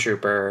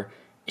stormtrooper,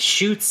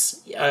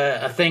 shoots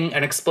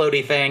an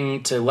explodey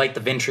thing to light the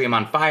Ventrium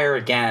on fire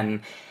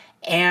again.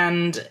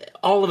 And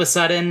all of a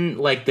sudden,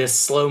 like, this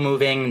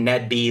slow-moving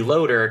Ned B.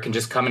 loader can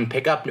just come and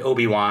pick up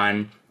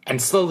Obi-Wan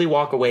and slowly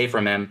walk away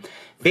from him.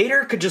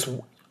 Vader could just,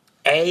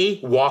 A,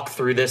 walk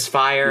through this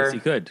fire. Yes, he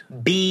could.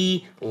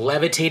 B,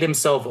 levitate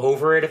himself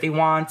over it if he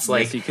wants.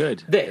 Like, yes, he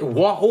could.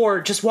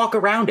 Or just walk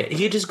around it.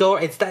 He could just go,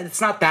 it's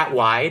not that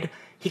wide.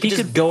 He could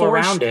just go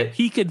around it.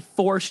 He could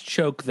force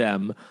choke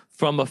them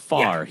from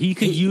afar. Yeah, he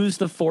could use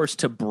the Force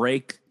to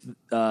break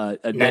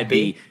a Ned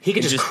B. He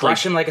could just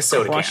crush him like a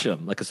soda can. Crush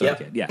him like a soda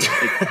can. Yeah.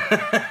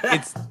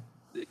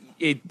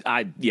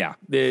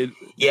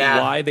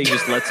 Why they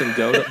just lets him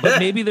go. But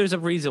maybe there's a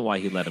reason why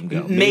he let him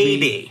go.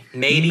 Maybe.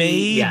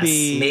 Yes.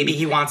 Maybe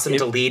he wants him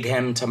to lead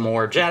him to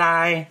more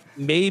Jedi.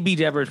 Maybe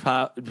Deborah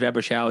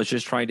Chow is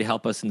just trying to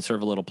help us and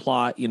serve a little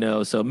plot,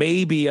 so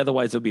maybe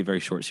otherwise it'll be a very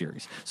short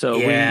series.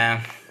 So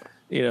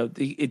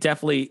it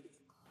definitely,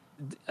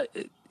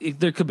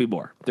 there could be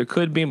more. There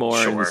could be more,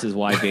 Sure. And this is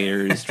why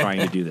Vader is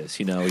trying to do this.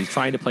 He's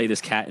trying to play this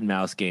cat and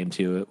mouse game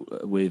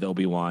with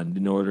Obi-Wan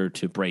in order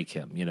to break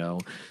him.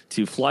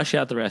 To flush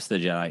out the rest of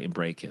the Jedi and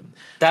break him.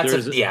 That's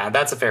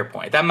a fair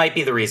point. That might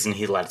be the reason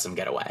he lets him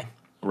get away.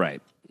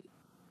 Right.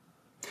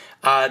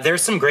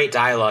 There's some great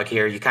dialogue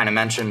here. You kind of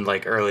mentioned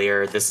like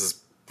earlier. This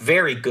is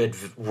very good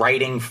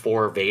writing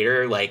for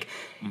Vader. Like,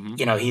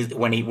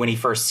 when he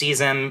first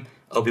sees him,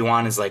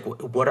 Obi-Wan is like,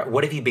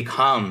 "What have you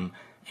become?"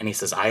 And he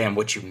says, "I am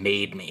what you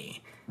made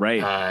me."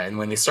 Right. And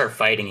when they start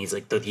fighting, he's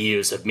like, "The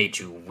years have made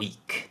you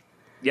weak."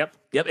 Yep.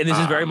 And this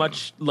is very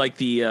much like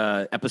the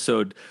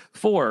episode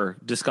 4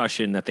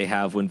 discussion that they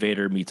have when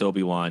Vader meets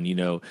Obi-Wan.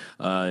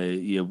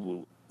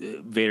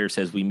 Vader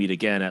says, "We meet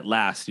again at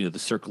last. The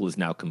circle is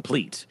now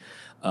complete."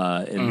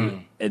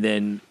 And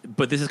then,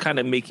 but this is kind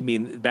of making me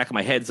in the back of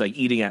my head, it's like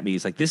eating at me.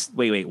 It's like this.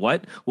 Wait,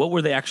 what? What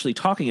were they actually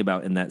talking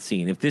about in that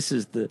scene? If this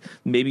is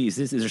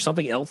is there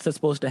something else that's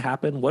supposed to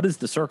happen? What is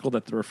the circle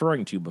that they're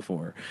referring to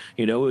before?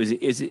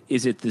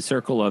 Is it the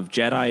circle of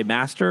Jedi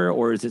Master,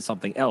 or is it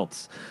something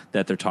else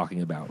that they're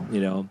talking about?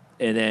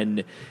 And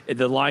then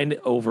the line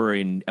over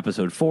in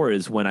episode 4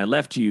 is, "When I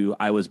left you,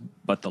 I was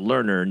but the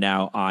learner.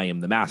 Now I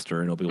am the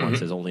master." And Obi-Wan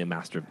says, "Only a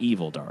master of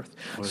evil, Darth."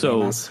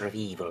 Master of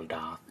evil,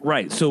 Darth.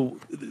 Right. So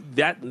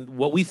that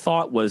what we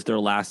thought was their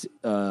last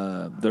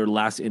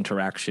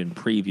interaction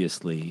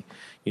previously,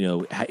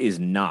 is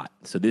not.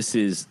 So this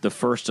is the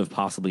first of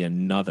possibly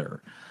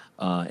another.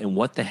 And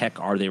what the heck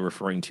are they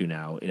referring to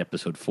now in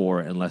episode 4,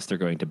 unless they're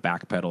going to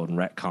backpedal and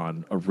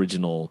retcon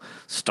original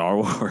Star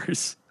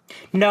Wars?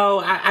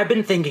 No, I've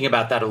been thinking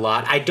about that a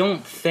lot. I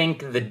don't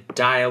think the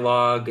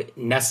dialogue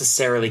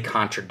necessarily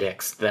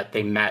contradicts that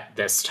they met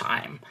this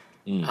time.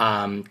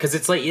 Because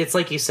it's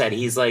like you said,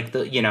 he's like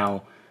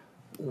I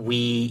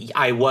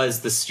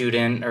was the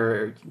student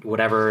or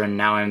whatever, and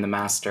now I'm the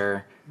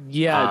master.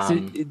 Yeah,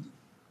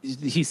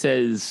 he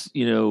says,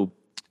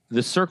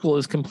 the circle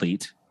is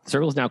complete. The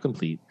circle is now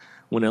complete.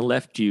 When I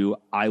left you,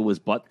 I was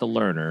but the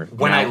learner.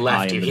 When I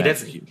left you, he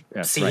doesn't.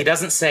 Yes, right. He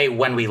doesn't say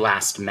when we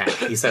last met.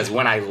 He says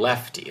when I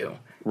left you.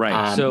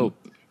 Right.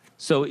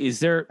 So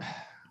is there,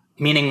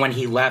 meaning when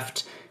he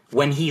left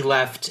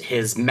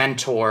his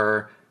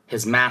mentor,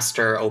 his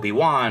master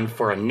Obi-Wan,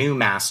 for a new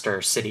master,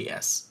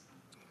 Sidious.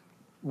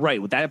 Right.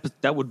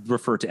 That would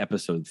refer to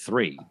episode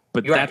 3,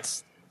 but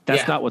that's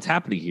not what's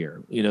happening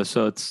here.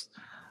 So it's,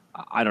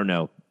 I don't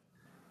know.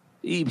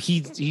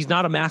 He's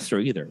not a master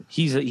either.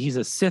 He's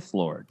a Sith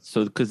Lord.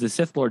 So because the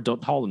Sith Lord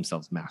don't call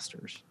themselves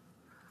masters,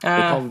 they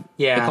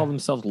call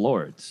themselves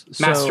lords.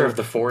 Master of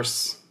the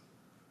Force.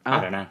 I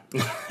don't know.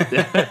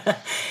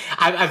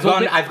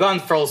 I've gone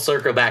full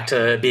circle back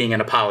to being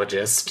an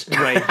apologist.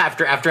 Right.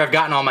 after I've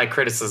gotten all my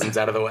criticisms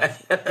out of the way.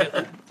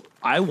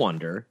 I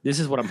wonder. This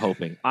is what I'm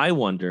hoping. I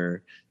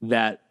wonder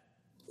that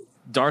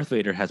Darth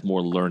Vader has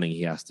more learning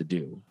he has to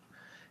do.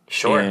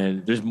 Sure.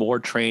 And there's more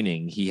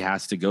training he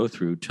has to go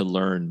through to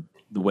learn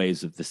the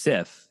ways of the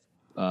Sith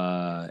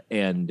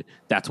and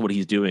that's what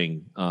he's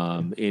doing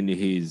in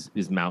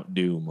his Mount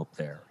Doom up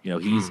there. You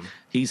know,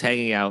 he's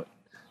hanging out,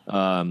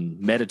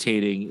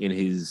 meditating in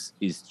his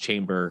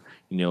chamber.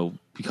 You know,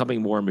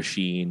 becoming more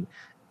machine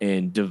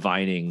and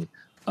divining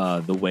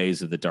the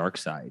ways of the dark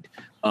side.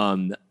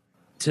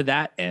 To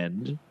that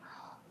end,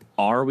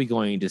 are we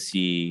going to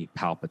see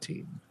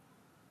Palpatine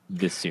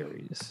this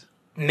series?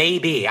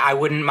 Maybe. I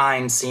wouldn't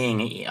mind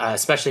seeing,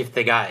 especially if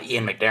they got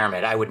Ian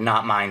McDiarmid, I would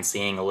not mind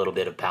seeing a little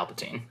bit of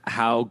Palpatine.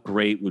 How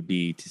great would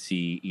be to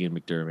see Ian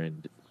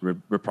McDiarmid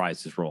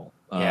reprise his role?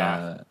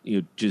 Yeah.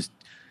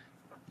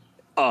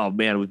 Oh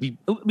man, it would be.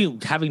 I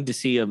mean, having to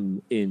see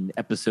him in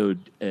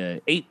episode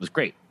 8 was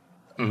great.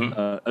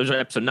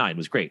 Episode 9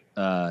 was great.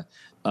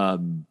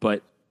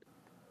 But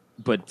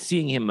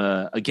seeing him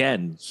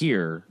again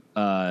here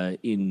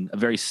in a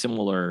very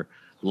similar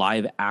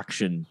live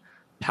action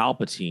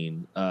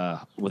Palpatine,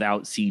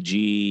 without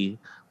CG,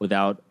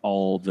 without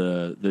all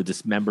the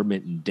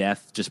dismemberment and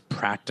death, just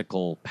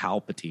practical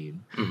Palpatine,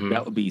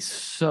 that would be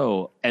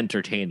so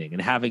entertaining.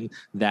 And having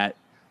that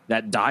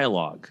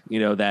dialogue, you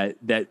know,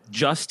 that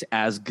just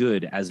as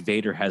good as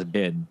Vader has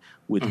been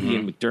with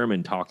Ian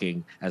McDiarmid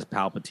talking as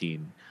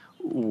Palpatine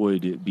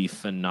would be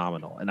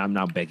phenomenal. And I'm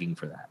now begging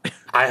for that.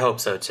 I hope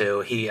so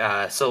too. He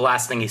so the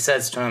last thing he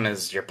says to him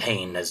is, "Your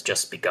pain has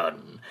just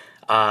begun."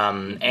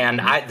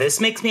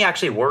 This makes me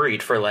actually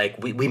worried for, like,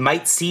 we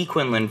might see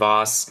Quinlan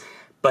Vos,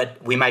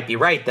 but we might be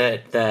right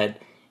that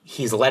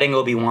he's letting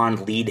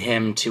Obi-Wan lead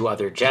him to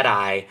other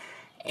Jedi,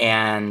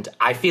 and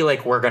I feel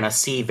like we're gonna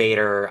see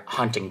Vader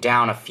hunting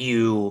down a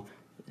few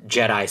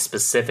Jedi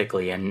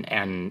specifically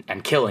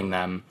and killing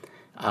them.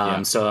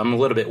 So I'm a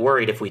little bit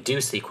worried if we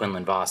do see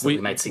Quinlan Vos that we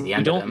might see the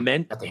end of him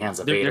at the hands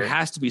of Vader. There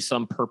has to be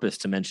some purpose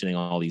to mentioning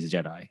all these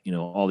Jedi, you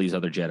know, all these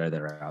other Jedi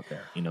that are out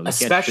there, you know,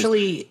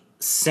 especially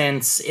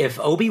since if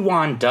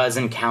Obi-Wan does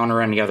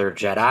encounter any other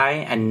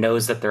Jedi and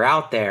knows that they're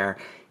out there,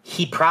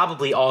 he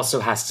probably also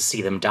has to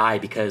see them die,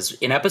 because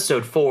in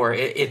episode 4,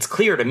 it's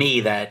clear to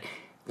me that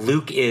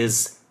Luke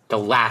is the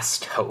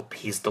last hope.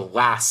 He's the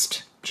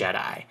last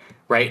Jedi,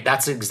 right?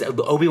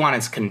 Obi-Wan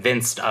is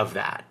convinced of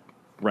that.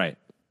 Right.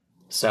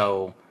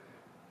 So,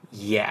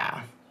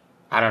 yeah.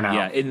 I don't know.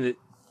 Yeah, in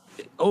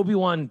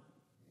Obi-Wan,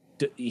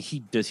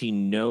 does he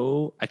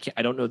know?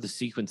 I don't know the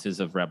sequences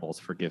of Rebels.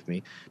 Forgive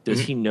me. Does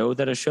he know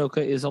that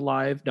Ahsoka is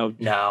alive? No.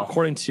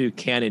 According to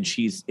canon,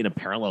 she's in a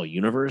parallel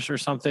universe or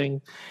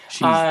something.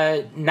 She's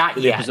not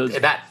yet.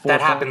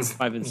 That happens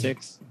 5 and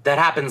 6. That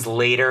happens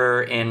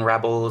later in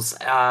Rebels.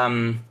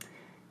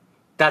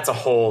 That's a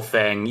whole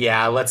thing.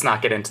 Yeah, let's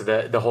not get into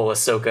the whole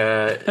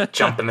Ahsoka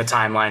jump in the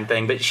timeline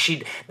thing. But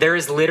there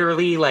is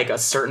literally like a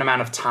certain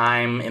amount of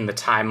time in the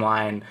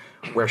timeline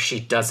where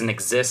she doesn't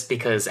exist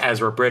because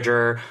Ezra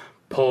Bridger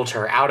pulled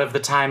her out of the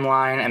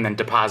timeline and then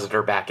deposited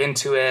her back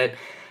into it.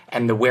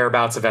 And the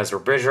whereabouts of Ezra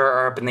Bridger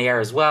are up in the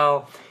air as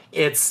well.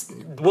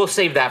 We'll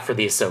save that for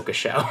the Ahsoka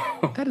show.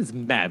 That is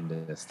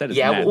madness.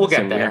 We'll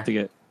get there. We have to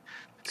get,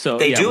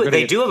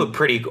 they do have a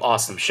pretty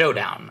awesome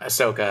showdown,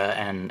 Ahsoka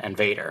and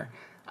Vader,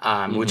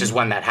 which is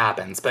when that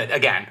happens. But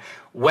again,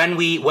 when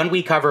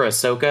we cover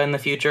Ahsoka in the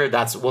future,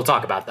 we'll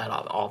talk about that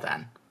all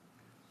then.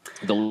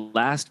 The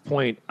last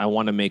point I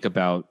want to make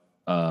about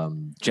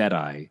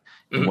Jedi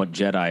and what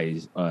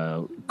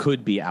Jedi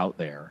could be out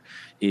there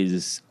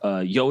is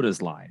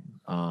Yoda's line.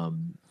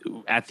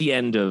 At the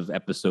end of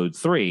episode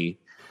 3,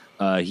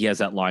 he has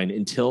that line,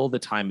 "Until the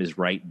time is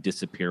right,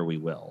 disappear we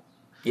will."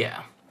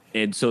 Yeah.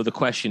 And so the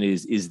question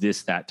is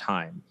this that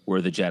time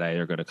where the Jedi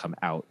are going to come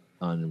out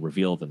and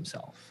reveal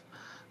themselves?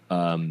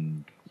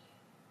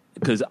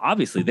 Because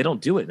obviously they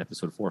don't do it in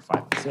episode 4,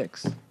 5, and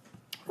 6.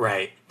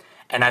 Right.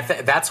 And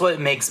that's why it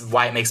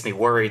makes me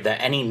worried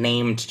that any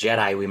named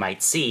Jedi we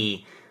might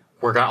see,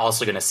 we're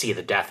also going to see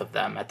the death of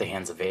them at the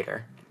hands of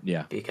Vader.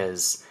 Yeah.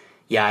 Because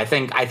I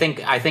think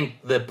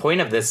the point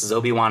of this is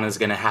Obi-Wan is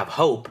going to have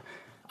hope,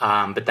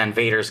 but then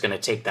Vader's going to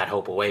take that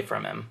hope away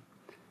from him.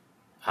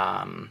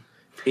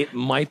 It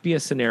might be a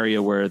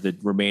scenario where the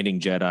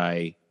remaining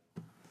Jedi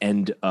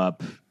end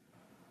up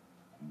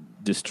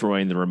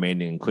destroying the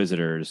remaining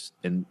Inquisitors,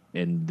 and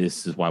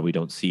this is why we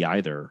don't see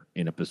either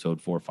in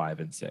episode 4, 5,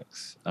 and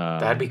 6.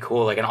 That'd be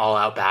cool, like an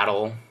all-out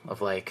battle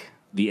of like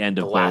the end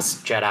of the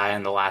last Jedi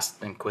and the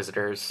last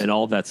Inquisitors, and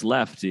all that's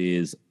left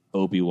is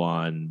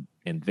Obi-Wan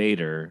and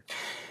Vader,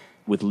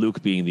 with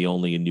Luke being the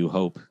only New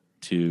Hope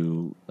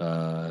to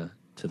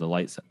the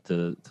light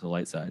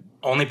side.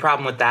 Only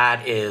problem with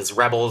that is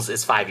Rebels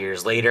is 5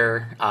 years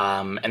later,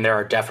 and there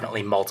are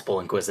definitely multiple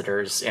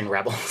Inquisitors in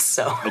Rebels.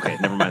 So okay,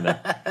 never mind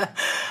that.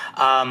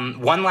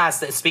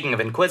 Speaking of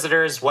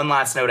Inquisitors, one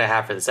last note I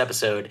have for this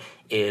episode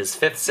is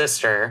Fifth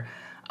Sister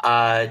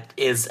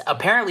is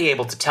apparently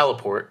able to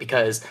teleport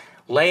because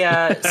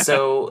Leia.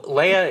 So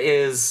Leia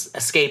is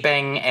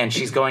escaping and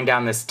she's going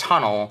down this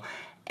tunnel,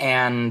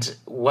 and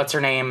what's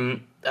her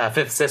name?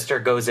 Fifth Sister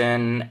goes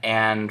in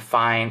and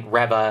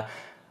Reva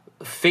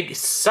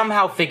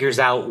somehow figures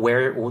out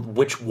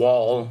which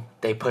wall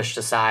they pushed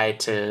aside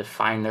to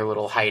find their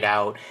little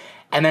hideout,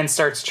 and then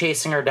starts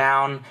chasing her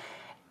down.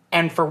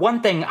 And for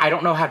one thing, I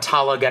don't know how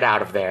Tala got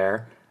out of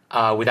there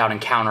without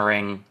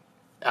encountering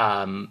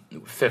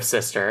Fifth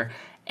Sister.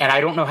 And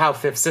I don't know how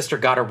Fifth Sister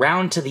got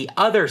around to the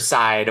other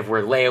side of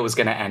where Leia was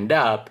going to end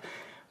up.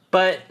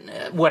 But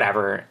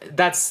whatever.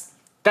 That's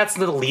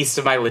the least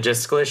of my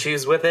logistical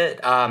issues with it.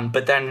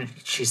 But then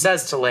she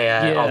says to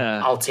Leia,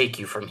 I'll take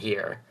you from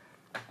here.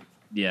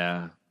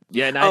 Yeah.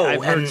 Yeah, and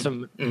I've heard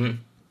some...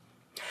 Mm-hmm.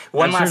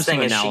 One last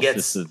thing is she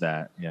gets... of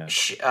that. Yeah.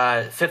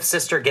 Fifth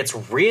Sister gets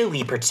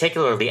really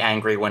particularly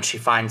angry when she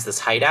finds this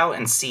hideout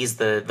and sees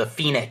the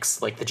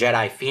Phoenix, like the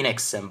Jedi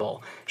Phoenix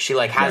symbol. She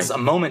like has a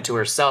moment to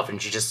herself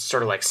and she just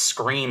sort of like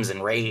screams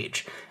in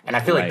rage. And I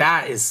feel like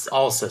that is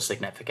also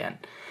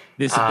significant.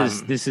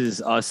 This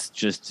is us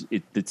just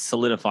it's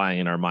solidifying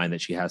in our mind that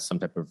she has some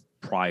type of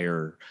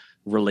prior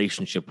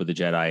relationship with the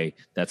Jedi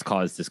that's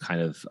caused this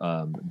kind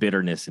of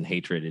bitterness and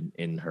hatred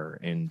in her,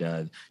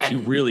 and she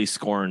really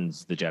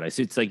scorns the Jedi.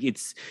 So it's like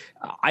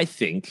I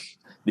think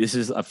this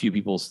is a few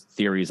people's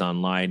theories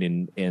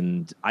online,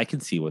 and I can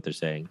see what they're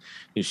saying.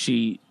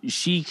 She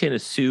can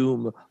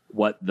assume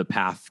what the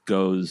path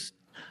goes,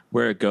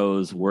 where it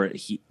goes, where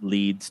it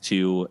leads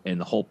to, and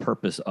the whole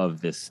purpose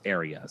of this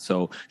area.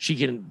 So she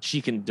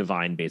can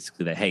divine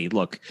basically that, hey,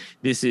 look,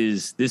 this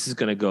is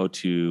going to go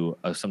to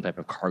some type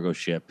of cargo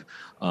ship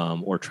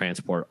or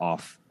transport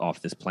off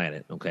this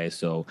planet. Okay,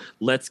 so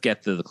let's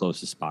get to the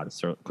closest spot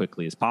as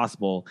quickly as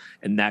possible,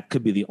 and that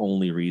could be the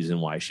only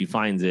reason why she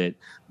finds it,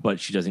 but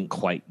she doesn't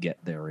quite get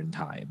there in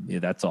time. Yeah,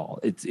 that's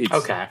all. It's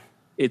okay.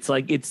 It's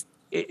like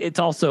it's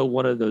also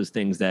one of those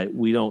things that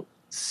we don't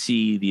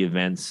see the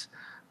events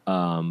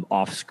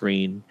off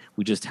screen.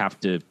 We just have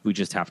to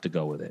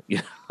go with it. You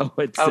know,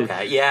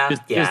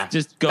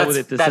 just go with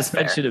it. The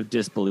suspension of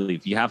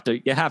disbelief. You have to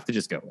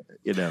just go with it.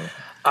 You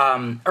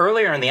know.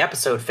 Earlier in the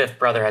episode, Fifth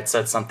Brother had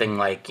said something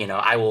like, you know,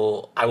 I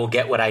will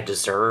get what I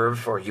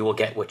deserve, or you will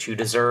get what you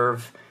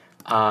deserve.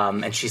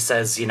 And she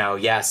says, you know,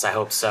 yes, I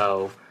hope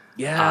so.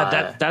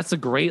 Yeah, that's a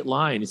great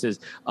line. He says,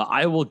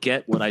 I will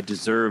get what I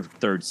deserve,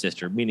 Third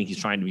Sister, meaning he's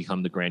trying to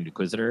become the Grand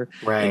Inquisitor.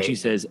 Right. And she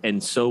says,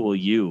 and so will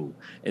you.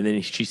 And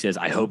then she says,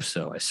 I hope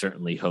so. I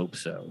certainly hope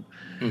so.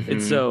 Mm-hmm.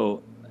 And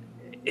so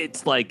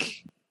it's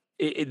like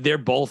they're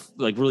both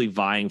like really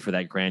vying for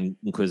that Grand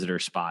Inquisitor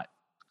spot.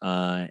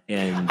 And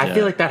I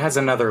feel like that has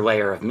another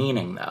layer of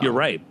meaning, though. You're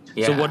right.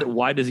 Yeah. So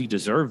why does he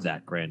deserve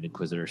that Grand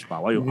Inquisitor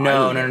spot?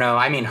 No.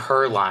 I mean,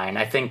 her line.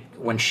 I think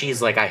when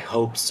she's like, I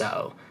hope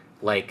so,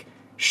 like,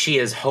 she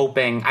is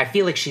hoping, I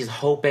feel like she's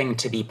hoping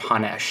to be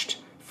punished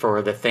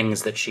for the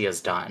things that she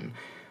has done.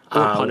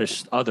 Or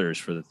punish others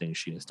for the things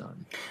she has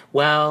done.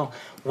 Well,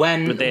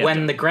 when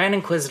the Grand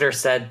Inquisitor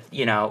said,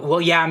 you know, well,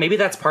 yeah, maybe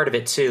that's part of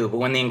it too, but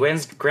when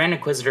the Grand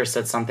Inquisitor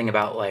said something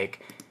about,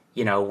 like,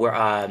 you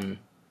know,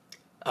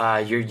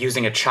 you're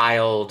using a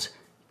child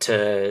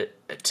to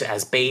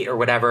as bait or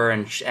whatever,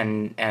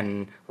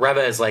 and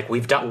Reva is like,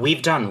 we've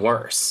done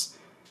worse.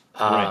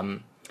 Right.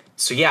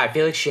 So yeah, I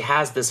feel like she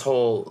has this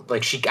whole,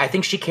 like, I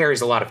think she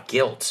carries a lot of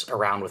guilt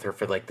around with her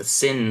for, like, the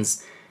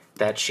sins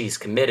that she's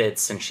committed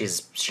since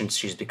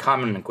she's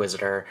become an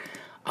Inquisitor.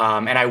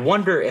 And I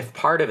wonder if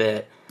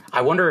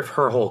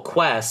her whole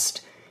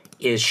quest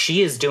is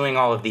she is doing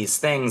all of these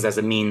things as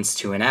a means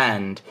to an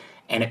end,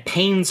 and it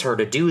pains her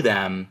to do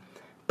them,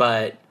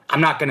 but I'm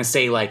not going to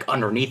say, like,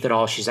 underneath it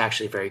all she's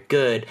actually very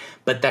good,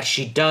 but that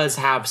she does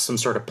have some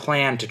sort of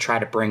plan to try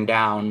to bring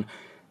down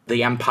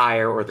the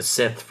Empire or the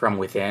Sith from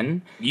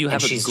within.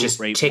 She's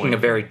just taking a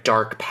very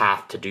dark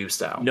path to do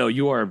so. No,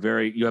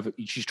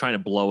 she's trying to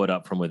blow it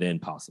up from within,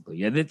 possibly.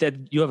 Yeah,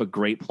 that you have a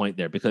great point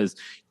there, because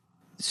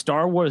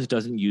Star Wars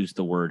doesn't use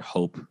the word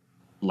hope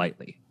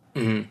lightly.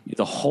 Mm-hmm.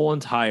 The whole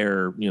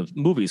entire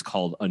movie is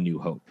called A New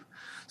Hope.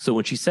 So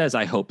when she says,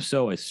 I hope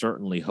so, I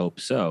certainly hope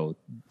so,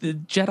 the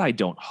Jedi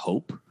don't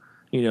hope.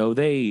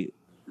 They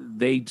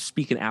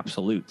speak in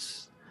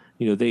absolutes.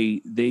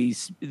 They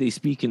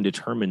speak in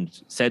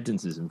determined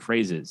sentences and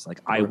phrases like,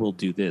 I will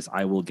do this,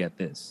 I will get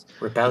this.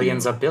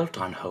 Rebellions are built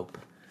on hope.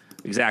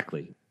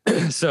 Exactly.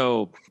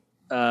 So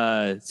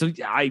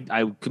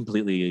I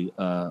completely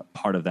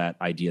part of that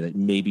idea that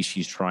maybe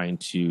she's trying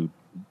to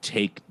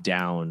take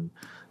down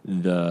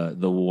the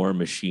war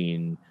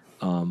machine,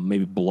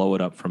 maybe blow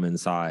it up from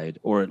inside,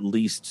 or at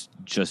least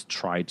just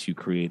try to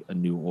create a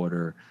new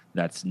order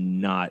that's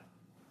not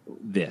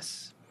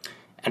this.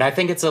 And I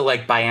think it's a,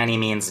 like, by any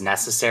means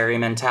necessary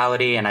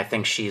mentality, and I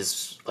think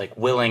she's, like,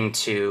 willing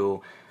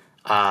to.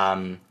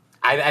 I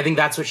think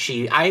that's what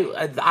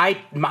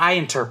I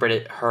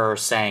interpret her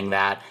saying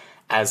that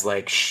as,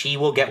 like, she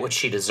will get what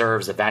she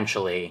deserves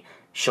eventually.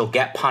 She'll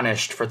get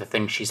punished for the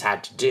things she's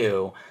had to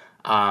do,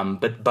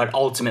 but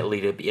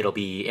ultimately it'll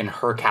be, in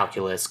her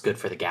calculus, good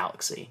for the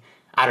galaxy.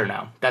 I don't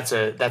know.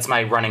 That's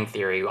my running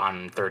theory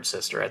on Third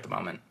Sister at the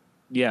moment.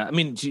 Yeah, I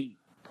mean,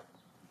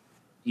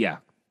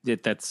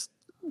 that's.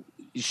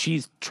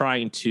 She's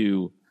trying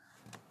to,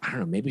 I don't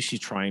know, maybe she's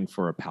trying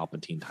for a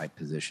Palpatine type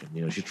position.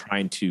 She's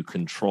trying to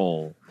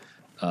control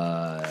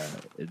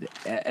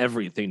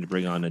everything to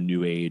bring on a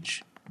new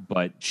age,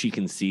 but she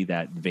can see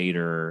that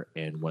Vader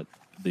and what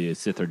the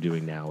Sith are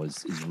doing now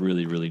is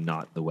really, really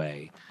not the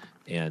way.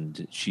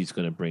 And she's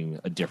going to bring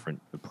a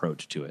different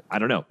approach to it. I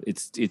don't know.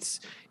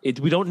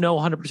 We don't know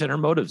 100% her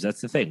motives.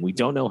 That's the thing. We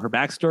don't know her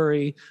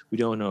backstory. We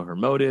don't know her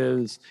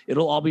motives.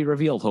 It'll all be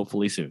revealed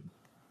hopefully soon.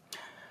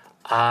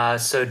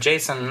 So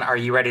Jason, are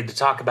you ready to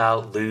talk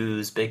about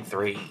Lou's Big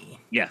Three?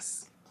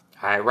 Yes.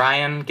 All right,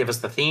 Ryan, give us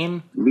the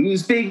theme.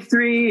 Lou's Big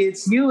Three,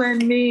 it's you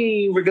and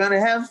me. We're going to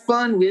have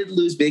fun with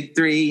Lou's Big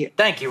Three.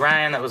 Thank you,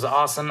 Ryan. That was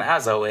awesome,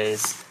 as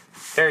always.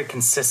 Very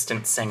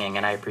consistent singing,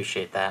 and I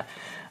appreciate that.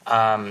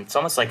 It's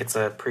almost like it's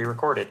a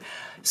pre-recorded.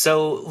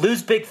 So,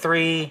 Lou's Big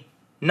Three,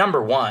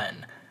 number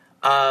one.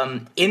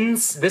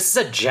 This is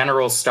a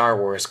general Star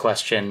Wars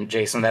question,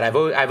 Jason, that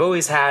I've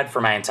always had for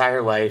my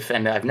entire life,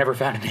 and I've never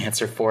found an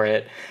answer for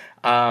it.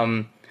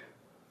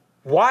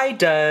 Why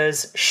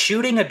does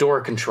shooting a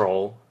door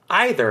control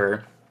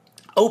either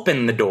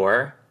open the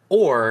door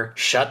or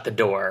shut the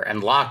door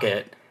and lock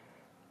it?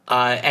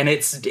 And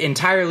it's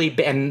entirely,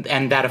 and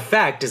that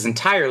effect is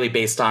entirely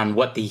based on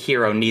what the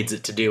hero needs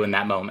it to do in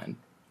that moment.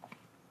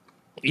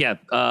 Yeah,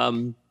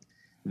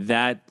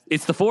 that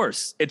it's the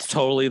Force. It's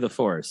totally the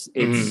Force.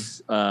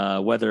 It's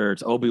whether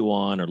it's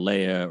Obi-Wan or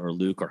Leia or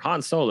Luke or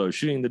Han Solo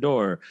shooting the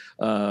door,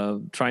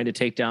 trying to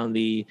take down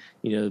the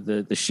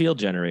shield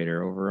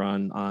generator over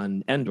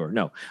on Endor.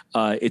 No,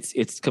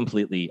 it's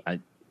completely.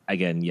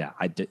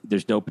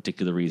 There's no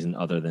particular reason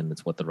other than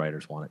it's what the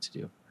writers want it to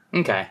do.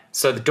 Okay,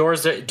 so the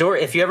door.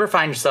 If you ever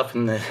find yourself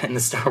in the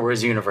Star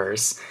Wars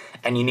universe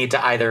and you need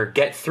to either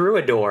get through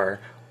a door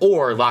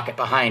or lock it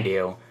behind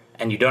you,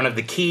 and you don't have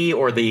the key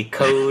or the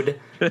code,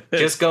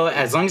 just go.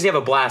 As long as you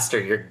have a blaster,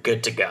 you're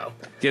good to go.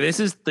 Yeah, this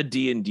is the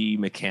D&D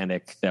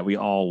mechanic that we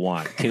all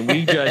want. Can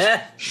we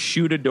just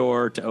shoot a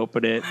door to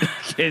open it?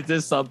 Is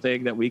this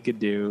something that we could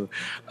do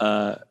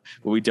when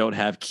we don't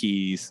have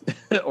keys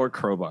or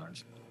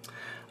crowbars?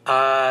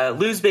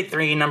 Lou's Big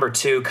Three, number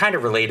two, kind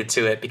of related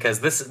to it because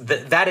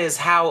that is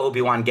how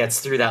Obi-Wan gets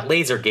through that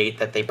laser gate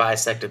that they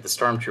bisected the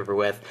Stormtrooper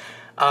with.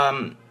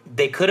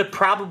 They could have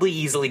probably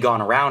easily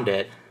gone around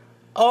it.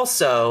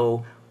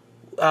 Also,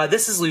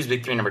 this is Lou's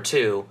Big Three, number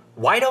two.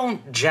 Why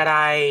don't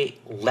Jedi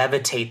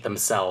levitate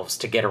themselves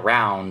to get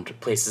around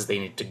places they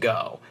need to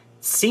go?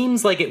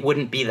 Seems like it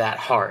wouldn't be that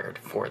hard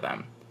for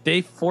them.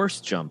 They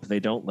force jump. They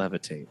don't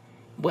levitate.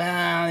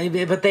 Well,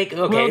 but they... Okay,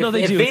 well, no,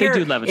 they do. Vader, they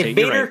do levitate. If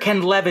Vader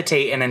can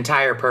levitate an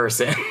entire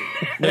person...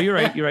 No, you're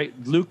right. You're right.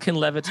 Luke can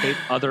levitate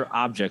other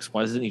objects.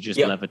 Why doesn't he just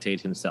levitate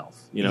himself?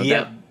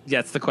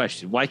 That's the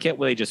question. Why can't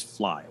they just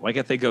fly? Why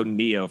can't they go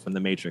Neo from the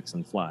Matrix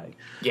and fly?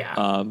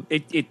 Yeah.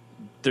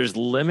 There's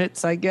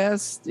limits, I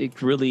guess. It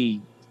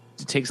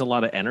takes a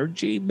lot of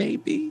energy,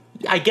 maybe.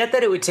 I get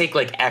that it would take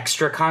like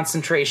extra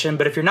concentration,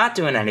 but if you're not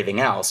doing anything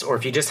else, or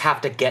if you just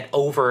have to get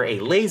over a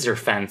laser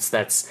fence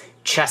that's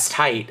chest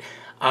height,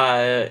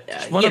 run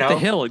up the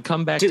hill and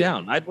come back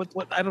down. I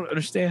don't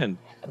understand.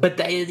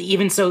 But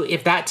even so,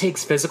 if that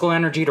takes physical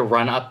energy to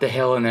run up the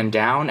hill and then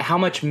down, how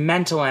much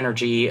mental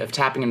energy of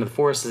tapping into the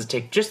Force does it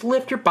take? Just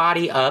lift your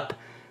body up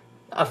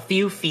a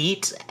few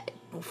feet,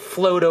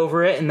 float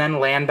over it, and then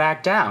land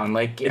back down.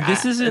 Like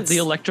this isn't the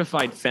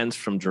electrified fence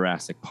from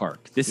Jurassic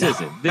Park. This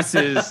isn't. This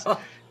is.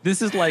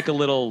 This is like a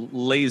little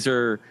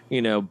laser,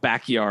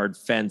 backyard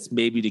fence,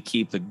 maybe to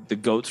keep the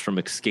goats from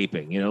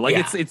escaping.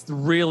 It's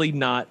really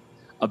not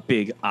a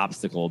big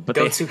obstacle. But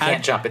goats who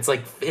can't jump. It's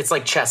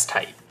like chest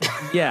height.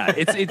 Yeah,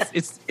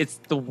 it's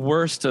the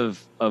worst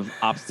of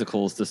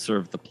obstacles to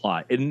serve the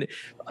plot. And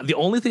the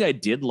only thing I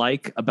did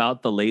like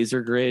about the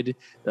laser grid,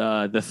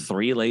 the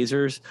three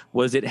lasers,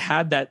 was it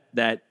had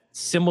that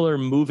similar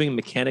moving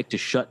mechanic to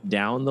shut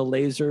down the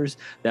lasers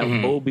that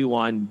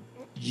Obi-Wan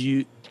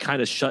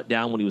kind of shut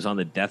down when he was on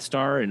the Death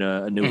Star in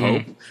A New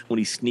Hope, when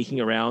he's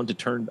sneaking around to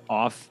turn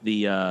off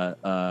the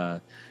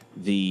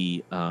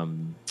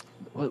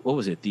what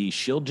was it? The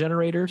shield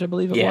generators, I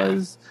believe it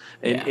was.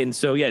 And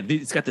so,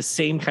 it's got the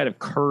same kind of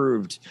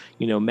curved,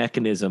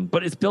 mechanism,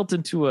 but it's built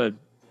into a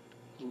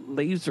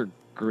laser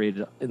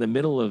grid in the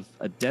middle of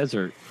a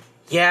desert.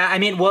 Yeah, I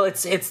mean, well,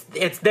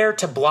 it's there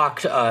to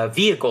block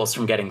vehicles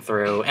from getting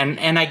through,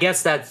 and I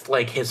guess that's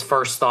like his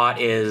first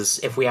thought is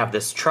if we have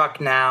this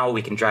truck now,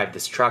 we can drive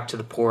this truck to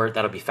the port.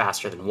 That'll be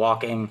faster than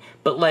walking.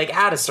 But like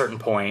at a certain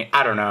point,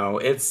 I don't know.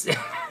 It's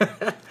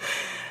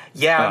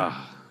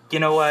you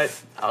know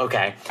what?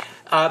 Okay.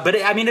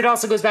 But I mean, it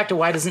also goes back to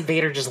why doesn't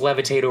Vader just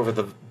levitate over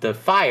the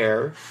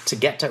fire to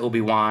get to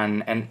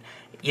Obi-Wan? And,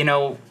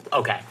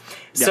 okay.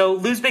 So,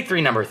 Lou's Big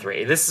Three, number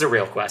three. This is a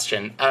real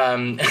question.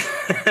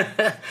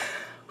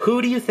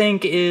 Who do you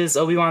think is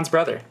Obi-Wan's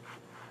brother?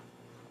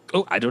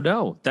 Oh, I don't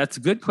know. That's a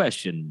good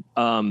question.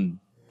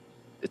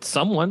 It's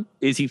someone.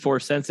 Is he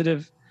Force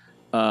sensitive?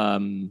 I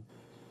don't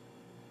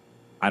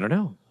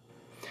know.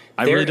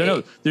 I really don't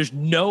know. There's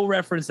no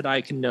reference that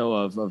I can know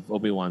of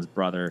Obi-Wan's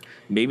brother.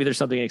 Maybe there's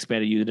something in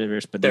Expanded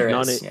Universe, but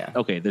there's none.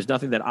 Okay, there's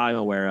nothing that I'm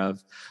aware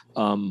of.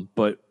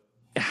 But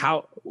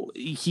how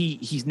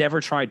he's never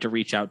tried to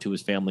reach out to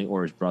his family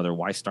or his brother.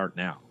 Why start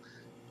now?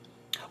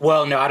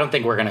 Well, no, I don't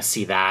think we're going to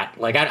see that.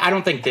 Like, I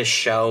don't think this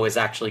show is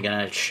actually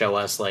going to show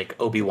us, like,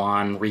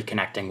 Obi-Wan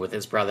reconnecting with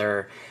his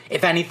brother.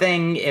 If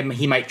anything,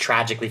 he might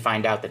tragically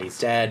find out that he's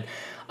dead.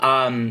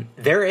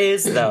 There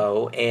is,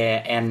 though,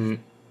 an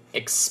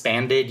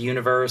expanded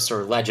universe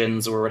or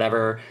legends or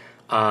whatever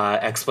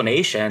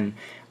explanation.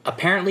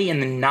 Apparently, in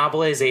the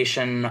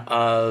novelization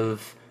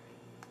of...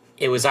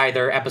 It was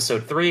either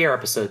episode 3 or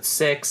episode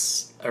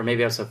 6, or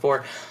maybe episode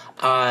 4.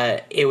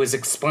 It was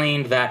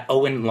explained that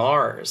Owen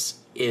Lars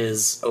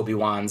is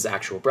Obi-Wan's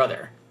actual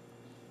brother.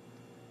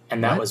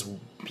 And that was,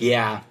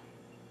 yeah.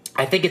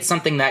 I think it's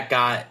something that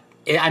got...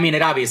 I mean,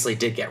 it obviously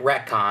did get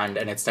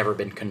retconned, and it's never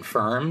been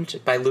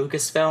confirmed by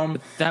Lucasfilm.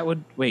 But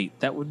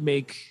that would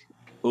make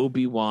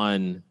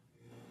Obi-Wan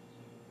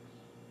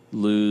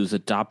Luke's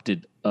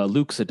adopted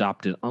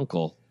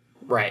uncle.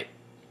 Right.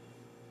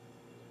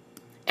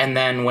 And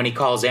then when he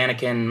calls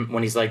Anakin,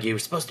 when he's like, "You're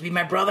supposed to be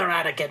my brother,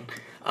 Anakin,"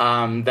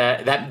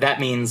 that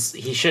means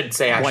he should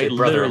say actually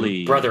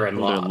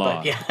brother-in-law.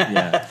 But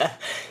yeah.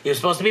 You're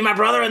supposed to be my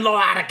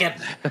brother-in-law,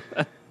 Anakin.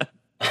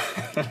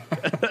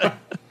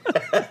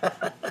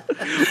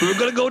 We were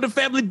gonna go to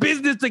family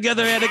business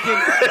together,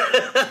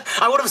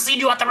 Anakin. I would have seen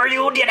you at the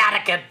reunion,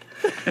 Anakin.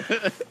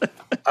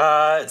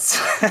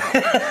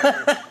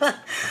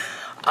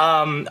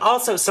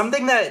 Also,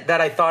 something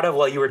that I thought of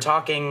while you were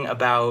talking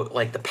about,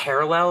 like, the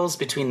parallels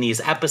between these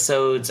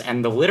episodes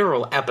and the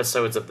literal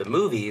episodes of the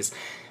movies.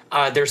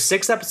 There's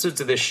 6 episodes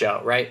of this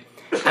show, right?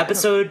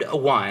 Episode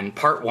 1,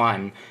 part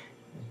 1,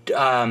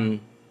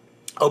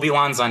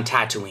 Obi-Wan's on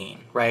Tatooine,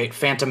 right?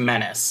 Phantom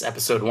Menace,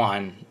 episode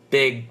 1,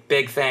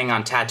 big thing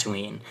on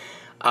Tatooine.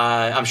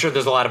 I'm sure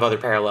there's a lot of other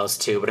parallels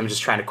too, but I'm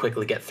just trying to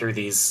quickly get through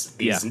these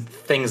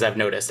things I've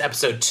noticed.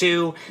 Episode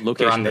 2,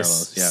 they're on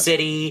this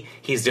city.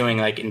 He's doing,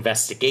 like,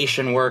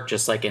 investigation work,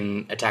 just like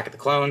in Attack of the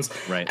Clones.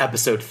 Right.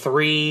 Episode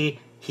 3,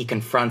 he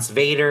confronts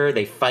Vader.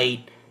 They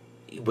fight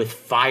with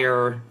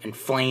fire and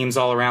flames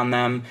all around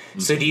them. Mm-hmm.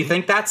 So do you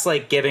think that's,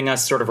 like, giving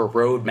us sort of a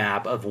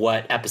roadmap of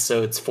what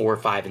episodes 4,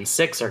 5, and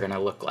 6 are going to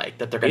look like?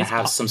 That they're going to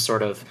have some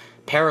sort of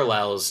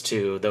parallels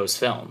to those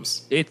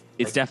films?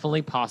 It's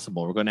definitely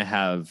possible. We're going to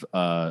have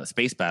a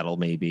space battle,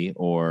 maybe,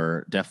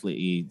 or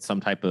definitely some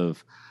type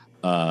of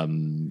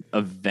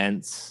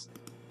events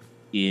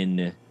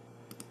in,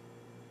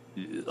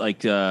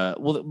 like, a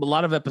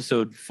lot of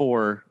episode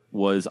 4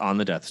 was on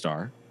the Death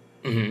Star.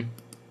 Mm-hmm.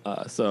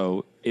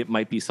 So it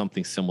might be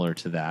something similar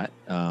to that.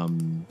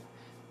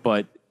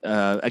 But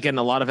again,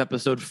 a lot of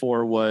episode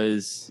 4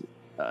 was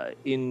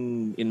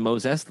in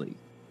Mos Eisley.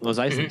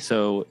 Mm-hmm.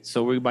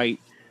 So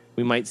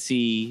we might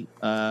see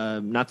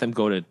not them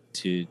go to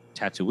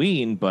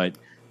Tatooine, but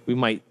we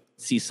might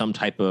see some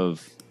type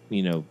of,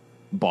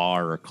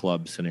 bar or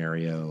club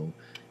scenario,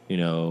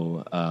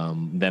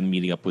 them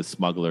meeting up with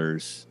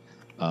smugglers,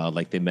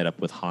 like they met up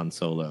with Han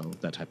Solo,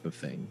 that type of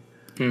thing.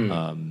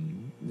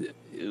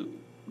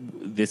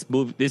 This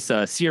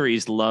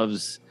series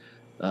loves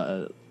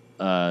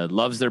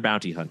their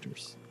bounty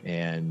hunters,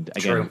 and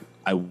again, True.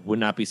 I would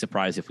not be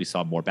surprised if we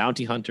saw more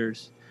bounty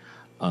hunters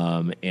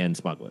and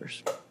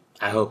smugglers.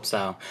 I hope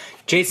so.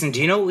 Jason,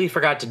 do you know what we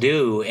forgot to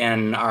do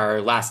in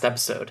our last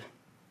episode?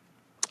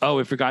 Oh,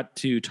 we forgot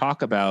to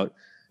talk about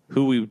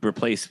who we would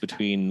replace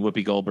between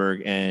Whoopi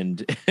Goldberg and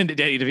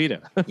Danny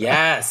DeVito.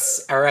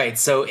 Yes. All right.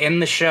 So in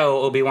the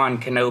show Obi-Wan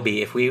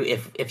Kenobi,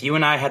 if you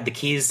and I had the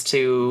keys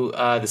to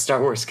the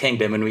Star Wars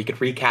kingdom and we could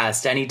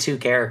recast any 2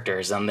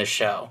 characters on this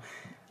show,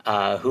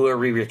 who are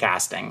we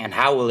recasting, and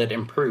how will it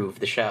improve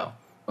the show?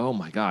 Oh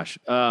my gosh.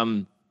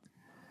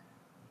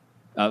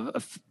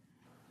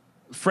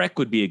 Freck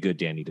would be a good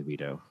Danny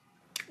DeVito.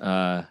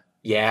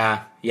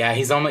 Yeah,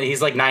 he's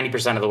like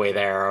 90% of the way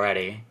there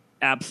already.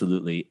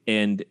 Absolutely,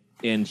 and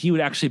he would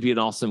actually be an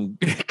awesome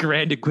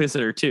Grand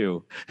Inquisitor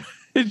too.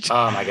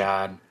 Oh my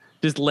god!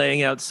 Just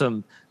laying out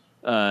some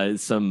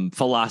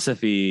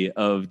philosophy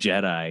of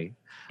Jedi,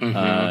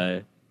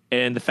 and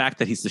the fact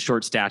that he's the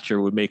short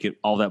stature would make it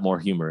all that more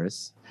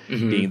humorous.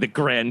 Mm-hmm. Being the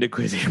Grand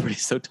Inquisitor, but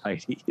he's so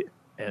tiny.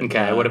 And,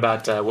 okay, what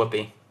about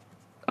Whoopi?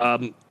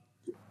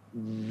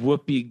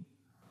 Whoopi.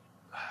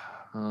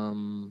 I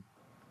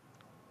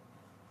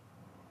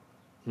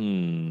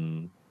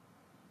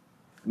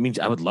mean,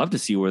 I would love to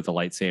see her with a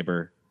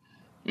lightsaber.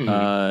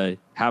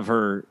 Mm-hmm. Have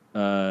her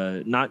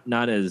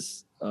not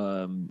as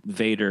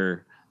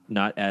Vader,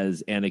 not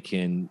as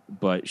Anakin,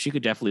 but she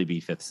could definitely be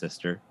Fifth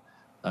Sister.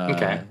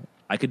 Okay,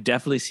 I could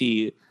definitely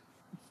see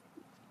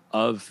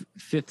of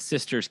Fifth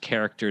Sister's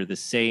character the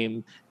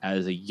same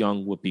as a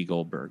young Whoopi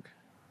Goldberg.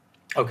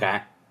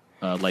 Okay,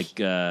 like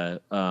New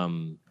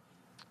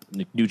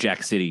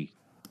Jack City.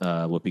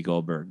 Whoopi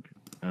Goldberg.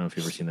 I don't know if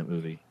you've ever seen that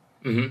movie.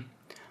 Mm-hmm.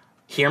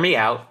 Hear me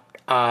out.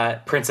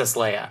 Princess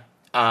Leia.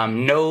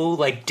 No,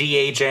 like,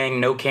 de-aging,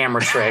 no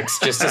camera tricks,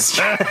 just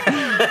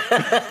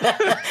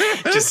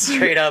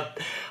straight up.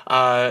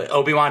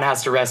 Obi-Wan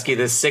has to rescue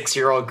this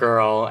 6-year-old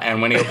girl, and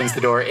when he opens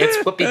the door, it's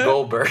Whoopi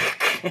Goldberg.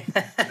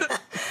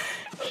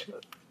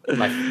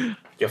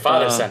 Your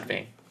father sent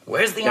me.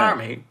 Where's the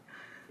army?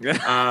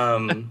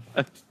 Yeah.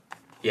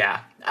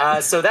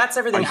 So that's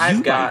everything Are I've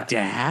you got. my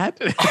dad?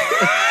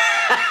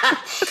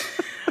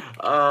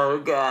 Oh,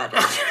 God.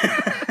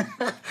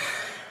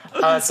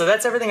 So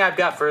that's everything I've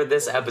got for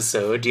this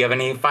episode. Do you have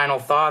any final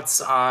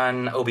thoughts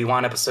on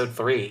Obi-Wan Episode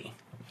 3?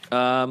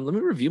 Let me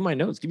review my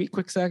notes. Give me a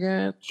quick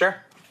second. Sure.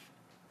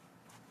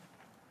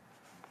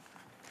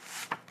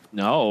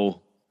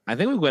 No, I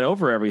think we went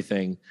over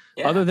everything.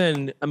 Yeah. Other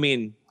than, I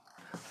mean,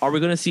 are we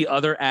going to see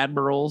other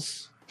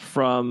admirals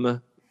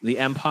from the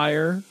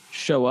Empire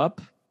show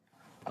up?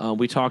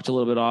 We talked a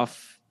little bit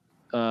off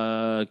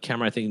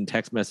camera, I think, in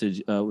text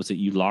message. Was it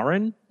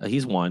Yularen?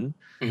 He's one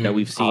that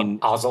we've seen.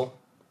 Ozzel.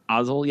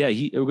 Ozzel, yeah,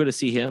 we're going to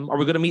see him. Are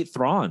we going to meet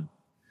Thrawn?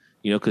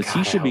 You know, because he God,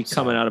 I should be hope so.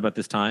 coming out about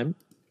this time.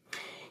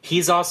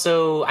 He's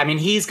also, I mean,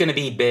 he's going to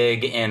be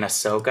big in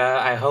Ahsoka,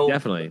 I hope.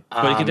 Definitely.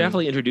 But he could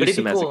definitely but introduce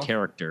it'd be him cool. as a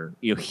character,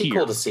 you know, It'd be here.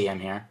 cool to see him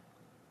here.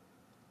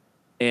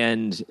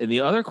 And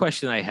the other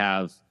question I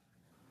have,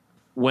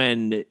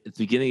 when at the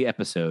beginning of the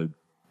episode,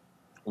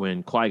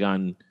 when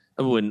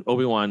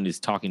Obi-Wan is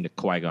talking to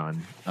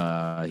Qui-Gon,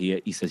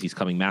 he says he's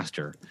coming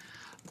master.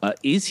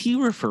 Is he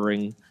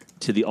referring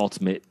to the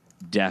ultimate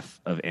death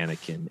of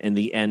Anakin and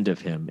the end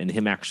of him and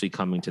him actually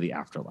coming to the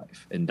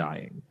afterlife and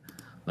dying?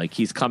 Like,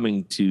 he's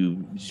coming to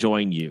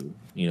join you.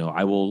 You know,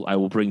 I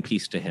will bring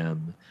peace to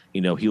him.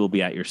 You know, he will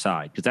be at your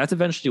side, because that's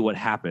eventually what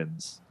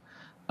happens.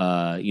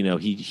 You know,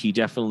 he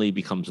definitely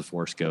becomes a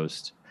Force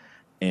ghost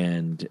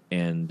and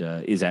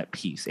is at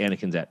peace.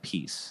 Anakin's at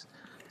peace.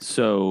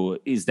 So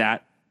is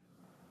that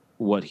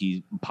what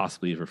he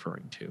possibly is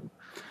referring to?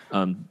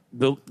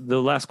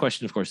 The last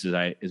question, of course,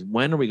 is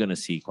when are we going to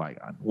see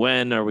Qui-Gon?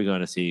 When are we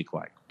going to see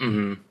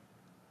Qui-Gon?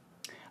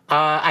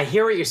 I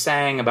hear what you're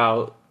saying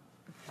about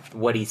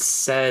what he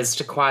says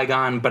to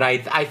Qui-Gon, but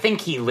I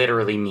think he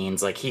literally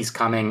means, like, he's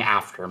coming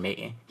after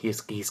me.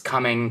 He's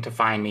coming to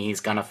find me.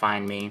 He's gonna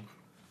find me.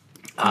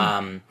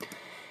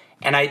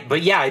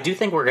 But yeah, I do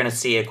think we're gonna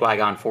see a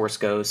Qui-Gon Force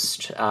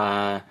ghost.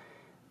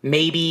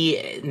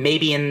 Maybe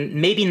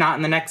not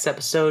in the next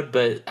episode,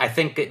 but I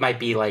think it might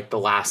be like the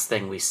last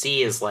thing we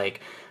see is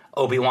like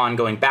Obi-Wan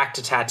going back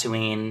to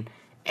Tatooine,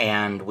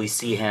 and we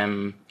see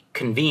him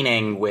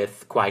convening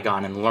with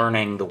Qui-Gon and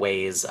learning the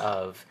ways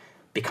of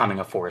becoming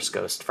a Force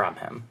ghost from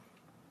him.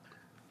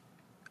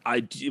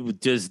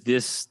 Does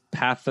this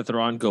path that they're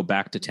on go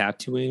back to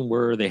Tatooine?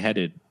 Where are they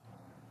headed?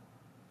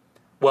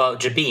 Well,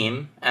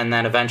 Jabim, and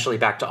then eventually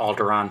back to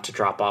Alderaan to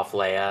drop off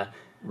Leia.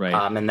 Right.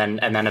 And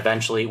then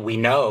eventually we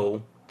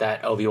know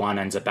that Obi-Wan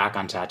ends up back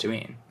on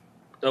Tatooine.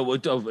 Oh,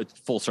 it's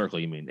full circle,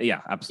 you mean?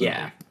 Yeah,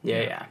 absolutely.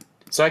 Yeah.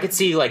 So I could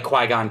see like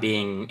Qui-Gon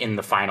being in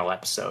the final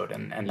episode,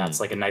 and that's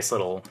like a nice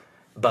little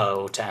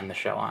bow to end the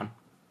show on.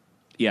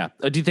 Yeah.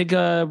 Do you think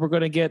we're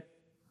going to get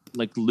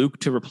like Luke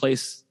to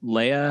replace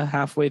Leia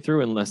halfway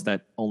through, unless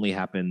that only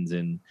happens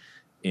in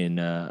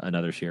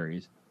another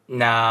series?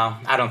 No,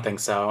 I don't think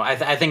so.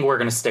 I think we're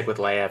going to stick with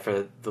Leia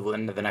for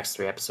the next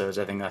 3 episodes.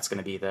 I think that's going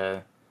to be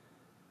the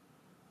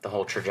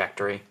whole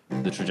trajectory.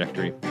 The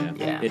trajectory.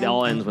 Yeah. It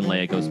all ends when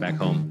Leia goes back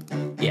home.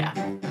 Yeah.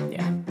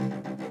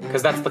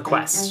 Because that's the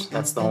quest.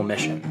 That's the whole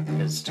mission,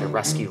 is to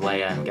rescue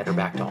Leia and get her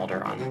back to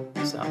Alderaan.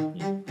 So,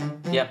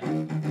 yep.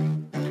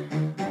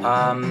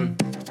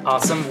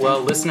 Awesome.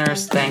 Well,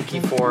 listeners, thank you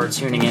for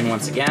tuning in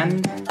once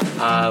again.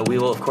 We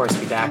will, of course,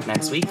 be back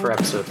next week for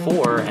episode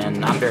 4,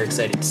 and I'm very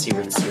excited to see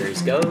where the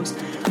series goes.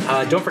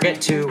 Don't forget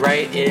to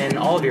write in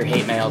all of your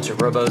hate mail to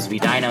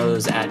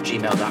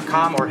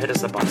robosvdinos@gmail.com, or hit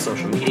us up on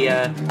social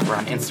media. We're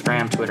on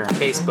Instagram, Twitter, and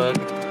Facebook.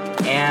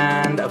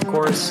 And, of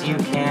course, you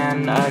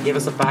can give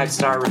us a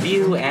 5-star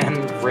review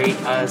and rate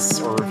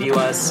us or review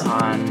us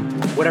on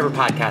whatever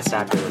podcast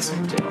app you're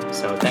listening to.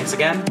 So thanks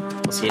again.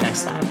 We'll see you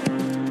next time.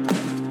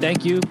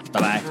 Thank you.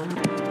 Bye-bye.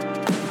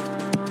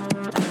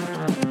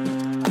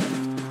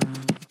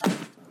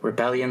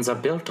 Rebellions are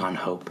built on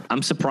hope.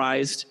 I'm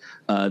surprised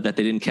that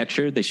they didn't catch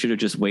her. They should have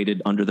just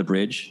waited under the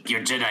bridge.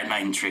 Your Jedi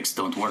mind tricks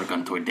don't work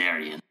on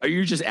Toydarian. Are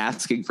you just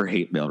asking for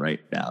hate mail right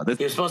now?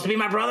 You're supposed to be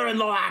my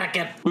brother-in-law,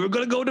 Anakin. We were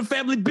going to go to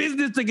family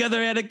business together,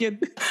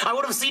 Anakin. I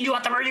would have seen you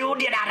at the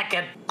reunion,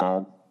 Anakin.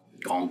 Gong,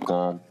 gong,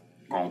 gong,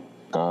 gong,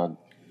 gong,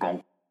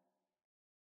 gong.